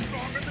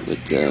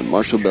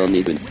Marshall Bell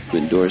needs to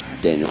endorse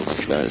Daniel's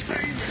cigars now,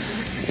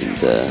 and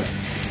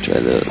try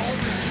those.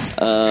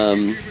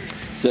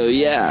 So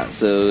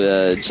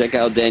check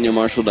out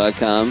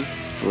DanielMarshall.com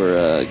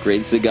for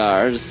great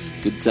cigars.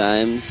 Good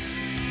times,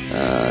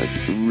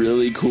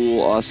 really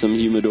cool, awesome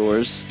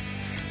humidors,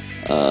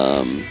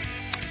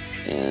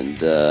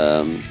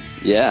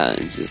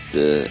 just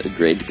a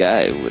great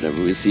guy.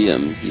 Whenever we see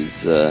him, he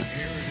says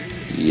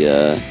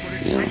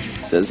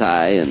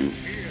hi and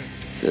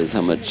says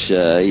how much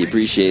he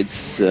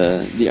appreciates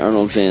the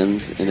Arnold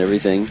fans and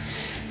everything.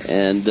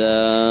 And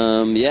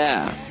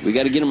we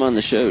got to get him on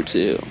the show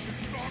too.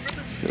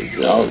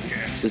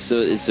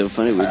 It's so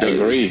funny. I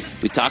agree.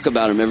 We talk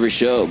about him every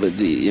show, but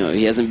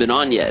he hasn't been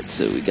on yet,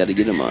 so we got to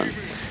get him on.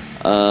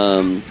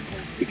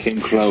 We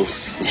came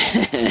close.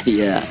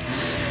 Yeah.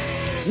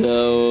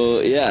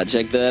 So, yeah,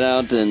 check that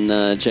out,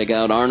 and check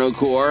out Arno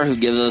Core, who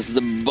gives us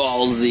the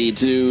ballsy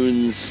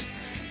tunes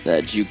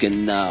that you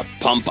can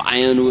pump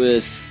iron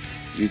with.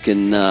 You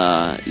can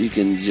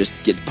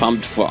just get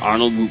pumped for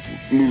Arnold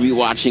movie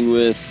watching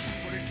with.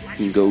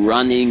 You can go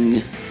running,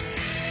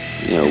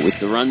 with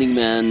the Running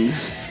Man.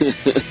 You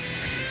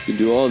can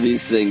do all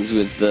these things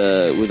with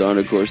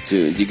Arno Core's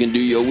tunes. You can do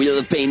your Wheel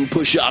of Pain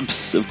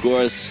push-ups, of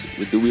course,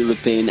 with the Wheel of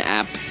Pain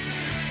app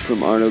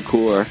from Arno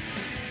Core.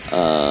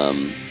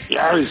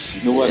 Yes,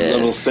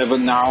 level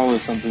 7 now or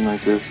something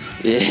like this.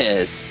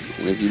 Yes,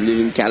 and if you live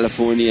in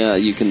California,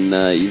 you can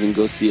even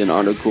go see an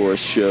Arno Core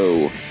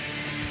show.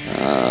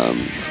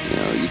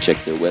 You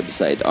check their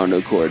website,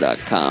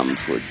 arnocore.com,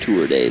 for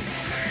tour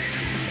dates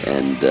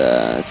and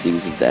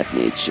things of that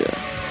nature.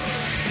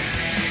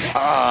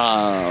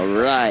 All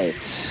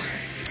right.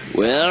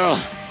 Well,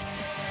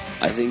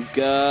 I think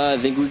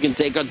we can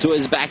take our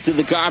toys back to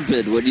the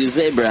carpet. What do you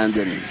say,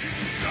 Brandon?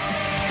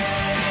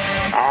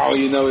 Oh,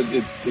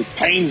 it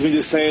pains me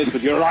to say it,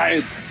 but you're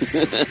right.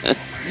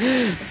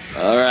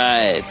 All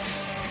right.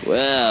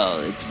 Well,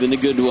 it's been a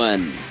good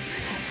one.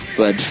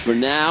 But for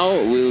now,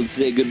 we'll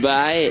say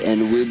goodbye,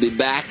 and we'll be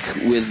back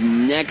we'll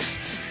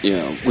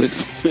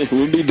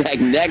be back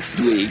next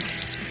week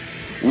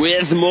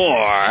with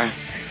more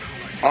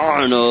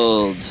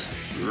Arnold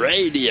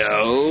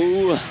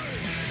Radio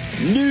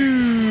News.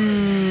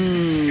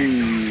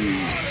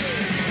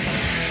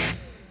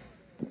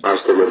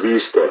 Hasta la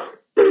vista,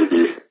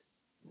 baby.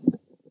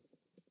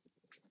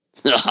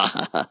 What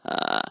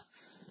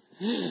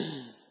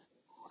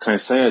can I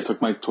say? I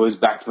took my toys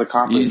back to the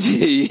carpet.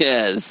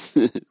 Yes.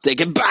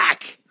 Take it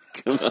back.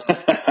 Come on.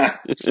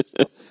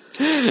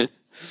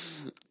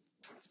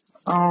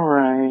 All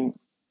right.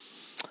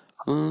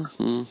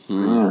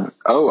 Mm-hmm.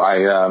 Oh,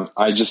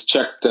 I just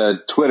checked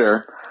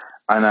Twitter,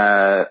 and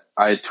I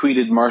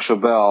tweeted Marshall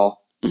Bell.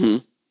 Mm-hmm.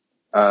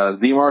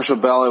 The Marshall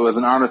Bell, it was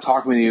an honor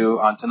talking with you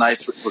on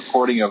tonight's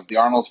recording of the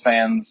Arnold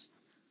Fans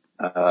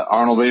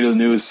Arnold Radio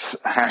News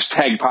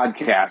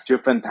 #podcast. You're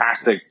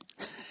fantastic.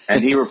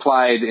 And he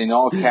replied in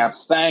all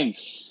caps,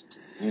 thanks.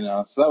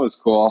 So that was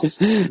cool.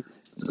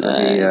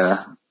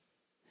 Nice.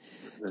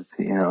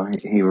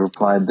 He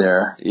replied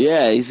there.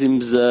 Yeah, he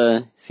seems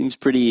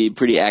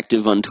pretty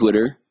active on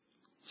Twitter.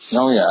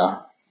 Oh yeah.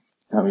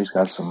 He's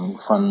got some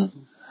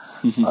fun.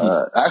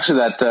 Actually,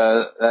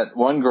 that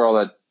one girl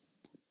that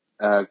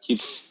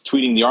keeps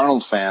tweeting the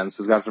Arnold Fans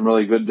has got some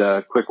really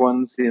good quick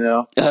ones.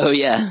 Oh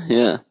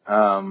yeah.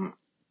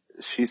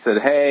 She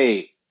said,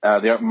 "Hey,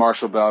 the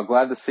Marshall Bell,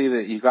 glad to see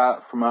that you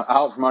got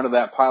out from under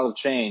that pile of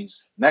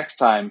change. Next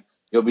time,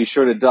 you'll be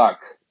sure to duck.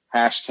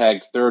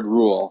 #3rd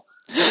rule."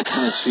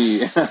 And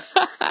she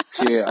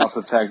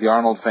also tagged the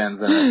Arnold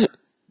Fans in it.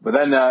 But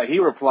then he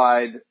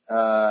replied,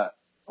 what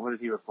did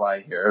he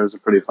reply here? It was a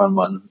pretty fun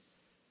one.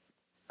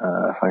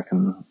 If I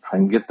can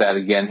get that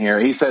again here.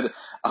 He said,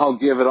 "I'll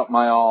give it up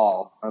my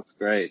all." That's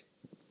great.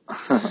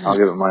 I'll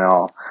give it my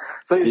all.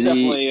 So he's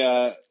definitely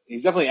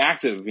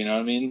active, you know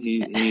what I mean?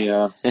 He's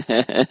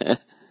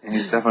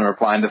definitely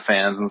replying to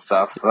fans and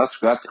stuff. So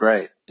that's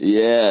great.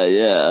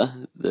 Yeah.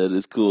 That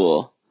is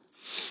cool.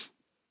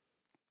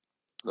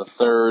 The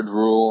third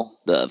rule.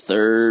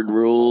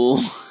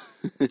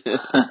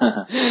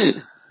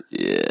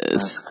 Yes.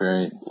 That's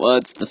great.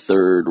 What's the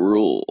third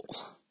rule?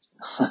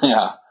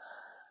 Yeah.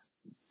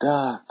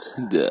 Duck.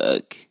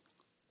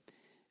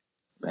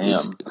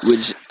 Bam.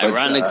 Which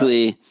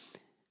ironically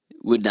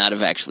would not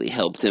have actually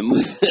helped him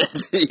with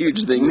the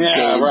huge thing.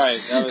 Yeah,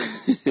 right. That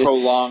was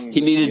prolonged.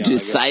 He needed to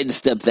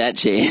sidestep that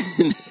chain.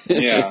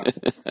 Yeah.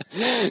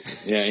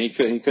 Yeah, he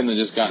couldn't have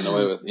just gotten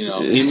away with,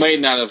 he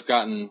might not have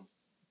gotten,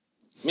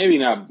 maybe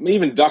not,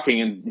 even ducking,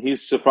 and he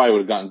still probably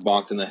would have gotten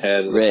bonked in the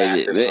head or the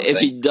back or something. If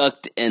he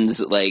ducked and,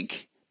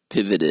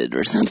 pivoted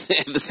or something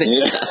at the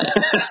same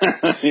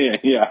time.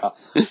 Yeah.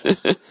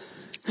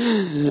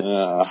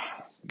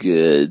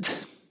 Good.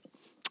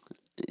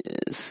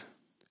 Yes.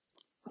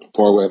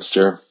 Poor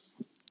Webster.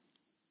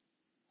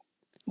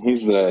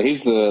 He's the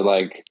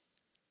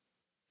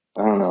I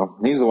don't know.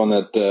 He's the one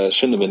that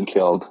shouldn't have been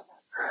killed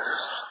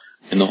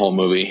in the whole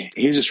movie.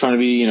 He's just trying to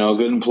be, a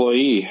good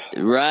employee.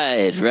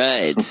 Right.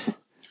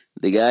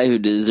 The guy who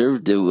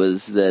deserved it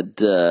was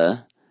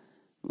the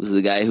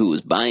guy who was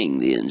buying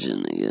the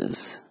engine, I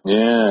guess.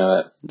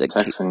 Yeah, that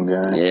Texan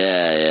guy.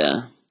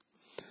 Yeah.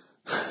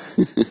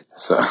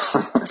 So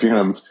if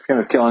you're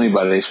gonna kill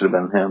anybody, it should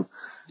have been him.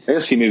 I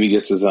guess he maybe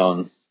gets his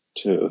own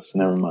too. So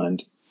never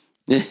mind.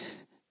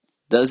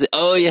 Does it?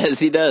 Oh yes,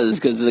 he does,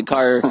 because the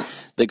car,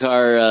 he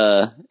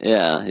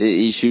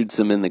shoots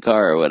him in the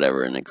car or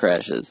whatever, and it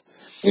crashes.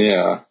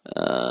 Yeah.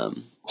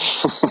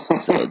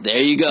 So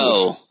there you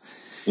go.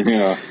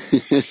 Yeah.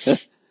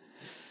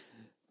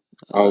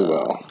 Oh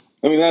well.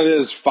 I mean, that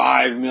is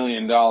 $5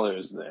 million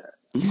there.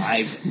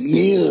 $5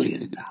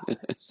 million.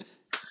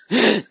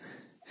 $5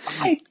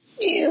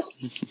 million.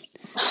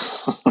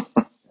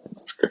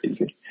 That's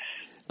crazy.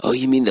 Oh,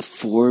 you mean the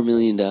 $4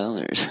 million?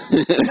 Yeah,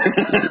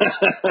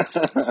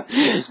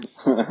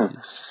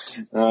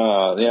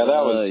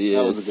 that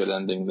was a good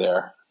ending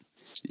there.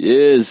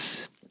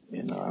 Yes.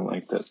 You know, I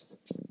liked it.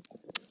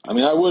 I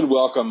mean, I would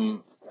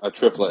welcome a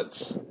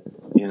triplets.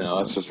 You know,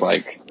 it's just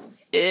like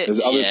there's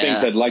other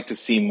things I'd like to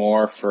see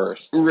more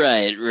first.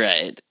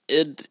 Right.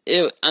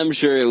 I'm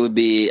sure it would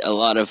be a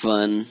lot of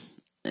fun,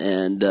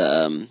 and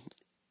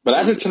but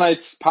after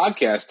tonight's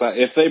podcast,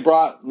 if they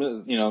brought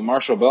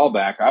Marshall Bell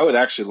back, I would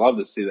actually love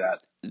to see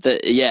that.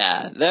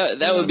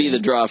 That would be the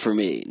draw for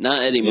me,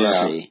 not Eddie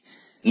Murphy.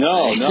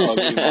 No,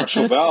 it'd be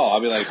Marshall Bell. I'll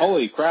be like,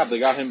 holy crap, they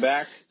got him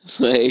back.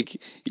 Like,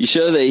 you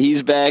show that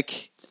he's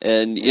back,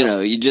 and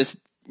you just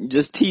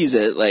tease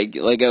it, like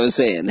I was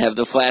saying, have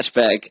the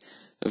flashback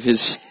of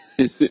his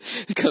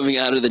coming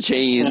out of the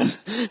chains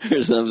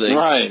or something.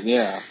 Right,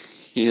 yeah.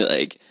 You're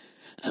like,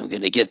 I'm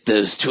gonna get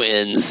those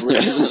twins.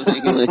 Right.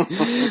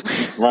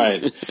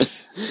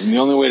 And the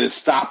only way to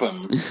stop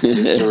them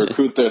is to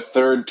recruit their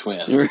third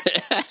twin.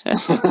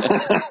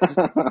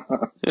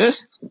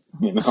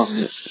 You know?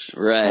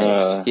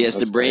 Right. He has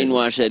to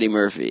brainwash Eddie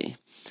Murphy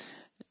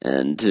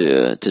and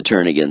to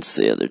turn against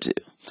the other two.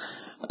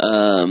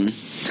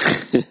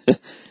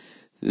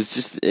 It's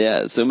just,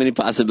 so many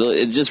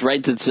possibilities. It just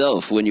writes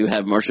itself when you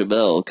have Marshall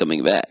Bell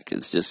coming back.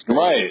 It's just great.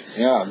 Right.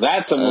 Yeah,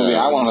 that's a movie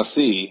I want to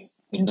see,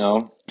 you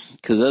know.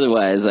 Because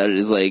otherwise, I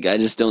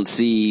just don't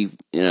see,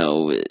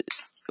 what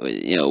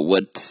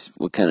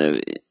kind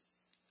of,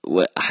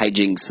 what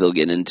hijinks they'll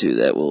get into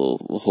that will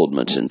hold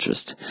much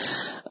interest.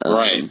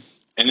 Right.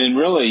 And then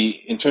really,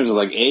 in terms of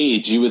like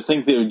age, you would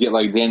think they would get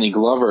like Danny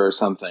Glover or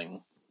something.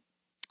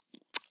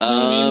 You know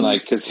what I mean?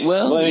 Like, cause, he's a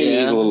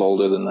little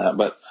older than that,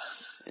 but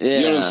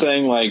you know what I'm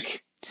saying?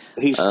 Like,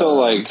 he's still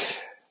like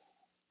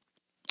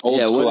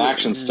old school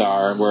action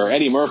star, where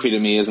Eddie Murphy to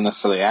me isn't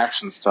necessarily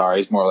action star.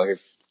 He's more like a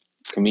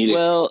comedic.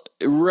 Well,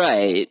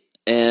 right.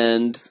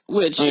 And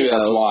which, maybe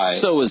that's why.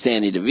 So was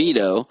Danny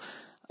DeVito.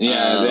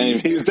 Yeah,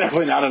 he's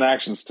definitely not an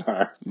action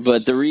star.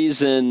 But the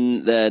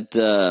reason that,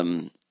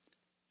 the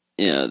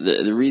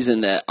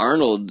reason that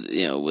Arnold,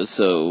 was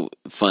so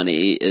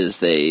funny is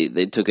they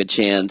took a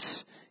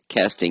chance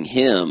casting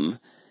him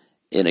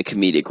in a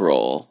comedic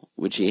role,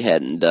 which he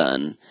hadn't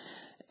done.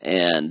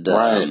 And,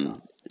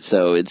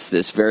 so it's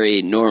this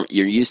very you're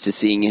used to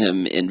seeing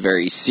him in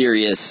very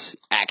serious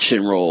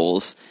action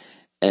roles.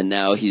 And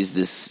now he's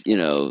this,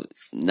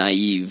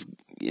 naive,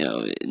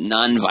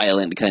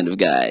 non-violent kind of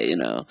guy,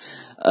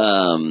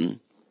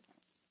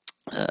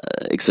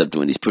 except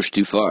when he's pushed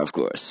too far, of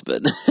course.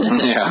 But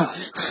yeah,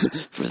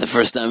 for the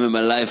first time in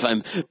my life,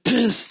 I'm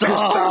pissed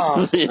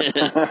off.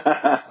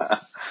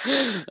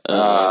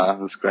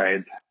 That's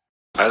great.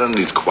 I don't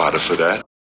need quarter for that.